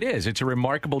remarkable. It is. It's a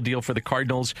remarkable deal for the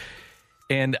Cardinals.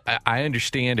 And I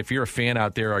understand if you're a fan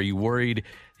out there, are you worried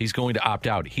he's going to opt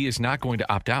out? He is not going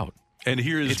to opt out. And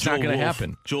here's it's not going to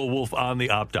happen. Joel Wolf on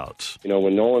the opt-outs.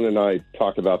 When Nolan and I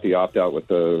talked about the opt-out with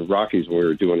the Rockies when we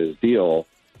were doing his deal,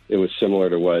 it was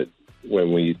similar to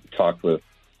when we talked with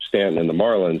Stanton and the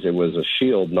Marlins. It was a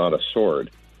shield, not a sword,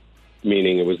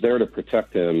 meaning it was there to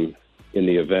protect him in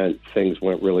the event things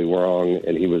went really wrong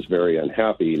and he was very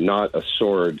unhappy, not a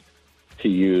sword to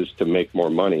use to make more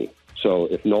money. So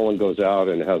if Nolan goes out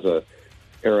and has a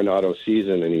Arenado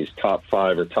season and he's top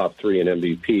 5 or top 3 in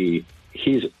MVP,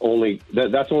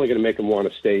 that's only going to make him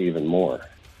want to stay even more.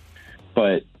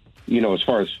 But, as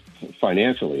far as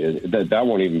financially, that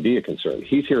won't even be a concern.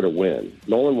 He's here to win.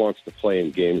 Nolan wants to play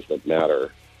in games that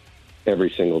matter every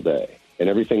single day. And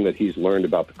everything that he's learned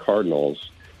about the Cardinals,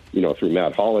 through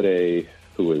Matt Holliday,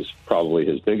 who was probably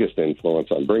his biggest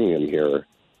influence on bringing him here,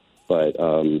 but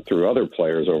through other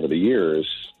players over the years,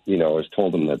 has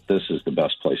told him that this is the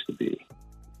best place to be.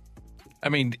 I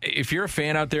mean, if you're a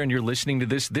fan out there and you're listening to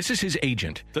this is his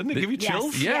agent. Doesn't it give you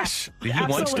chills? Yes. He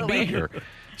wants to be here.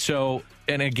 So,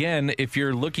 and again, if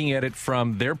you're looking at it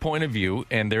from their point of view,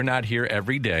 and they're not here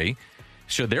every day,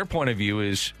 so their point of view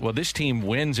is, well, this team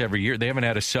wins every year. They haven't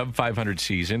had a sub-500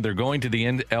 season. They're going to the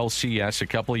NLCS a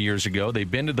couple of years ago. They've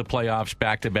been to the playoffs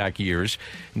back-to-back years.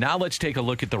 Now let's take a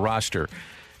look at the roster.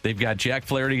 They've got Jack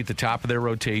Flaherty at the top of their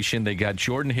rotation. They got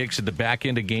Jordan Hicks at the back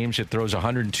end of games that throws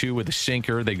 102 with a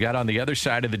sinker. They've got on the other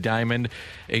side of the diamond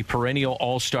a perennial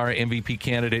all-star MVP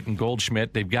candidate in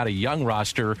Goldschmidt. They've got a young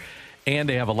roster, and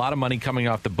they have a lot of money coming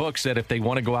off the books that if they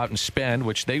want to go out and spend,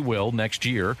 which they will next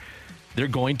year, they're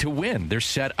going to win. They're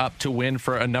set up to win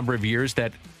for a number of years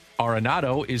that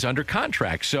Arenado is under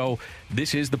contract. So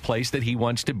this is the place that he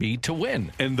wants to be to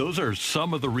win. And those are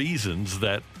some of the reasons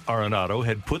that Arenado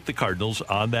had put the Cardinals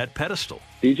on that pedestal.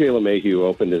 DJ LeMahieu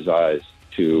opened his eyes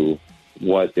to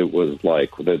what it was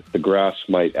like, that the grass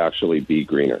might actually be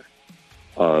greener.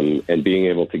 And being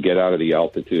able to get out of the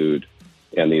altitude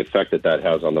and the effect that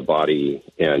has on the body.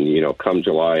 And, come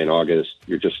July and August,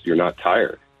 you're not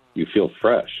tired. You feel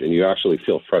fresh, and you actually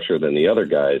feel fresher than the other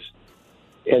guys.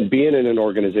 And being in an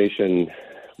organization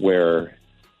where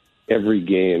every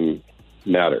game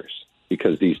matters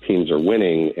because these teams are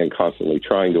winning and constantly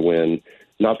trying to win.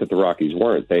 Not that the Rockies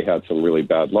weren't. They had some really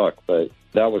bad luck, but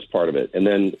that was part of it. And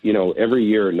then, every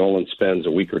year Nolan spends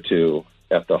a week or two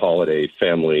at the Holiday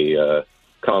family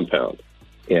compound.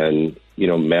 And,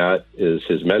 Matt is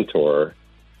his mentor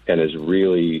and has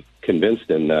really convinced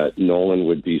him that Nolan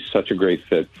would be such a great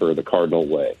fit for the Cardinal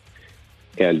way.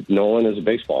 And Nolan is a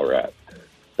baseball rat.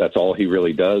 That's all he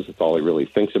really does. That's all he really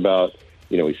thinks about.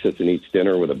 He sits and eats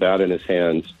dinner with a bat in his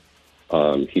hands.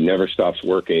 He never stops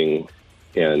working.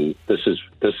 And this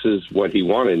is what he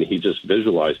wanted. He just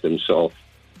visualized himself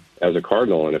as a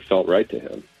Cardinal, and it felt right to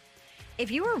him.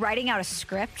 If you were writing out a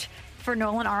script for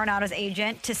Nolan Arenado's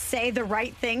agent to say the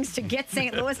right things to get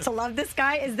St. Louis to love this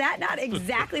guy, is that not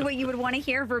exactly what you would want to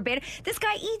hear verbatim? This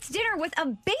guy eats dinner with a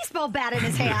baseball bat in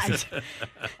his hand.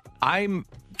 I'm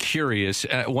curious.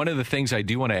 One of the things I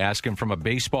do want to ask him from a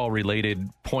baseball-related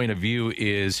point of view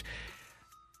is,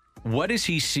 what does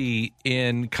he see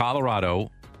in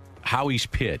Colorado, how he's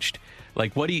pitched?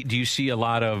 Like, what do you see a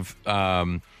lot of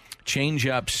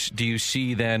change-ups? Do you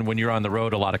see then when you're on the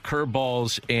road a lot of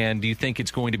curveballs? And do you think it's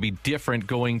going to be different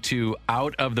going to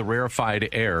out of the rarefied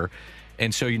air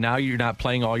And so now you're not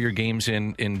playing all your games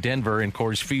in Denver in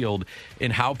Coors Field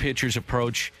in how pitchers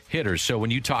approach hitters. So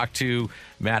when you talk to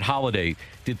Matt Holliday,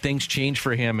 did things change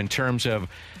for him in terms of,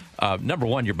 number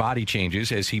one, your body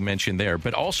changes, as he mentioned there,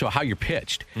 but also how you're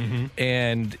pitched?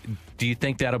 And do you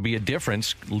think that'll be a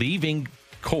difference leaving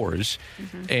Coors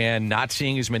and not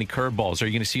seeing as many curveballs? Are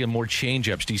you going to see more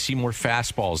changeups? Do you see more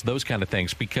fastballs? Those kind of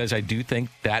things. Because I do think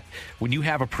that when you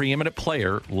have a preeminent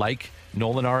player like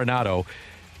Nolan Arenado,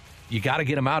 you got to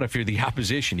get him out if you're the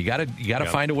opposition. You got to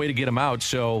find a way to get him out.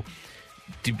 So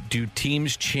do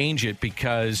teams change it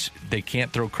because they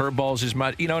can't throw curveballs as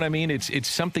much? You know what I mean? It's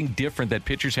something different that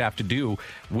pitchers have to do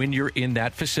when you're in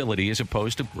that facility as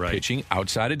opposed to pitching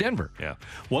outside of Denver. Yeah.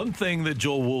 One thing that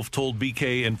Joel Wolf told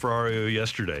BK and Ferrario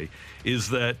yesterday is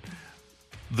that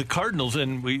the Cardinals,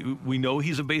 and we know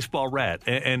he's a baseball rat,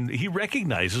 and he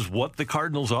recognizes what the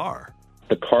Cardinals are.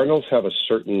 The Cardinals have a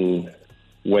certain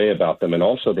way about them, and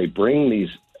also they bring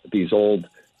these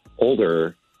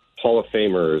older Hall of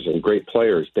Famers and great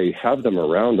players. They have them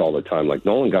around all the time. Like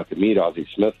Nolan got to meet Ozzie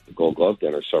Smith at the Gold Glove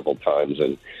dinner several times,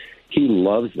 and he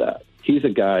loves that. He's a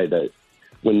guy that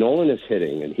when Nolan is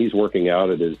hitting and he's working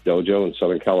out at his dojo in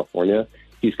Southern California,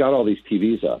 he's got all these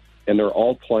TVs up, and they're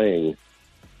all playing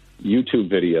YouTube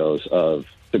videos of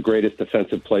the greatest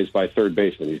defensive plays by third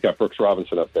baseman. He's got Brooks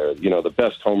Robinson up there, the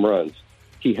best home runs.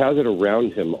 He has it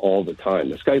around him all the time.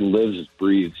 This guy lives,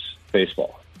 breathes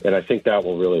baseball, and I think that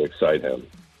will really excite him.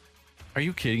 Are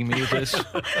you kidding me with this?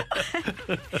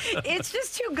 It's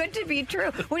just too good to be true.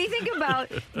 When you think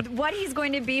about what he's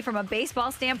going to be from a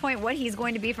baseball standpoint, what he's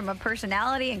going to be from a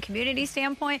personality and community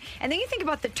standpoint, and then you think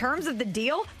about the terms of the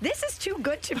deal, this is too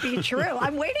good to be true.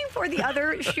 I'm waiting for the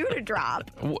other shoe to drop.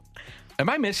 Am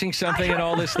I missing something in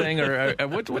all this thing, or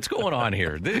what's going on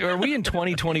here? Are we in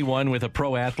 2021 with a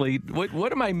pro athlete?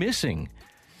 What am I missing?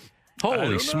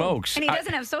 Holy smokes. And he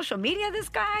doesn't have social media, this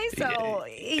guy, so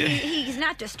he's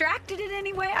not distracted in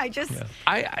any way.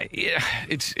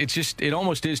 It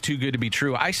almost is too good to be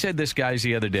true. I said this, guys,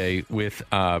 the other day with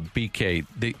BK.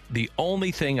 The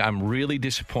only thing I'm really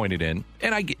disappointed in,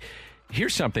 and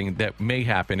here's something that may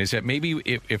happen, is that maybe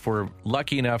if we're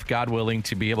lucky enough, God willing,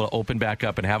 to be able to open back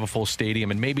up and have a full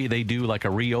stadium, and maybe they do like a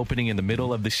reopening in the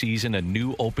middle of the season, a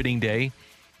new opening day,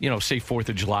 say 4th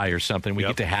of July or something. We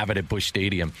get to have it at Busch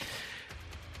Stadium.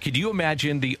 Could you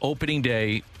imagine the opening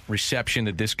day reception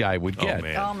that this guy would get?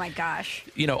 Oh, my gosh.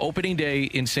 Opening day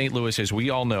in St. Louis, as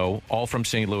we all know, all from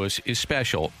St. Louis, is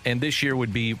special. And this year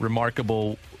would be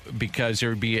remarkable because there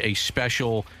would be a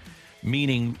special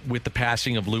meaning with the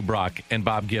passing of Lou Brock and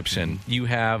Bob Gibson. You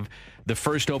have the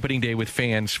first opening day with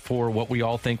fans for what we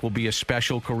all think will be a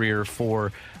special career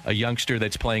for a youngster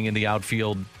that's playing in the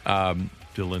outfield,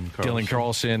 Dylan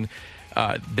Carlson.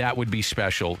 That would be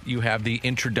special. You have the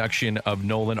introduction of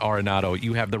Nolan Arenado.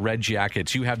 You have the Red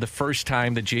Jackets. You have the first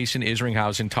time that Jason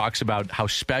Isringhausen talks about how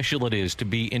special it is to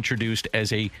be introduced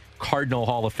as a Cardinal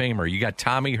Hall of Famer. You got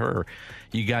Tommy Herr.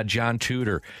 You got John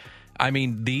Tudor. I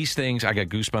mean, these things, I got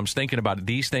goosebumps thinking about it.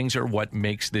 These things are what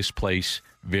makes this place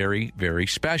very, very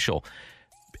special.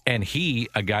 And he,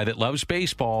 a guy that loves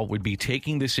baseball, would be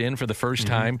taking this in for the first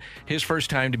time, his first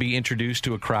time to be introduced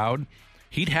to a crowd.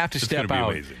 He'd have to step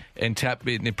out and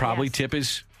tip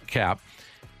his cap.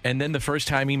 And then the first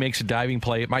time he makes a diving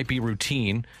play, it might be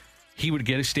routine, he would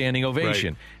get a standing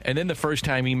ovation. Right. And then the first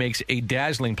time he makes a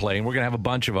dazzling play, and we're going to have a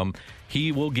bunch of them,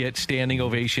 he will get standing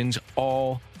ovations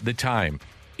all the time.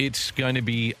 It's going to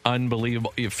be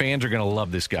unbelievable. Fans are going to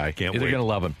love this guy. They're going to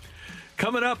love him.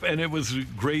 Coming up, and it was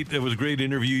great. It was a great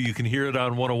interview. You can hear it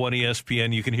on 101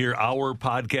 ESPN. You can heir our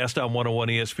podcast on 101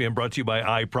 ESPN, brought to you by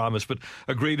I Promise. But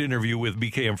a great interview with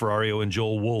BK and Ferrario and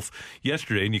Joel Wolf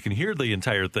yesterday, and you can hear the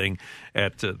entire thing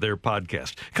at their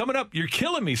podcast. Coming up, You're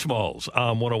Killing Me, Smalls,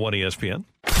 on 101 ESPN.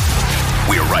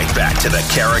 We're right back to the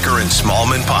Carricker and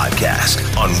Smallman podcast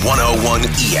on 101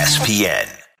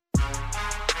 ESPN.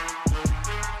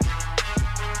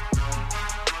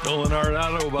 Nolan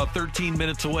Arenado about 13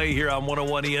 minutes away here on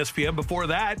 101 ESPN. Before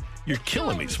that, You're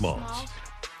Killing Me, Smalls.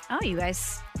 Oh, you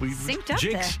guys synced up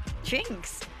Jinx. there.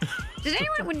 Jinx. Did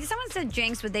anyone, when someone said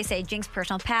Jinx, would they say Jinx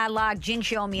personal padlock,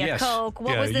 Jinx, you owe me a Coke?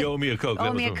 What was it? You owe me a Coke.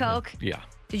 Owe me a Coke? Yeah.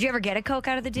 Did you ever get a Coke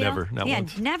out of the deal? Never, not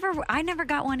once. Never. I never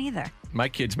got one either. My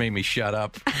kids made me shut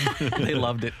up. They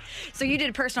loved it. So you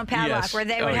did personal padlock Yes. where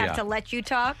they would Oh, have yeah. to let you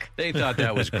talk? They thought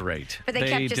that was great. But they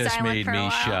kept you just silent made for a me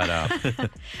while. shut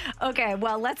up. Okay,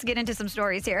 well, let's get into some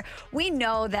stories here. We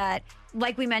know that,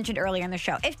 like we mentioned earlier in the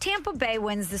show, if Tampa Bay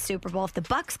wins the Super Bowl, if the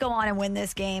Bucs go on and win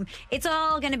this game, it's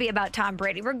all going to be about Tom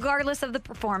Brady, regardless of the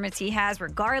performance he has,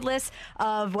 regardless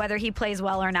of whether he plays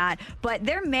well or not. But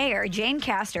their mayor, Jane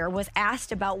Castor, was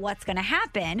asked about what's going to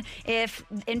happen if,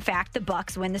 in fact, the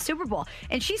Bucs win the Super Bowl.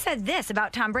 And she said this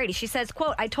about Tom Brady. She says,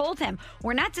 quote, "I told him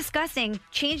we're not discussing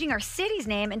changing our city's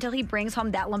name until he brings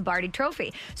home that Lombardi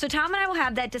trophy. So Tom and I will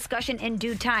have that discussion in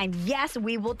due time. Yes,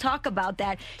 we will talk about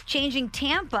that. Changing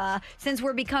Tampa, since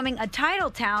we're becoming a title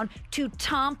town, to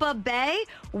Tampa Bay,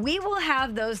 we will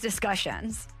have those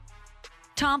discussions."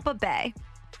 Tampa Bay.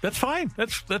 That's fine.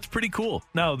 That's pretty cool.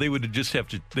 Now, they would just have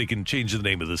to, they can change the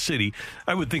name of the city.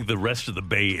 I would think the rest of the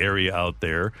Bay Area out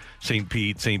there, St.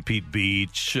 Pete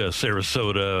Beach,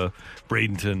 Sarasota,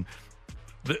 Bradenton,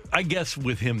 I guess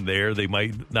with him there, they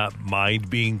might not mind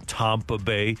being Tampa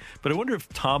Bay, but I wonder if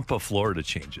Tampa, Florida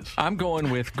changes. I'm going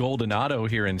with Goldonado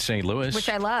here in St. Louis. Which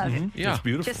I love. Yeah. It's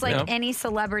beautiful. Just like any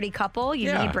celebrity couple,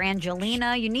 you need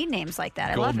Brangelina, you need names like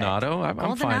that. I love it. Goldonado.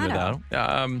 I'm fine with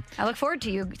that. I look forward to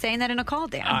you saying that in a call,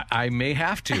 Dan. I may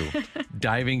have to.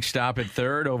 Diving stop at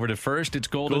third, over to first. It's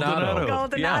Goldonado.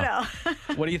 Goldonado. Yeah.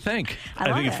 What do you think?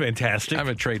 I think it's fantastic. I'm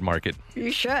a trademark it.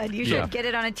 You should. You should get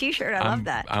it on a T-shirt. I love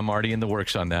that. I'm already in the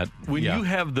works on that. When you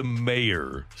have the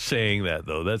mayor saying that,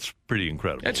 though, that's pretty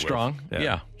incredible. That's strong.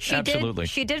 Yeah, absolutely.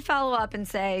 She did follow up and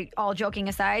say, all joking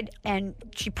aside, and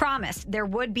she promised there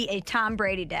would be a Tom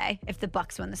Brady Day if the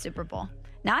Bucs win the Super Bowl.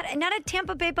 Not a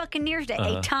Tampa Bay Buccaneers Day,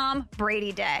 a Tom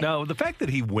Brady Day. Now, the fact that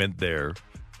he went there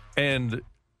and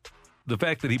the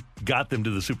fact that he got them to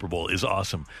the Super Bowl is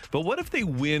awesome. But what if they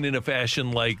win in a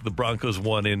fashion like the Broncos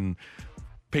won in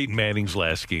Peyton Manning's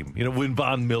last game? You know, when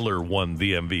Von Miller won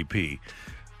the MVP.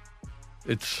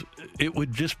 It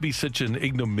would just be such an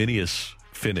ignominious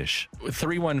finish.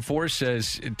 314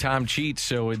 says Tom cheats,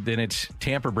 so then it's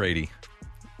Tampa Brady.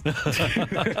 There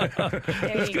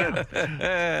you go.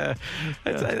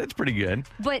 That's pretty good.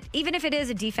 But even if it is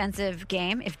a defensive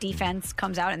game, if defense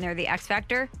comes out and they're the X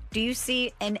factor, do you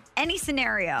see in any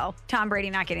scenario Tom Brady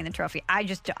not getting the trophy? I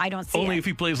don't see Only it. if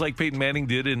he plays like Peyton Manning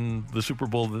did in the Super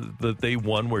Bowl that they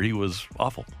won, where he was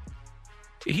awful.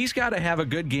 He's got to have a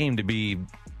good game to be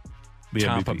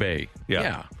Tampa MVP. Bay.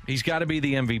 Yeah. He's got to be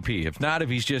the MVP. If not, if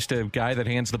he's just a guy that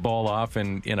hands the ball off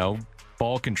and,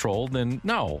 ball control, then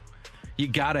no. You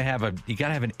got to have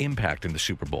an impact in the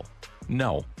Super Bowl.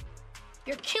 No.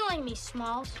 You're killing me,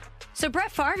 Smalls. So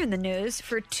Brett Favre in the news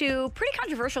for two pretty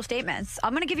controversial statements.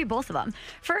 I'm going to give you both of them.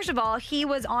 First of all, he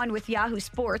was on with Yahoo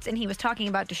Sports, and he was talking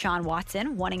about Deshaun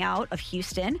Watson wanting out of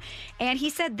Houston. And he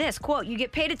said this, quote, "You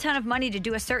get paid a ton of money to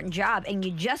do a certain job, and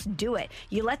you just do it.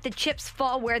 You let the chips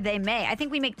fall where they may. I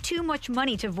think we make too much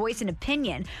money to voice an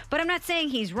opinion, but I'm not saying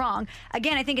he's wrong.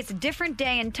 Again, I think it's a different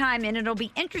day and time, and it'll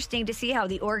be interesting to see how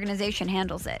the organization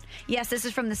handles it." Yes, this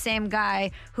is from the same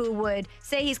guy who would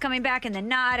say he's coming back and then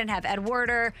not, and have Ed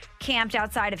Werder camped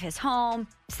outside of his home.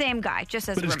 Same guy, just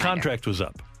as But a his reminder. contract was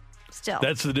up. Still.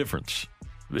 That's the difference,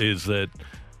 is that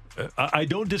I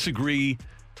don't disagree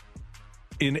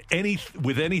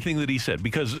with anything that he said,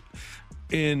 because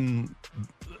in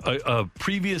a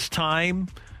previous time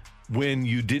when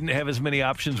you didn't have as many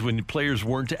options, when players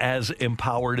weren't as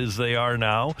empowered as they are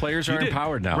now. Players are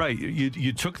empowered now. Right.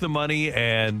 You took the money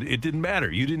and it didn't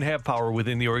matter. You didn't have power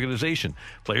within the organization.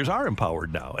 Players are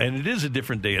empowered now, and it is a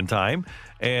different day and time,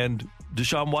 and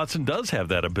Deshaun Watson does have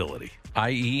that ability.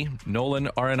 I.e. Nolan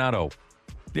Arenado.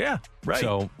 Yeah, right.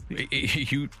 So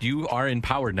you are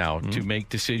empowered now to make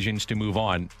decisions to move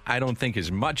on. I don't think as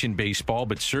much in baseball,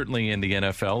 but certainly in the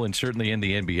NFL and certainly in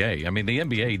the NBA. I mean, the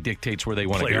NBA dictates where they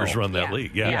want to go. Players run that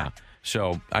league, yeah.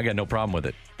 So I got no problem with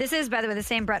it. This is, by the way, the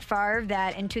same Brett Favre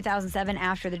that in 2007,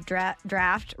 after the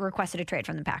draft, requested a trade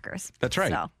from the Packers. That's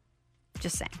right. So,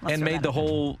 just saying. Let's And throw made that the out there.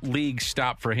 whole league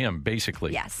stop for him,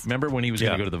 basically. Yes. Remember when he was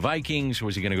going to go to the Vikings?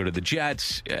 Was he going to go to the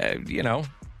Jets?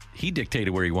 He dictated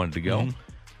where he wanted to go.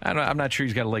 I'm not sure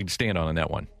he's got a leg to stand on that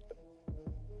one.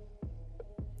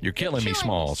 You're killing me,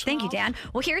 Smalls. Thank you, Dan.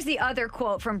 Well, here's the other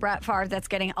quote from Brett Favre that's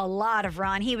getting a lot of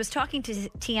run. He was talking to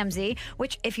TMZ,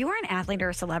 which if you are an athlete or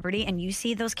a celebrity and you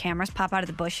see those cameras pop out of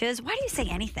the bushes, why do you say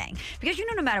anything? Because you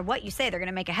know no matter what you say, they're going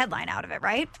to make a headline out of it,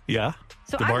 right? Yeah.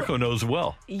 So DeMarco knows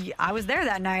well. I was there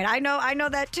that night. I know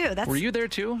that too. Were you there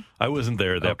too? I wasn't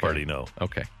there at that party, no.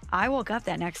 Okay. I woke up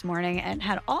that next morning and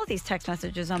had all these text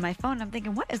messages on my phone. I'm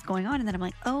thinking, what is going on? And then I'm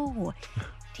like, oh,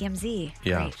 TMZ.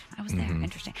 Yeah. Great. I was there.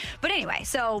 Interesting. But anyway,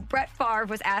 so Brett Favre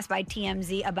was asked by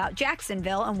TMZ about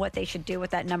Jacksonville and what they should do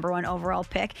with that number 1 overall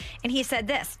pick. And he said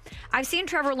this: I've seen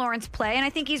Trevor Lawrence play, and I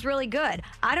think he's really good.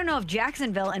 I don't know if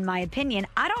Jacksonville, in my opinion,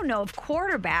 I don't know if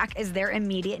quarterback is their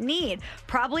immediate need.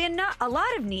 Probably a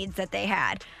lot of needs that they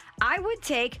had. I would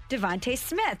take Devontae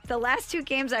Smith. The last 2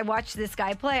 games I watched this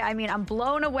guy play, I mean, I'm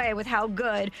blown away with how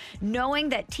good, knowing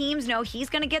that teams know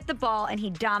he's going to get the ball and he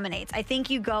dominates. I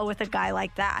think you go with a guy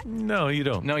like that. No, you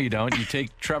don't. No, you don't. You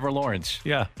take Trevor Lawrence.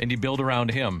 Yeah. And you build around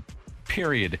him.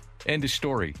 Period. End of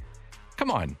story.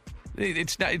 Come on.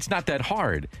 It's not that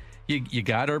hard. You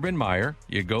got Urban Meyer.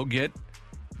 You go get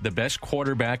the best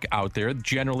quarterback out there.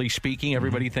 Generally speaking,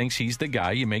 everybody thinks he's the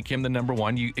guy. You make him the number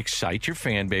 1. You excite your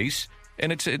fan base.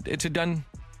 And it's a done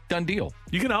deal.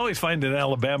 You can always find an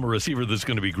Alabama receiver that's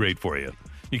going to be great for you.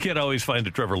 You can't always find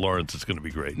a Trevor Lawrence that's going to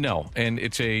be great. No, and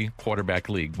it's a quarterback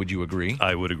league. Would you agree?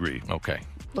 I would agree. Okay.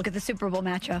 Look at the Super Bowl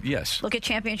matchup. Yes. Look at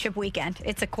championship weekend.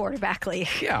 It's a quarterback league.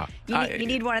 Yeah. You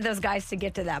need one of those guys to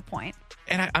get to that point.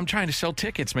 And I'm trying to sell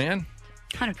tickets, man.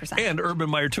 100%. And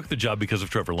Urban Meyer took the job because of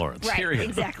Trevor Lawrence. Right, Period.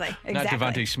 exactly. Not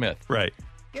Devontae Smith. Right.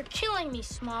 You're killing me,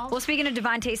 Smalls. Well, speaking of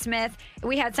Devontae Smith,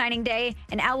 we had signing day,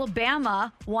 and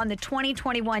Alabama won the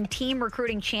 2021 Team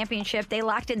Recruiting Championship. They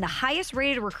locked in the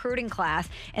highest-rated recruiting class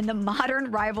in the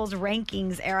Modern Rivals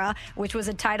Rankings era, which was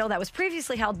a title that was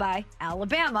previously held by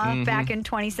Alabama back in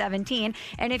 2017.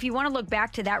 And if you want to look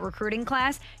back to that recruiting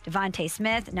class, Devontae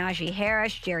Smith, Najee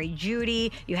Harris, Jerry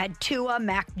Jeudy, you had Tua,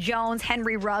 Mac Jones,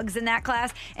 Henry Ruggs in that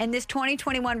class. And this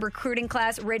 2021 recruiting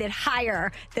class rated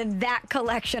higher than that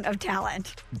collection of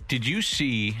talent. Did you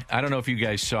see, I don't know if you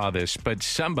guys saw this, but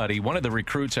one of the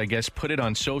recruits, I guess, put it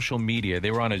on social media.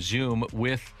 They were on a Zoom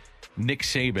with Nick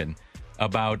Saban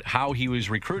about how he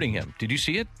was recruiting him. Did you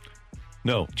see it?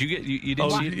 No. Did you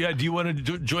didn't see it? Yeah. Do you want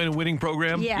to join a winning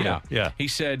program? Yeah. He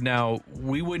said, now,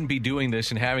 we wouldn't be doing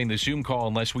this and having the Zoom call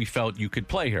unless we felt you could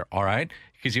play here, all right?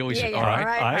 Because he always said, all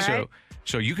right.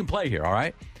 So you can play here, all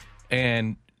right?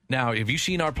 And now, have you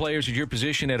seen our players at your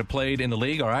position that have played in the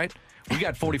league, all right? We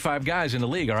got 45 guys in the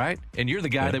league, all right? And you're the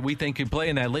guy that we think can play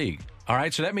in that league, all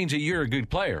right? So that means that you're a good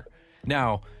player.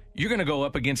 Now, you're going to go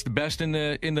up against the best in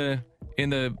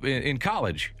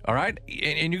college, all right?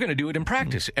 And you're going to do it in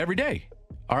practice every day,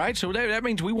 all right? So that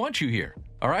means we want you here,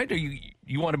 all right?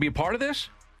 You want to be a part of this?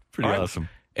 Pretty awesome.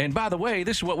 And by the way,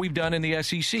 this is what we've done in the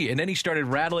SEC. And then he started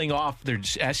rattling off their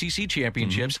SEC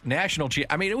championships, national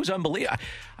I mean, it was unbelievable.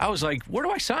 I was like, where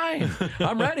do I sign?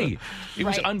 I'm ready. It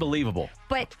was unbelievable.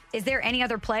 But is there any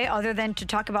other play other than to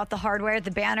talk about the hardware, the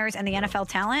banners, and the NFL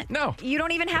talent? No. You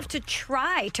don't even have to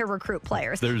try to recruit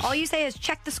players. All you say is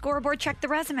check the scoreboard, check the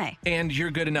resume. And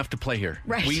you're good enough to play here.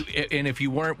 Right. And if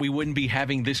you weren't, we wouldn't be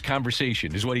having this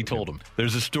conversation, is what he told him.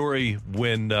 There's a story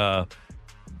when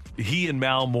he and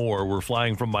Mal Moore were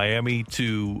flying from Miami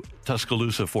to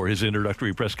Tuscaloosa for his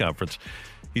introductory press conference.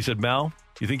 He said, Mal,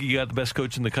 you think you got the best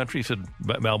coach in the country? He said,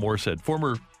 Mal Moore said,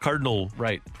 former Cardinal,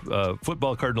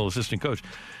 football Cardinal assistant coach.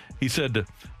 He said,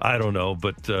 I don't know,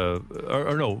 but,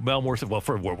 or no, Mal Moore said, well,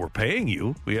 for what we're paying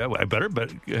you, I better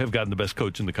have gotten the best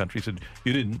coach in the country. He said,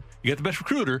 you didn't. You got the best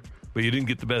recruiter, but you didn't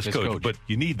get the best coach. But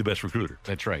you need the best recruiter.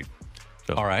 That's right.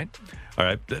 So, all right.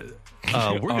 We're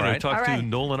going to talk to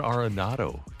Nolan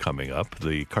Arenado coming up,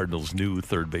 the Cardinals' new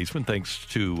third baseman. Thanks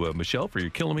to Michelle for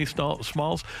your killing me,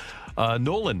 Smalls.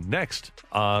 Nolan next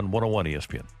on 101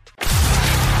 ESPN.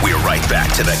 We're right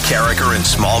back to the Carricker and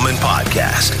Smallman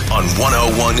podcast on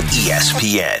 101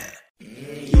 ESPN.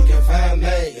 You can find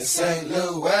me in St.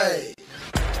 Louis.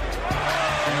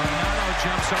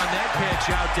 Jumps on that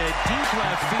pitch out to deep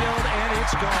left field, and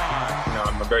it's gone. You know,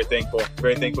 I'm very thankful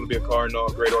to be a Cardinal,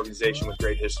 a great organization with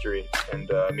great history, and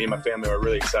me and my family are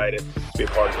really excited to be a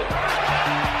part of it.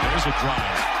 There's a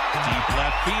drive, deep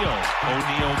left field.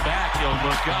 O'Neill back, he'll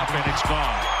look up, and it's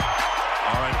gone.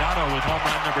 Arenado with home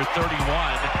run number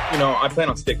 31. You know, I plan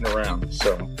on sticking around,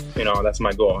 so, you know, that's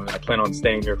my goal. I plan on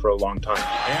staying here for a long time.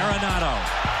 Arenado,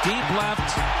 deep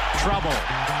left, trouble.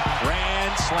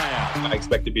 Grand slam. I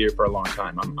expect to be here for a long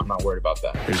time. I'm not worried about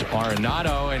that. There's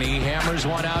Arenado, and he hammers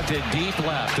one out to deep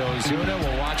left. Ozuna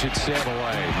will watch it sail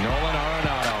away. Nolan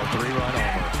Arenado, 3-run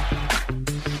homer.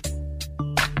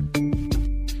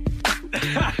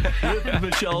 With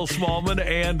Michelle Smallman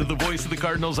and the voice of the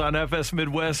Cardinals on FS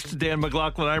Midwest, Dan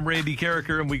McLaughlin. I'm Randy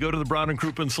Carricker, and we go to the Brown and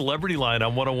Crouppen Celebrity Line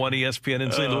on 101 ESPN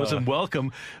in St. Louis and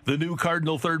welcome the new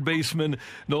Cardinal third baseman,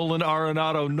 Nolan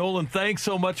Arenado. Nolan, thanks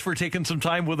so much for taking some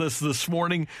time with us this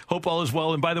morning. Hope all is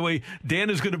well. And by the way, Dan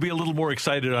is going to be a little more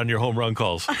excited on your home run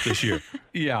calls this year.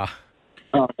 Yeah.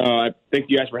 Thank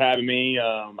you guys for having me.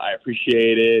 I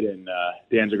appreciate it, and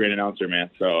Dan's a great announcer, man.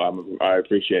 So I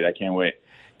appreciate it. I can't wait.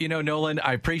 You know, Nolan,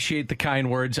 I appreciate the kind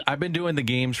words. I've been doing the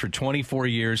games for 24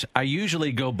 years. I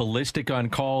usually go ballistic on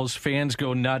calls. Fans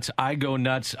go nuts. I go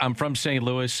nuts. I'm from St.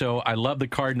 Louis, so I love the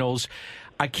Cardinals.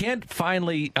 I can't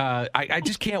finally, I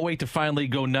just can't wait to finally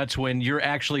go nuts when you're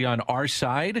actually on our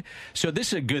side. So this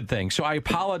is a good thing. So I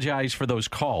apologize for those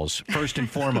calls, first and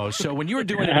foremost. So when you were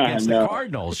doing it against the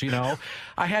Cardinals, you know,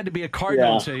 I had to be a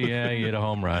Cardinal and say, yeah, you hit a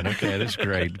home run. Okay, that's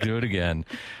great. Do it again.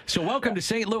 So welcome to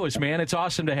St. Louis, man. It's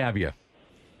awesome to have you.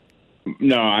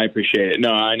 No, I appreciate it. No,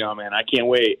 I know, man. I can't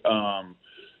wait.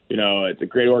 You know, it's a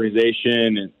great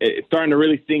organization, and it's starting to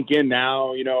really sink in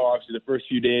now. You know, obviously the first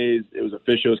few days it was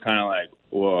official. It was kind of like,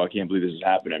 well, I can't believe this is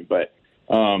happening. But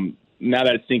now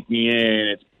that it's sinking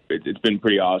in, it's been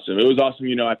pretty awesome. It was awesome.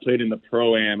 You know, I played in the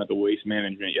Pro-Am at the Waste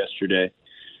Management yesterday,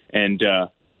 and I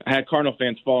had Cardinal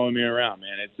fans following me around,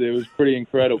 man. It was pretty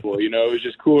incredible. You know, it was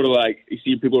just cool to, like, you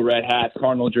see people red hats,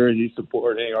 Cardinal jerseys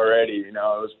supporting already. You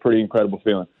know, it was a pretty incredible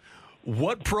feeling.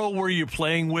 What pro were you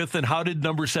playing with, and how did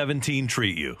number 17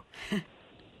 treat you?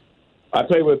 I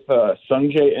played with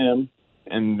Sungjae M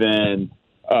and then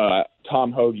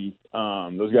Tom Hoagie.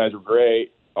 Those guys were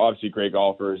great, obviously great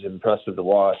golfers, impressive to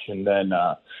watch. And then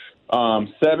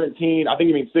 17, I think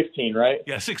you mean 16, right?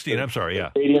 Yeah, 16. I'm sorry,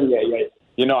 yeah. Stadium, yeah.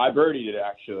 You know, I birdied it,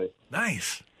 actually.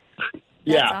 Nice.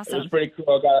 Yeah, awesome. It was pretty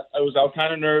cool. I was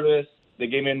kind of nervous. They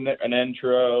gave me an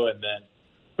intro, and then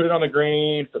put it on the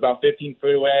green, about 15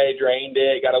 feet away, drained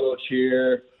it, got a little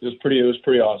cheer. It was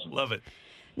pretty awesome. Love it.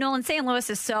 Nolan, St. Louis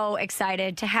is so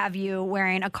excited to have you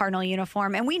wearing a Cardinal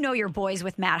uniform, and we know you're boys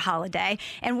with Matt Holliday.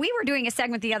 And we were doing a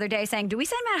segment the other day saying, do we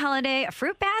send Matt Holliday a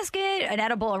fruit basket, an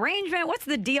edible arrangement? What's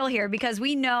the deal here? Because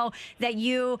we know that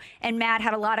you and Matt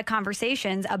had a lot of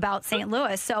conversations about St.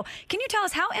 Louis. So can you tell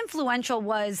us how influential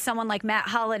was someone like Matt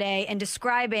Holliday in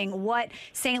describing what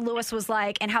St. Louis was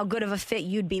like and how good of a fit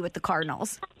you'd be with the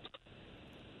Cardinals?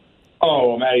 Oh,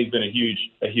 well, Matty's been a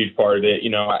huge part of it.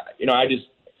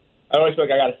 I always feel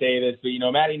like I got to say this, but,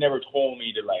 Matty never told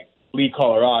me to, like, leave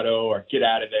Colorado or get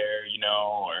out of there, he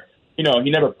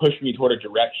never pushed me toward a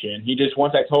direction. He just,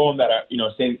 once I told him that,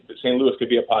 St. Louis could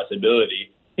be a possibility,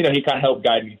 he kind of helped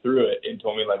guide me through it and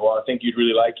told me, like, well, I think you'd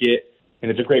really like it, and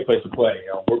it's a great place to play.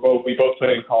 We both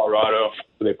play in Colorado,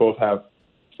 so they both have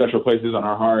special places on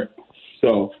our heart.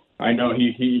 So I know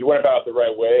he went about it the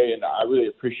right way, and I really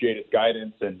appreciate his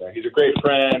guidance, and he's a great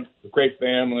friend, a great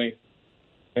family,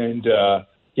 and,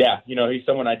 he's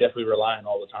someone I definitely rely on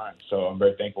all the time, so I'm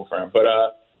very thankful for him. But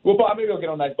we'll probably go get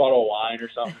a nice bottle of wine or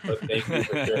something. But thank you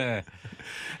for sure.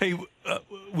 Hey,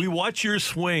 we watch your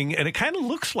swing, and it kind of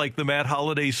looks like the Matt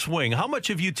Holliday swing. How much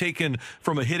have you taken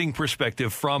from a hitting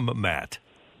perspective from Matt?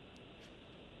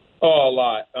 Oh, a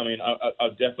lot. I mean,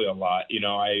 definitely a lot.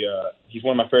 He's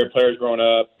one of my favorite players growing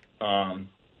up.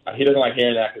 He doesn't like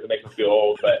hearing that because it makes him feel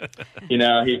old, but,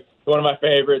 he's one of my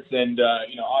favorites, and,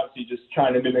 obviously just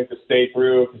trying to mimic the stay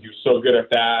through because he was so good at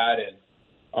that,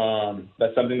 and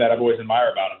that's something that I've always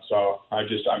admired about him. So I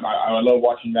love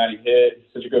watching Matty hit.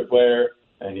 He's such a good player,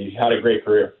 and he's had a great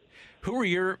career. Who were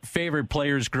your favorite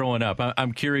players growing up?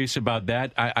 I'm curious about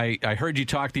that. I heard you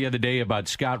talk the other day about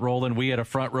Scott Rowland. We had a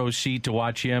front row seat to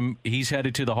watch him. He's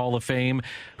headed to the Hall of Fame.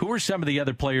 Who were some of the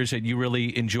other players that you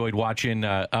really enjoyed watching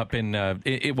up in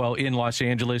Los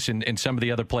Angeles and some of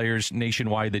the other players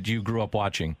nationwide that you grew up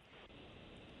watching?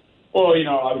 Well,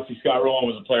 obviously Scott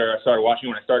Rowland was a player I started watching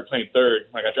when I started playing third.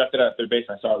 Like, I drafted at third base,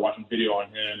 and I started watching video on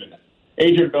him. And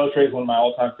Adrian Beltre is one of my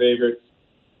all-time favorites.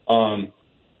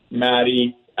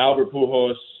 Matty, Albert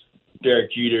Pujols,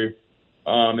 Derek Jeter,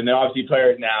 and then obviously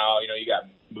players now. You got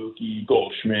Mookie,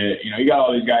 Goldschmidt. You got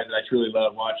all these guys that I truly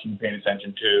love watching, paying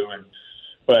attention to.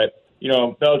 But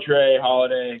Beltre,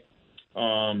 Holliday,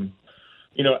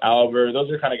 Albert. Those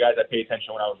are the kind of guys I paid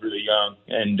attention when I was really young,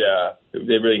 and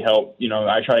they really helped.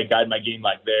 I try to guide my game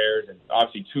like theirs, and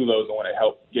obviously Tulo's the one that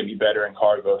helped get me better in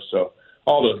cargo. So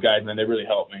all those guys, man, they really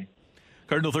helped me.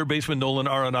 Cardinal third baseman Nolan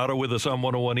Arenado with us on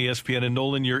 101 ESPN. And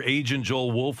Nolan, your agent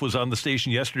Joel Wolf was on the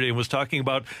station yesterday and was talking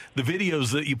about the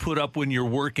videos that you put up when you're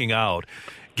working out.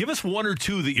 Give us one or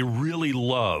two that you really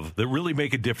love, that really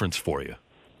make a difference for you.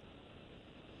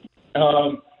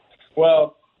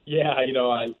 Well, yeah,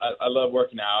 I love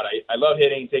working out. I love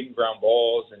hitting, taking ground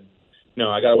balls, and,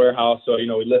 I got a warehouse, so,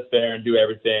 we lift there and do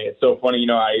everything. It's so funny,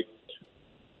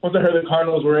 once I heard the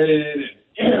Cardinals were in it,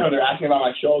 and they're asking about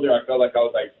my shoulder, I felt like I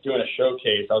was, like, doing a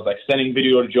showcase. I was, like, sending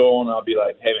video to Joel, and I'll be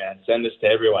like, hey, man, send this to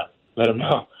everyone. Let them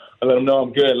know.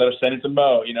 I'm good. Let them send it to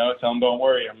Mo, tell them don't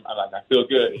worry. I'm like, I feel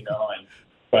good,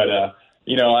 But I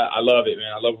love it,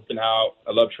 man. I love working out.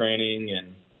 I love training,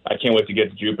 and I can't wait to get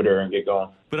to Jupiter and get going.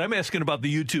 But I'm asking about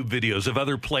the YouTube videos of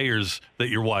other players that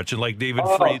you're watching, like David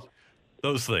Freese,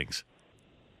 those things.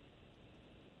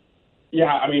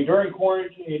 Yeah, I mean, during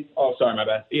quarantine. Oh, sorry, my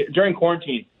bad. During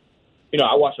quarantine,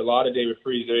 I watch a lot of David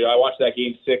Freezer. I watch that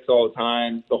Game 6 all the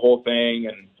time, the whole thing,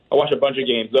 and I watch a bunch of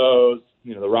games. Those,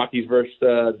 the Rockies versus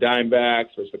the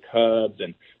Diamondbacks versus the Cubs,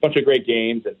 and a bunch of great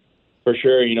games. And for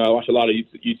sure, I watch a lot of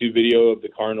YouTube video of the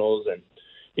Cardinals, and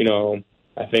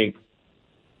I think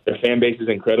their fan base is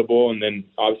incredible. And then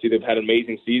obviously they've had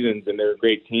amazing seasons, and they're a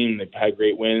great team. They've had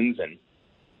great wins, and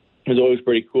it was always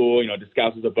pretty cool.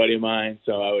 Descalso is a buddy of mine,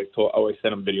 so I always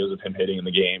send him videos of him hitting in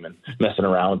the game and messing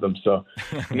around with them. So,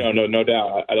 no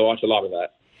doubt, I watch a lot of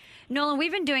that. Nolan,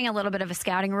 we've been doing a little bit of a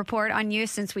scouting report on you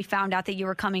since we found out that you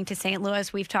were coming to St.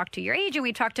 Louis. We've talked to your agent.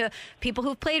 We've talked to people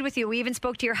who've played with you. We even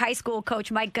spoke to your high school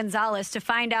coach, Mike Gonzalez, to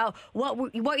find out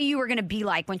what you were going to be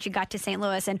like once you got to St.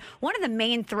 Louis. And one of the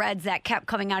main threads that kept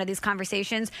coming out of these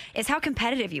conversations is how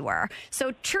competitive you were.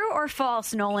 So true or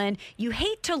false, Nolan, you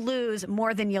hate to lose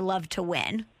more than you love to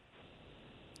win?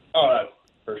 Oh, that's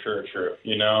for sure true.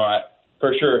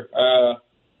 For sure.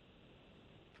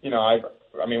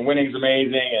 I mean, winning's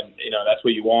amazing, and that's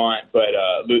what you want. But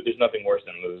there's nothing worse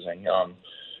than losing.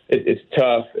 It's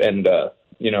tough, and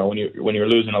when you're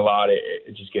losing a lot,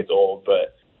 it just gets old.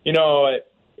 But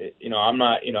I'm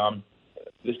not.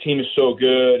 This team is so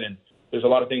good, and there's a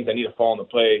lot of things that need to fall into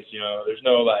place. There's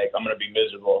no I'm going to be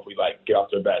miserable if we get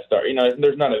off to a bad start.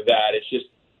 There's none of that. It's just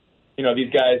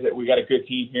these guys that we got a good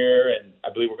team here, and I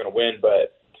believe we're going to win.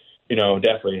 But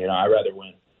definitely, I'd rather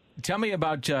win. Tell me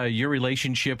about your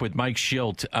relationship with Mike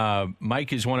Shildt.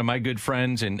 Mike is one of my good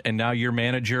friends, and now your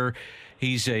manager.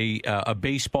 He's a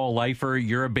baseball lifer.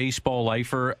 You're a baseball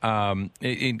lifer.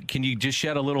 Can you just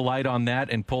shed a little light on that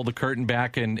and pull the curtain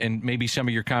back and maybe some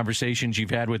of your conversations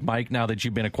you've had with Mike now that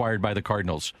you've been acquired by the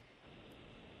Cardinals?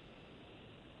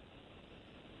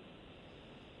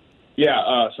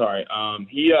 Yeah, sorry.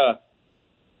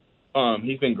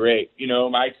 He's been great.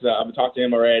 Mike's. I've talked to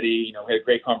him already. We had a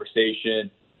great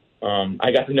conversation.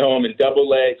 I got to know him in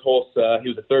Double-A, Tulsa. He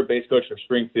was the third base coach for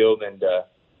Springfield, and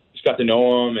just got to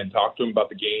know him and talk to him about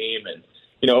the game, and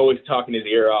always talking his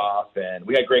ear off. And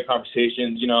we had great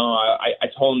conversations. I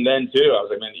told him then too. I was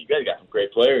like, man, you guys got some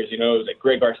great players. It was like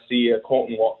Greg Garcia,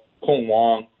 Colton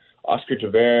Wong, Oscar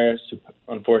Taveras, who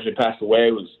unfortunately passed away.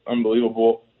 It was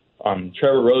unbelievable.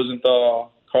 Trevor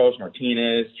Rosenthal, Carlos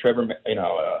Martinez,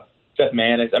 Seth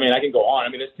Manis. I mean, I can go on. I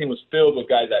mean, this team was filled with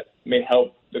guys that may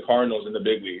help the Cardinals in the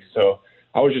big leagues. So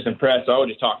I was just impressed. I was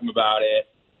just talking about it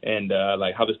and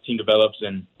how this team develops,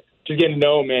 and just getting to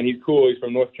know him, man. He's cool. He's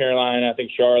from North Carolina, I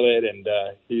think Charlotte, and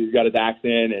he's got his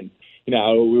accent, and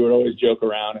we would always joke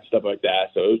around and stuff like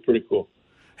that. So it was pretty cool.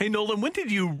 Hey, Nolan, when did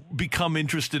you become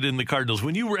interested in the Cardinals?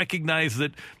 When you recognized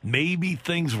that maybe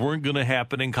things weren't going to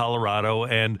happen in Colorado,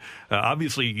 and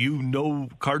obviously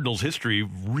Cardinals history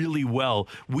really well.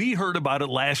 We heard about it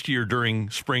last year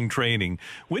during spring training.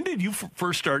 When did you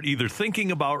first start either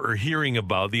thinking about or hearing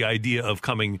about the idea of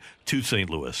coming to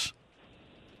St. Louis?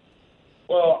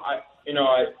 Well, I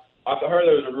heard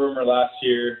there was a rumor last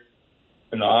year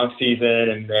in the off season,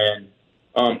 and then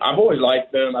I've always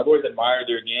liked them. I've always admired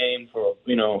their game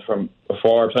from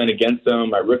afar, playing against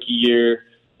them my rookie year.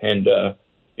 And,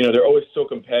 they're always so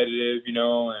competitive,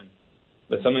 and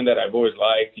that's something that I've always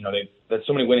liked. They've had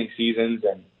so many winning seasons,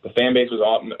 and the fan base was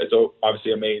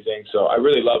obviously amazing. So I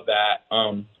really love that.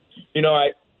 I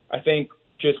think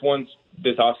just once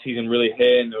this offseason really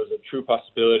hit and there was a true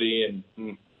possibility and,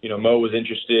 Mo was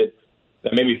interested,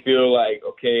 that made me feel like,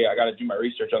 okay, I got to do my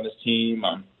research on this team.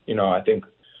 I think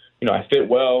I fit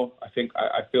well. I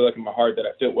feel like in my heart that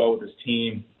I fit well with this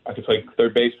team. I could play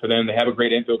third base for them. They have a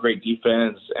great infield, great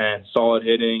defense, and solid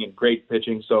hitting and great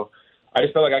pitching. So I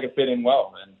just felt like I could fit in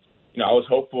well. And, I was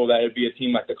hopeful that it would be a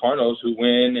team like the Cardinals who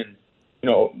win and,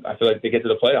 I feel like they get to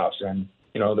the playoffs. And,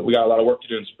 that we got a lot of work to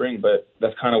do in spring, but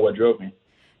that's kind of what drove me.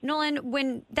 Nolan,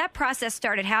 when that process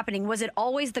started happening, was it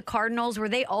always the Cardinals? Were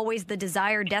they always the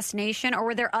desired destination, or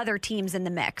were there other teams in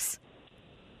the mix?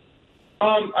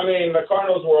 I mean, the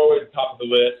Cardinals were always top of the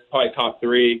list, probably top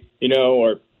three,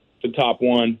 or the top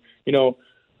one.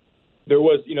 There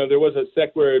was a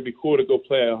sec where it'd be cool to go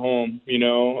play at home,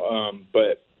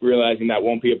 but realizing that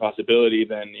won't be a possibility,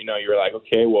 then, you're like,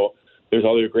 okay, well, there's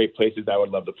other great places that I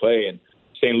would love to play. And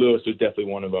St. Louis was definitely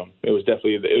one of them. It was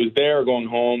there or going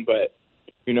home, but,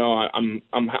 I'm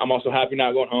also happy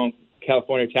not going home.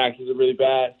 California taxes are really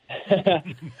bad.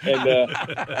 And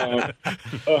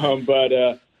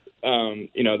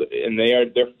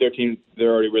their team,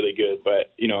 they're already really good.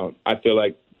 But, I feel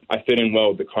like I fit in well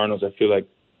with the Cardinals. I feel like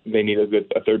they need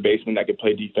a third baseman that could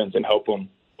play defense and help them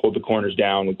hold the corners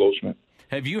down with Goldschmidt.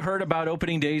 Have you heard about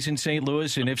opening days in St.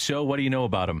 Louis? And if so, what do you know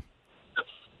about them?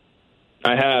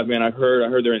 I have, man. I've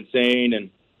heard they're insane. And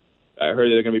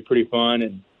heard they're going to be pretty fun,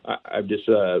 and I've just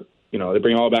they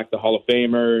bring all back the Hall of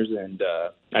Famers, and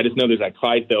I just know there's like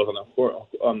Clydesdales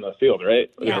on the field,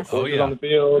 right? Yes. On the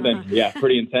field, and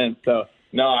pretty intense. So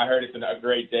no, I heard it's a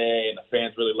great day, and the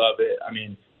fans really love it. I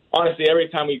mean, honestly, every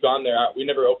time we've gone there, we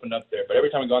never opened up there, but every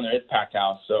time we've gone there, it's packed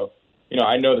house. So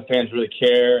I know the fans really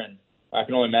care, and I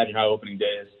can only imagine how opening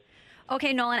day is.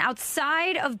 Okay, Nolan,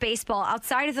 outside of baseball,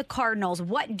 outside of the Cardinals,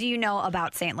 what do you know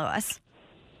about St. Louis?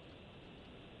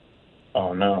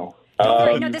 Oh, no.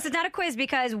 No, this is not a quiz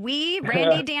because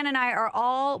Randy, Dan, and I are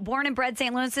all born and bred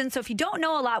St. Louisans. So if you don't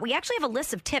know a lot, we actually have a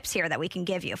list of tips here that we can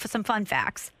give you for some fun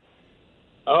facts.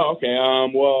 Oh, okay.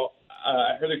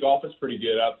 I heard the golf is pretty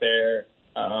good out there.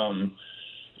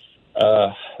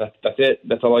 That's it.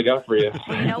 That's all I got for you.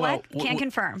 You know what? Can't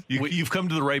confirm. You've come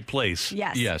to the right place.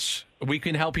 Yes. Yes. We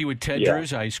can help you with Ted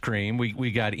Drew's ice cream.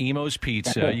 We got Emo's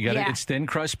Pizza. You got it's thin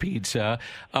crust pizza.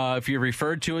 If you're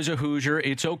referred to as a Hoosier,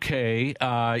 it's okay.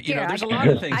 There's a lot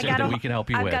of things that we can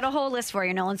help you with. I've got a whole list for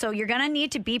you, Nolan. So you're going to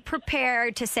need to be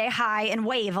prepared to say hi and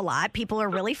wave a lot. People are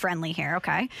really friendly here,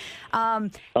 okay?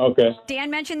 Okay.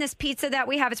 Dan mentioned this pizza that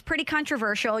we have. It's pretty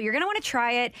controversial. You're going to want to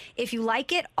try it. If you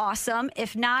like it, awesome.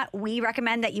 If not, we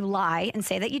recommend that you lie and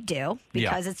say that you do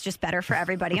because it's just better for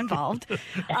everybody involved.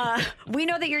 We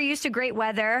know that you're used to great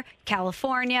weather,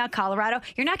 California, Colorado.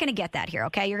 You're not going to get that here,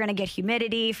 okay? You're going to get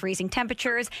humidity, freezing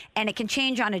temperatures, and it can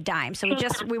change on a dime. So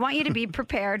we want you to be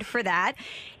prepared for that.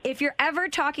 If you're ever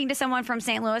talking to someone from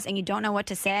St. Louis and you don't know what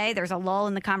to say, there's a lull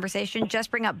in the conversation,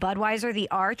 just bring up Budweiser, The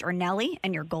Arch, or Nelly,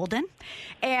 and you're golden.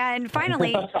 And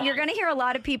finally, you're going to hear a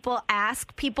lot of people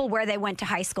ask people where they went to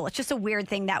high school. It's just a weird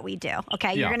thing that we do,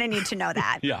 okay? You're going to need to know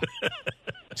that. Yeah.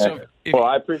 Well,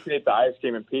 I appreciate the ice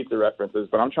cream and pizza references,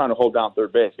 but I'm trying to hold down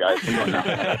third base, guys. Come on now.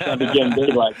 It's not getting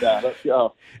big like that. Let's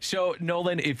go. So,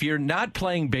 Nolan, if you're not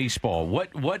playing baseball,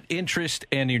 what interest,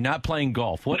 and you're not playing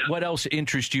golf, what else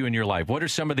interests you in your life? What are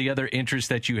some of the other interests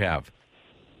that you have?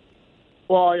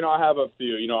 Well, I have a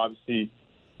few. Obviously,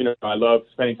 I love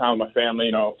spending time with my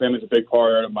family. Family's a big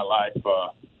part of my life.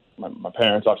 My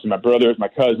parents, obviously, my brothers, my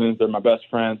cousins, they're my best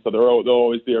friends, so they'll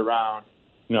always be around.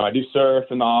 I do surf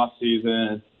in the off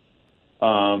season.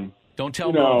 Don't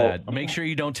tell Mo that. Make sure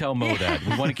you don't tell Mo that.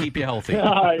 We want to keep you healthy.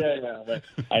 Yeah. But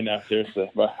I know,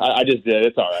 seriously. But I just did.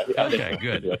 It's all right. Okay,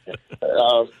 good. Okay.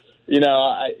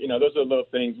 Those are little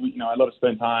things. I love to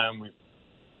spend time.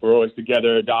 We're always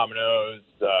together. Dominoes.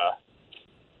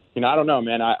 I don't know,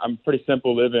 man. I'm pretty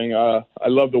simple living. I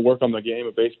love to work on the game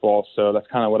of baseball, so that's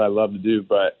kind of what I love to do.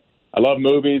 But I love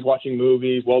movies, watching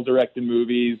movies, well-directed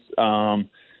movies.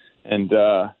 And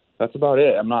that's about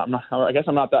it. I guess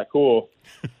I'm not that cool.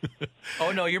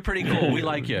 Oh, no, you're pretty cool. We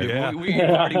like you. Yeah. You've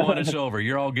already won us over.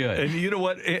 You're all good. And you know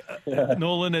what,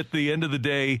 Nolan, at the end of the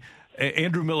day,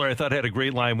 Andrew Miller, I thought, had a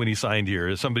great line when he signed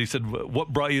here. Somebody said, what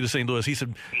brought you to St. Louis? He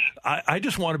said, I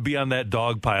just want to be on that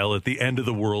dog pile at the end of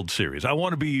the World Series. I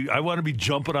want to be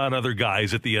jumping on other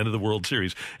guys at the end of the World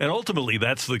Series. And ultimately,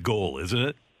 that's the goal, isn't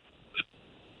it?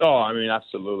 Oh,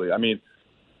 absolutely.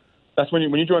 That's when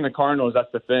you join the Cardinals,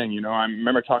 that's the thing. I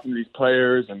remember talking to these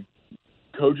players and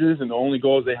coaches, and the only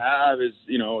goals they have is,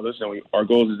 our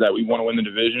goals is that we want to win the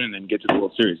division and then get to the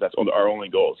World Series. That's our only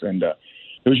goals. And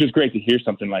it was just great to hear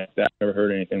something like that. Never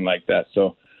heard anything like that.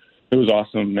 So it was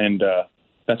awesome. And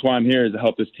that's why I'm here, is to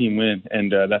help this team win.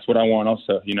 And that's what I want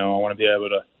also. I want to be able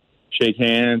to shake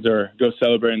hands or go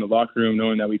celebrate in the locker room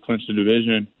knowing that we clinched the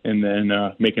division and then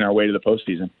making our way to the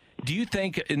postseason. Do you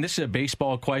think, and this is a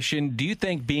baseball question, do you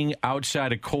think being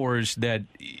outside of Coors that,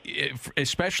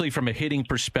 especially from a hitting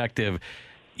perspective,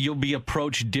 you'll be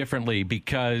approached differently?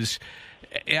 Because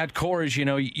at Coors,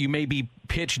 you may be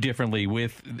pitched differently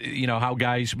with, how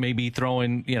guys may be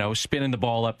throwing, spinning the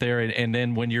ball up there. And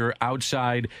then when you're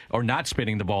outside, or not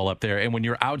spinning the ball up there, and when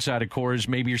you're outside of Coors,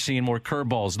 maybe you're seeing more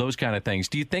curveballs, those kind of things.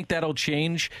 Do you think that'll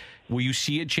change? Will you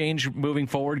see it change moving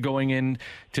forward, going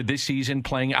into this season,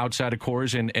 playing outside of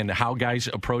Coors, and how guys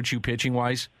approach you pitching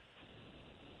wise?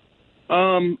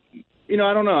 I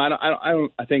don't know.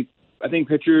 I think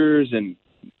pitchers, and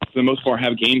for the most part,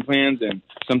 have game plans, and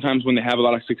sometimes when they have a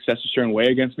lot of success a certain way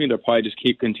against me, they'll probably just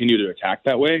continue to attack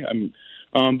that way.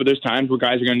 But there's times where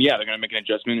guys are going to make an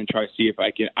adjustment and try to see if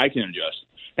I can adjust,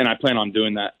 and I plan on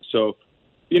doing that. So,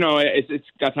 it's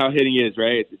that's how hitting is,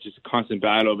 right? It's just a constant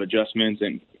battle of adjustments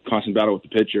and constant battle with the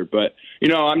pitcher. But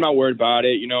I'm not worried about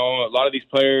it. A lot of these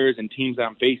players and teams that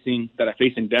I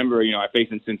face in Denver, I face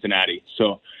in Cincinnati.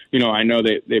 So, I know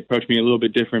they approach me a little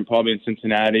bit different, probably in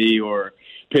Cincinnati or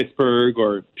Pittsburgh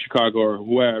or Chicago or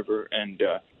whoever. And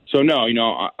so, no,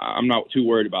 I'm not too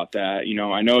worried about that.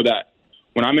 I know that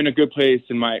when I'm in a good place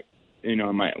when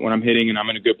I'm hitting and I'm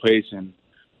in a good place and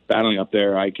battling up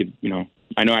there, I could,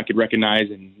 I know I could recognize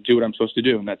and do what I'm supposed to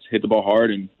do, and that's hit the ball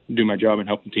hard and do my job and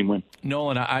help the team win.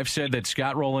 Nolan, I've said that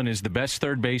Scott Rowland is the best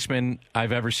third baseman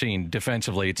I've ever seen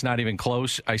defensively. It's not even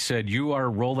close. I said, you are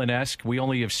Rowland-esque. We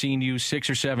only have seen you 6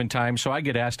 or 7 times, so I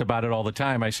get asked about it all the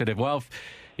time. I said,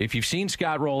 if you've seen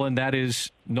Scott Rowland, that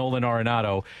is Nolan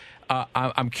Arenado.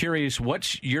 I'm curious,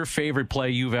 what's your favorite play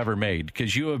you've ever made?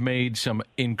 Because you have made some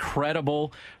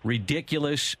incredible,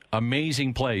 ridiculous,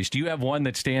 amazing plays. Do you have one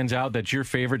that stands out that's your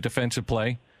favorite defensive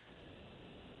play?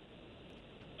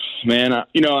 Man,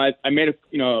 I made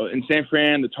in San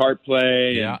Fran, the tarp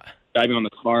play. Yeah. Diving on the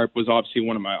tarp was obviously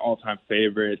one of my all-time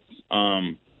favorites.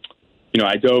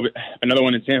 I dove another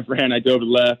one in San Fran. I dove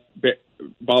left,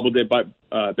 bobbled it, but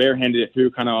barehanded it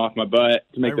through kind of off my butt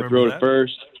to make the throw to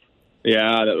first.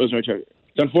 Yeah, that was my choice.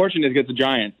 It's unfortunate against the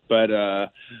Giants, but I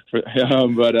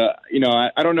don't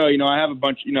know. I have a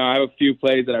bunch. I have a few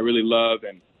plays that I really love,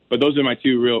 but those are my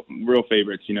 2 real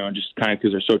favorites. Just kind of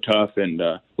because they're so tough and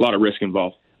a lot of risk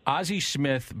involved. Ozzie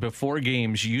Smith, before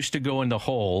games, used to go in the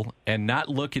hole and not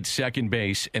look at second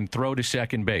base and throw to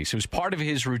second base. It was part of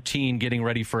his routine getting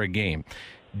ready for a game.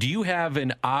 Do you have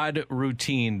an odd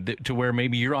routine to where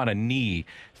maybe you're on a knee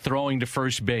throwing to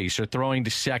first base or throwing to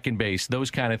second base,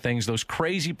 those kind of things, those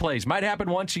crazy plays? Might happen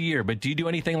once a year, but do you do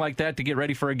anything like that to get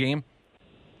ready for a game?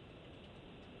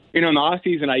 In the off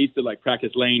season, I used to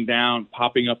practice laying down,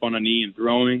 popping up on a knee and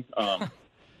throwing.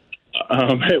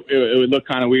 It would look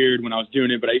kind of weird when I was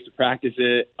doing it, but I used to practice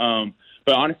it.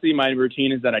 But honestly, my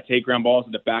routine is that I take ground balls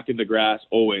at the back of the grass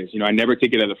always. I never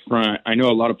take it at the front. I know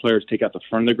a lot of players take out the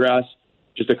front of the grass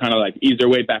just to kind of ease their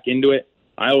way back into it.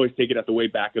 I always take it at the way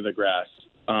back of the grass,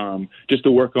 just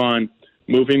to work on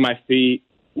moving my feet,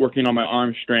 working on my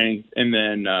arm strength, and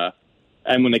then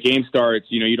and when the game starts,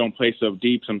 you don't play so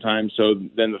deep sometimes, so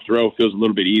then the throw feels a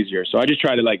little bit easier. So I just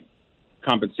try to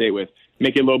compensate with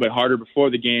make it a little bit harder before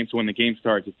the game, so when the game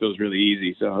starts, it feels really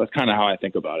easy. So that's kind of how I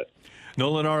think about it.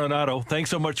 Nolan Arenado, thanks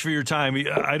so much for your time.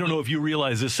 I don't know if you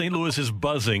realize this, St. Louis is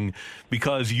buzzing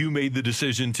because you made the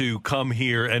decision to come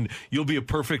here, and you'll be a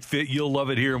perfect fit. You'll love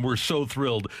it here, and we're so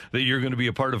thrilled that you're going to be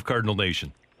a part of Cardinal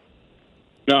Nation.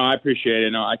 No, I appreciate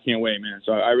it. No, I can't wait, man.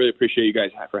 So I really appreciate you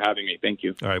guys for having me. Thank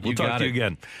you. All right, we'll talk to you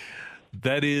again.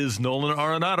 That is Nolan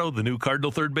Arenado, the new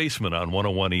Cardinal third baseman on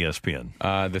 101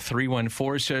 ESPN. The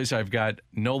 314 says, I've got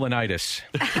Nolanitis,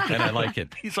 and I like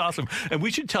it. He's awesome. And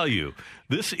we should tell you,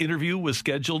 this interview was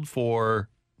scheduled for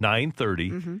 9:30.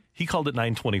 Mm-hmm. He called it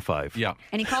 9:25. Yeah.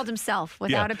 And he called himself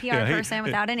without a PR person,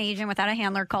 without an agent, without a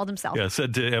handler, called himself. Yeah,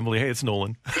 said to Emily, hey, it's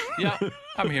Nolan. Yeah,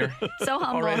 I'm here. So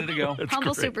humble. All ready to go.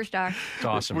 Humble great. Superstar. It's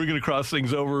awesome. We're going to cross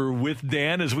things over with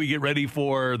Dan as we get ready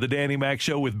for the Danny Mac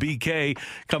Show with BK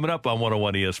coming up on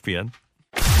 101 ESPN.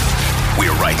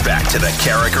 We're right back to the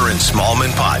Carragher and Smallman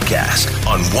podcast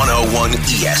on 101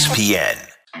 ESPN.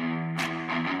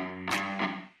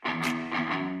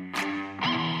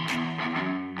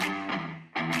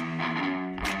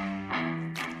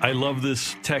 I love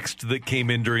this text that came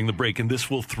in during the break, and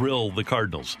this will thrill the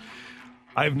Cardinals.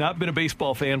 I have not been a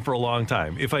baseball fan for a long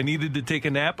time. If I needed to take a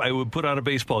nap, I would put on a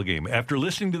baseball game. After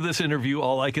listening to this interview,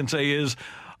 all I can say is,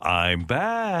 I'm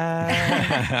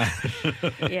back.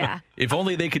 Yeah. If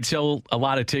only they could sell a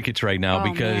lot of tickets right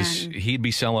now, because he'd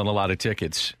be selling a lot of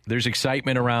tickets. There's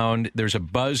excitement around, there's a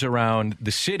buzz around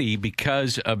the city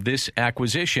because of this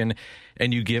acquisition,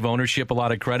 and you give ownership a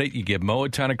lot of credit, you give Mo a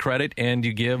ton of credit, and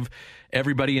you give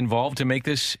everybody involved to make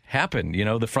this happen.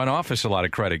 The front office a lot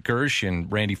of credit, Gersh and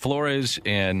Randy Flores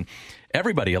and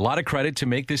everybody, a lot of credit to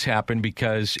make this happen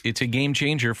because it's a game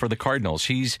changer for the Cardinals.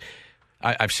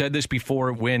 I've said this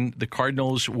before when the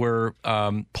Cardinals were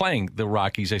playing the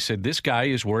Rockies. I said, this guy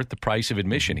is worth the price of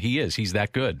admission. He is. He's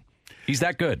that good. He's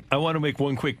that good. I want to make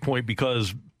one quick point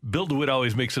because Bill DeWitt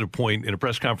always makes it a point in a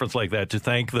press conference like that to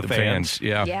thank the fans.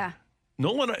 Yeah.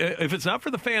 Nolan, if it's not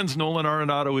for the fans, Nolan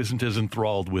Arenado isn't as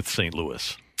enthralled with St.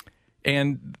 Louis.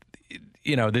 And,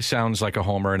 this sounds like a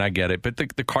homer, and I get it, but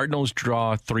the Cardinals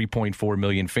draw 3.4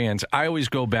 million fans. I always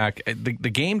go back. The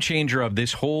game changer of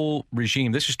this whole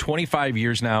regime, this is 25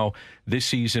 years now this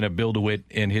season of Bill DeWitt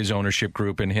and his ownership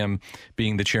group and him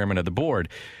being the chairman of the board.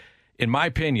 In my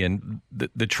opinion,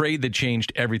 the trade that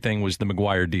changed everything was the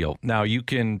McGuire deal. Now, you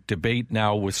can debate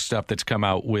now with stuff that's come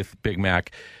out with Big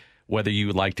Mac whether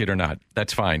you liked it or not.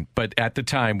 That's fine. But at the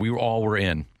time, we all were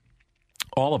in.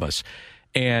 All of us.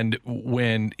 And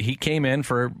when he came in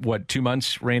for, 2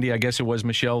 months, Randy, I guess it was,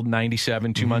 Michelle,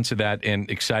 97, 2 months of that, and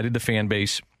excited the fan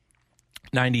base.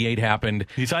 98 happened.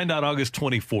 He signed on August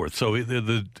 24th. So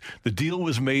the deal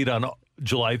was made on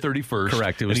July 31st.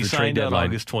 Correct. It was and the he trade signed on deadline.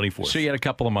 August 24th. So he had a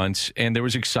couple of months, and there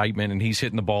was excitement, and he's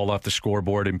hitting the ball off the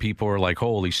scoreboard, and people were like,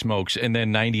 holy smokes. And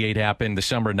then 98 happened. The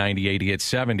summer of 98, he hit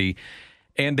 70.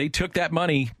 And they took that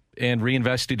money and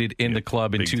reinvested it in the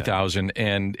club in 2000,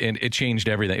 and it changed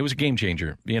everything. It was a game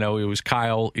changer. You know, it was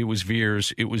Kyle, it was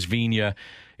Veers, it was Vigna,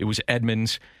 it was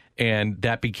Edmonds, and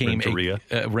that became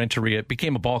Renteria. It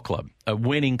became a ball club, a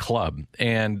winning club,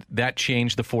 and that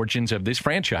changed the fortunes of this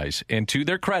franchise. And to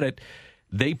their credit,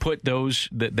 they put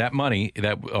that money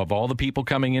that of all the people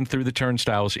coming in through the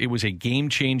turnstiles, it was a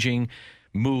game-changing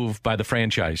move by the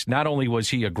franchise. Not only was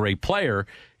he a great player,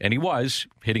 and he was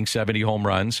hitting 70 home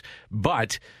runs,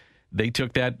 but they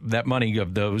took that money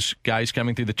of those guys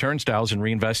coming through the turnstiles and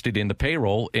reinvested in the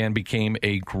payroll and became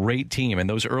a great team. And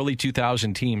those early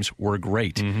 2000 teams were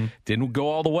great. Mm-hmm. Didn't go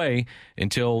all the way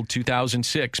until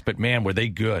 2006, but man, were they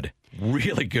good.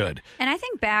 Really good. And I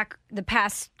think back the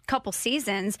past couple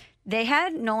seasons, they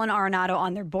had Nolan Arenado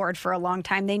on their board for a long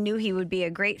time. They knew he would be a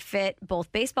great fit, both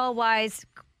baseball-wise,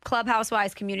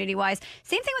 clubhouse-wise, community-wise.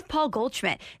 Same thing with Paul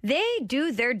Goldschmidt. They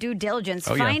do their due diligence,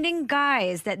 finding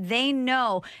guys that they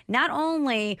know not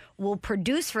only will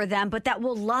produce for them, but that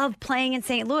will love playing in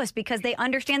St. Louis because they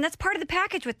understand that's part of the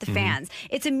package with the fans.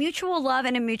 It's a mutual love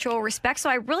and a mutual respect. So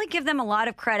I really give them a lot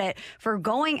of credit for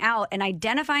going out and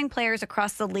identifying players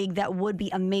across the league that would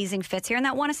be amazing fits here and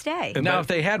that want to stay. And now, if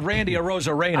they had Randy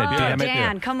Arozarena, damn it.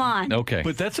 Dan, come on. Okay.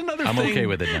 But that's another I'm thing. okay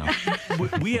with it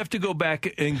now. We have to go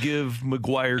back and give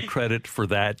McGuire credit for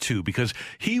that, too, because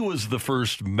he was the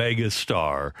first mega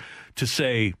star to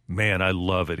say, man, I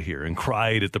love it here, and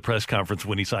cried at the press conference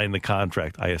when he signed the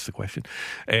contract. I asked the question.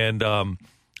 And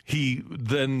he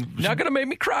then... Not going to make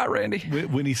me cry, Randy.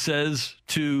 When he says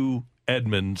to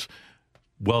Edmonds,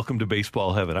 welcome to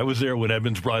baseball heaven. I was there when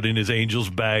Edmonds brought in his Angels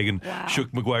bag and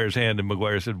shook McGuire's hand, and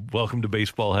McGuire said, welcome to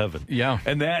baseball heaven. Yeah.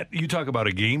 And that, you talk about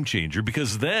a game changer,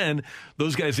 because then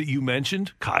those guys that you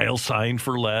mentioned, Kyle signed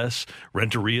for less,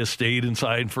 Renteria stayed and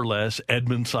signed for less,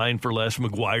 Edmonds signed for less,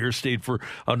 McGuire stayed for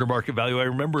under market value. I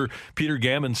remember Peter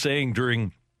Gammon saying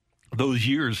during those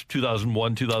years,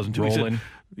 2001, 2002, Roland.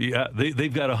 he said,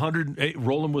 they've got 100,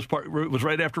 Roland was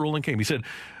right after Roland came. He said,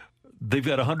 they've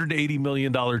got a $180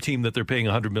 million team that they're paying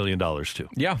 $100 million to.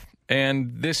 Yeah.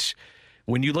 And this,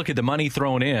 when you look at the money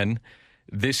thrown in,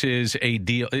 this is a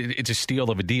deal. It's a steal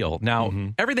of a deal. Now,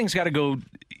 everything's got to go.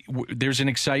 There's an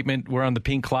excitement. We're on the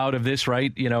pink cloud of this,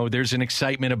 right? You know, there's an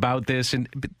excitement about this, and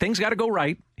things got to go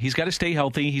right. He's got to stay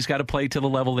healthy. He's got to play to the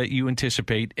level that you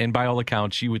anticipate. And by all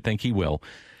accounts, you would think he will.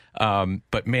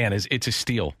 But man, it's a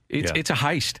steal. It's a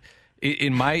heist.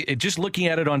 Just looking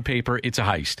at it on paper, it's a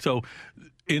heist. So,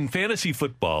 in fantasy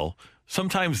football,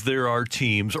 sometimes there are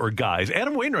teams or guys.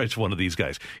 Adam Wainwright's one of these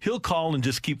guys. He'll call and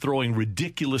just keep throwing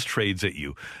ridiculous trades at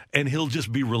you, and he'll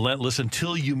just be relentless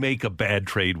until you make a bad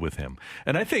trade with him.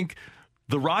 And I think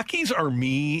the Rockies are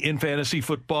me in fantasy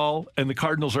football, and the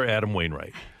Cardinals are Adam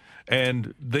Wainwright.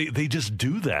 And they just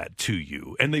do that to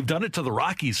you. And they've done it to the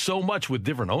Rockies so much with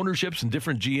different ownerships and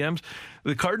different GMs.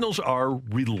 The Cardinals are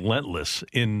relentless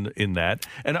in that.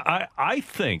 And I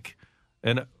think,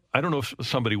 and I don't know if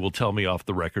somebody will tell me off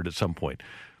the record at some point,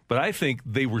 but I think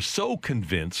they were so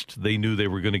convinced they knew they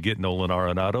were going to get Nolan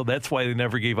Arenado. That's why they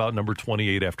never gave out number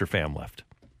 28 after Pham left.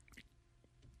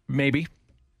 Maybe.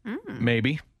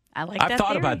 Maybe. I've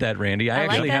thought about that, Randy. I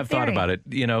actually have thought about it.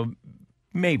 You know,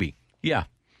 maybe. Yeah.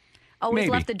 Always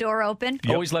left the door open.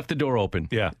 Yep. Always left the door open.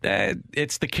 Yeah.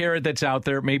 It's the carrot that's out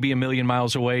there, maybe a million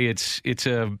miles away. It's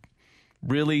a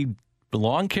really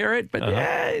long carrot, but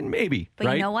maybe. But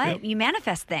right? you know what? You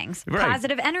manifest things. Right.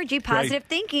 Positive energy, positive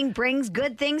thinking brings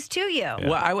good things to you. Yeah.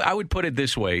 Well, I would put it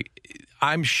this way.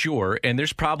 I'm sure, and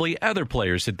there's probably other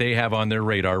players that they have on their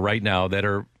radar right now that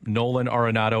are Nolan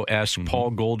Arenado-esque, Paul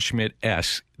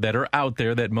Goldschmidt-esque, that are out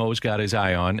there that Mo's got his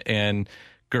eye on, and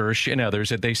Gersh and others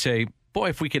that they say, boy,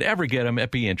 if we could ever get him,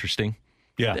 that'd be interesting.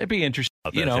 Yeah. That'd be interesting.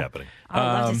 That's happening. I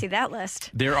would love to see that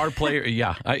list. There are players,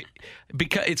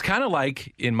 because it's kind of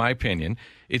like, in my opinion,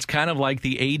 it's kind of like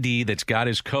the AD that's got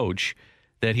his coach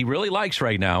that he really likes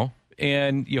right now,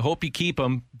 and you hope you keep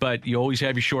him, but you always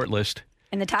have your short list.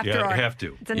 In the top drawer. Yeah, you have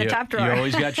to. It's in the top drawer. You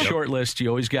always got short list. You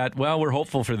always got, well, we're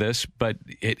hopeful for this, but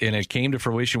it came to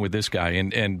fruition with this guy,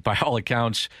 and by all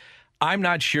accounts, I'm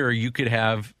not sure you could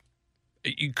have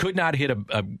you could not hit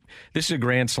this is a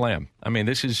grand slam. I mean,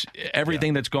 this is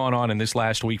everything that's gone on in this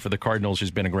last week for the Cardinals has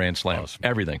been a grand slam. Awesome.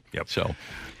 Everything. Yep. So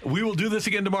we will do this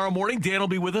again tomorrow morning. Dan will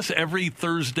be with us every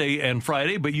Thursday and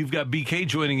Friday, but you've got BK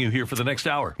joining you here for the next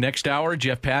hour. Next hour,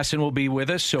 Jeff Passan will be with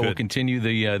us, so we'll continue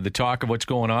the talk of what's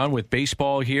going on with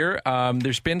baseball here.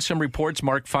 There's been some reports.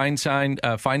 Mark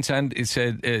Feinsand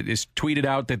is tweeted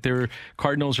out that their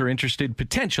Cardinals are interested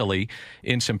potentially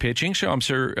in some pitching, so I'm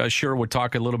sure we'll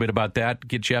talk a little bit about that,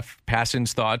 get Jeff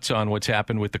Passan's thoughts on what's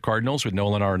happened with the Cardinals with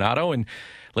Nolan Arenado, and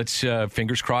let's,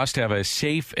 fingers crossed, have a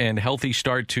safe and healthy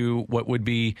start to what would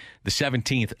be the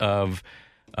 17th of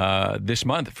this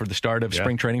month for the start of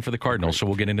spring training for the Cardinals. So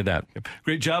we'll get into that.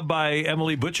 Great job by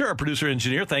Emily Butcher, our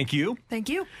producer-engineer. Thank you. Thank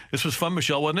you. This was fun,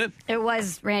 Michelle, wasn't it? It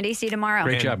was, Randy. See you tomorrow.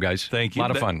 Great job, guys. Thank you. A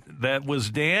lot of fun. That was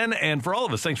Dan. And for all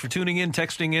of us, thanks for tuning in,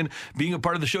 texting in, being a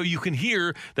part of the show. You can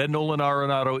hear that Nolan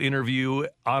Arenado interview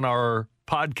on our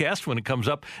podcast when it comes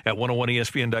up at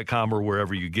 101ESPN.com or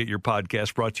wherever you get your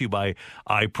podcast, brought to you by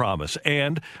I Promise.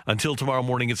 And until tomorrow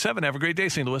morning at 7, have a great day,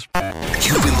 St. Louis.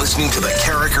 You've been listening to the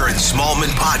Carricker and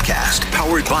Smallman podcast,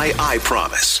 powered by I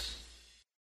Promise.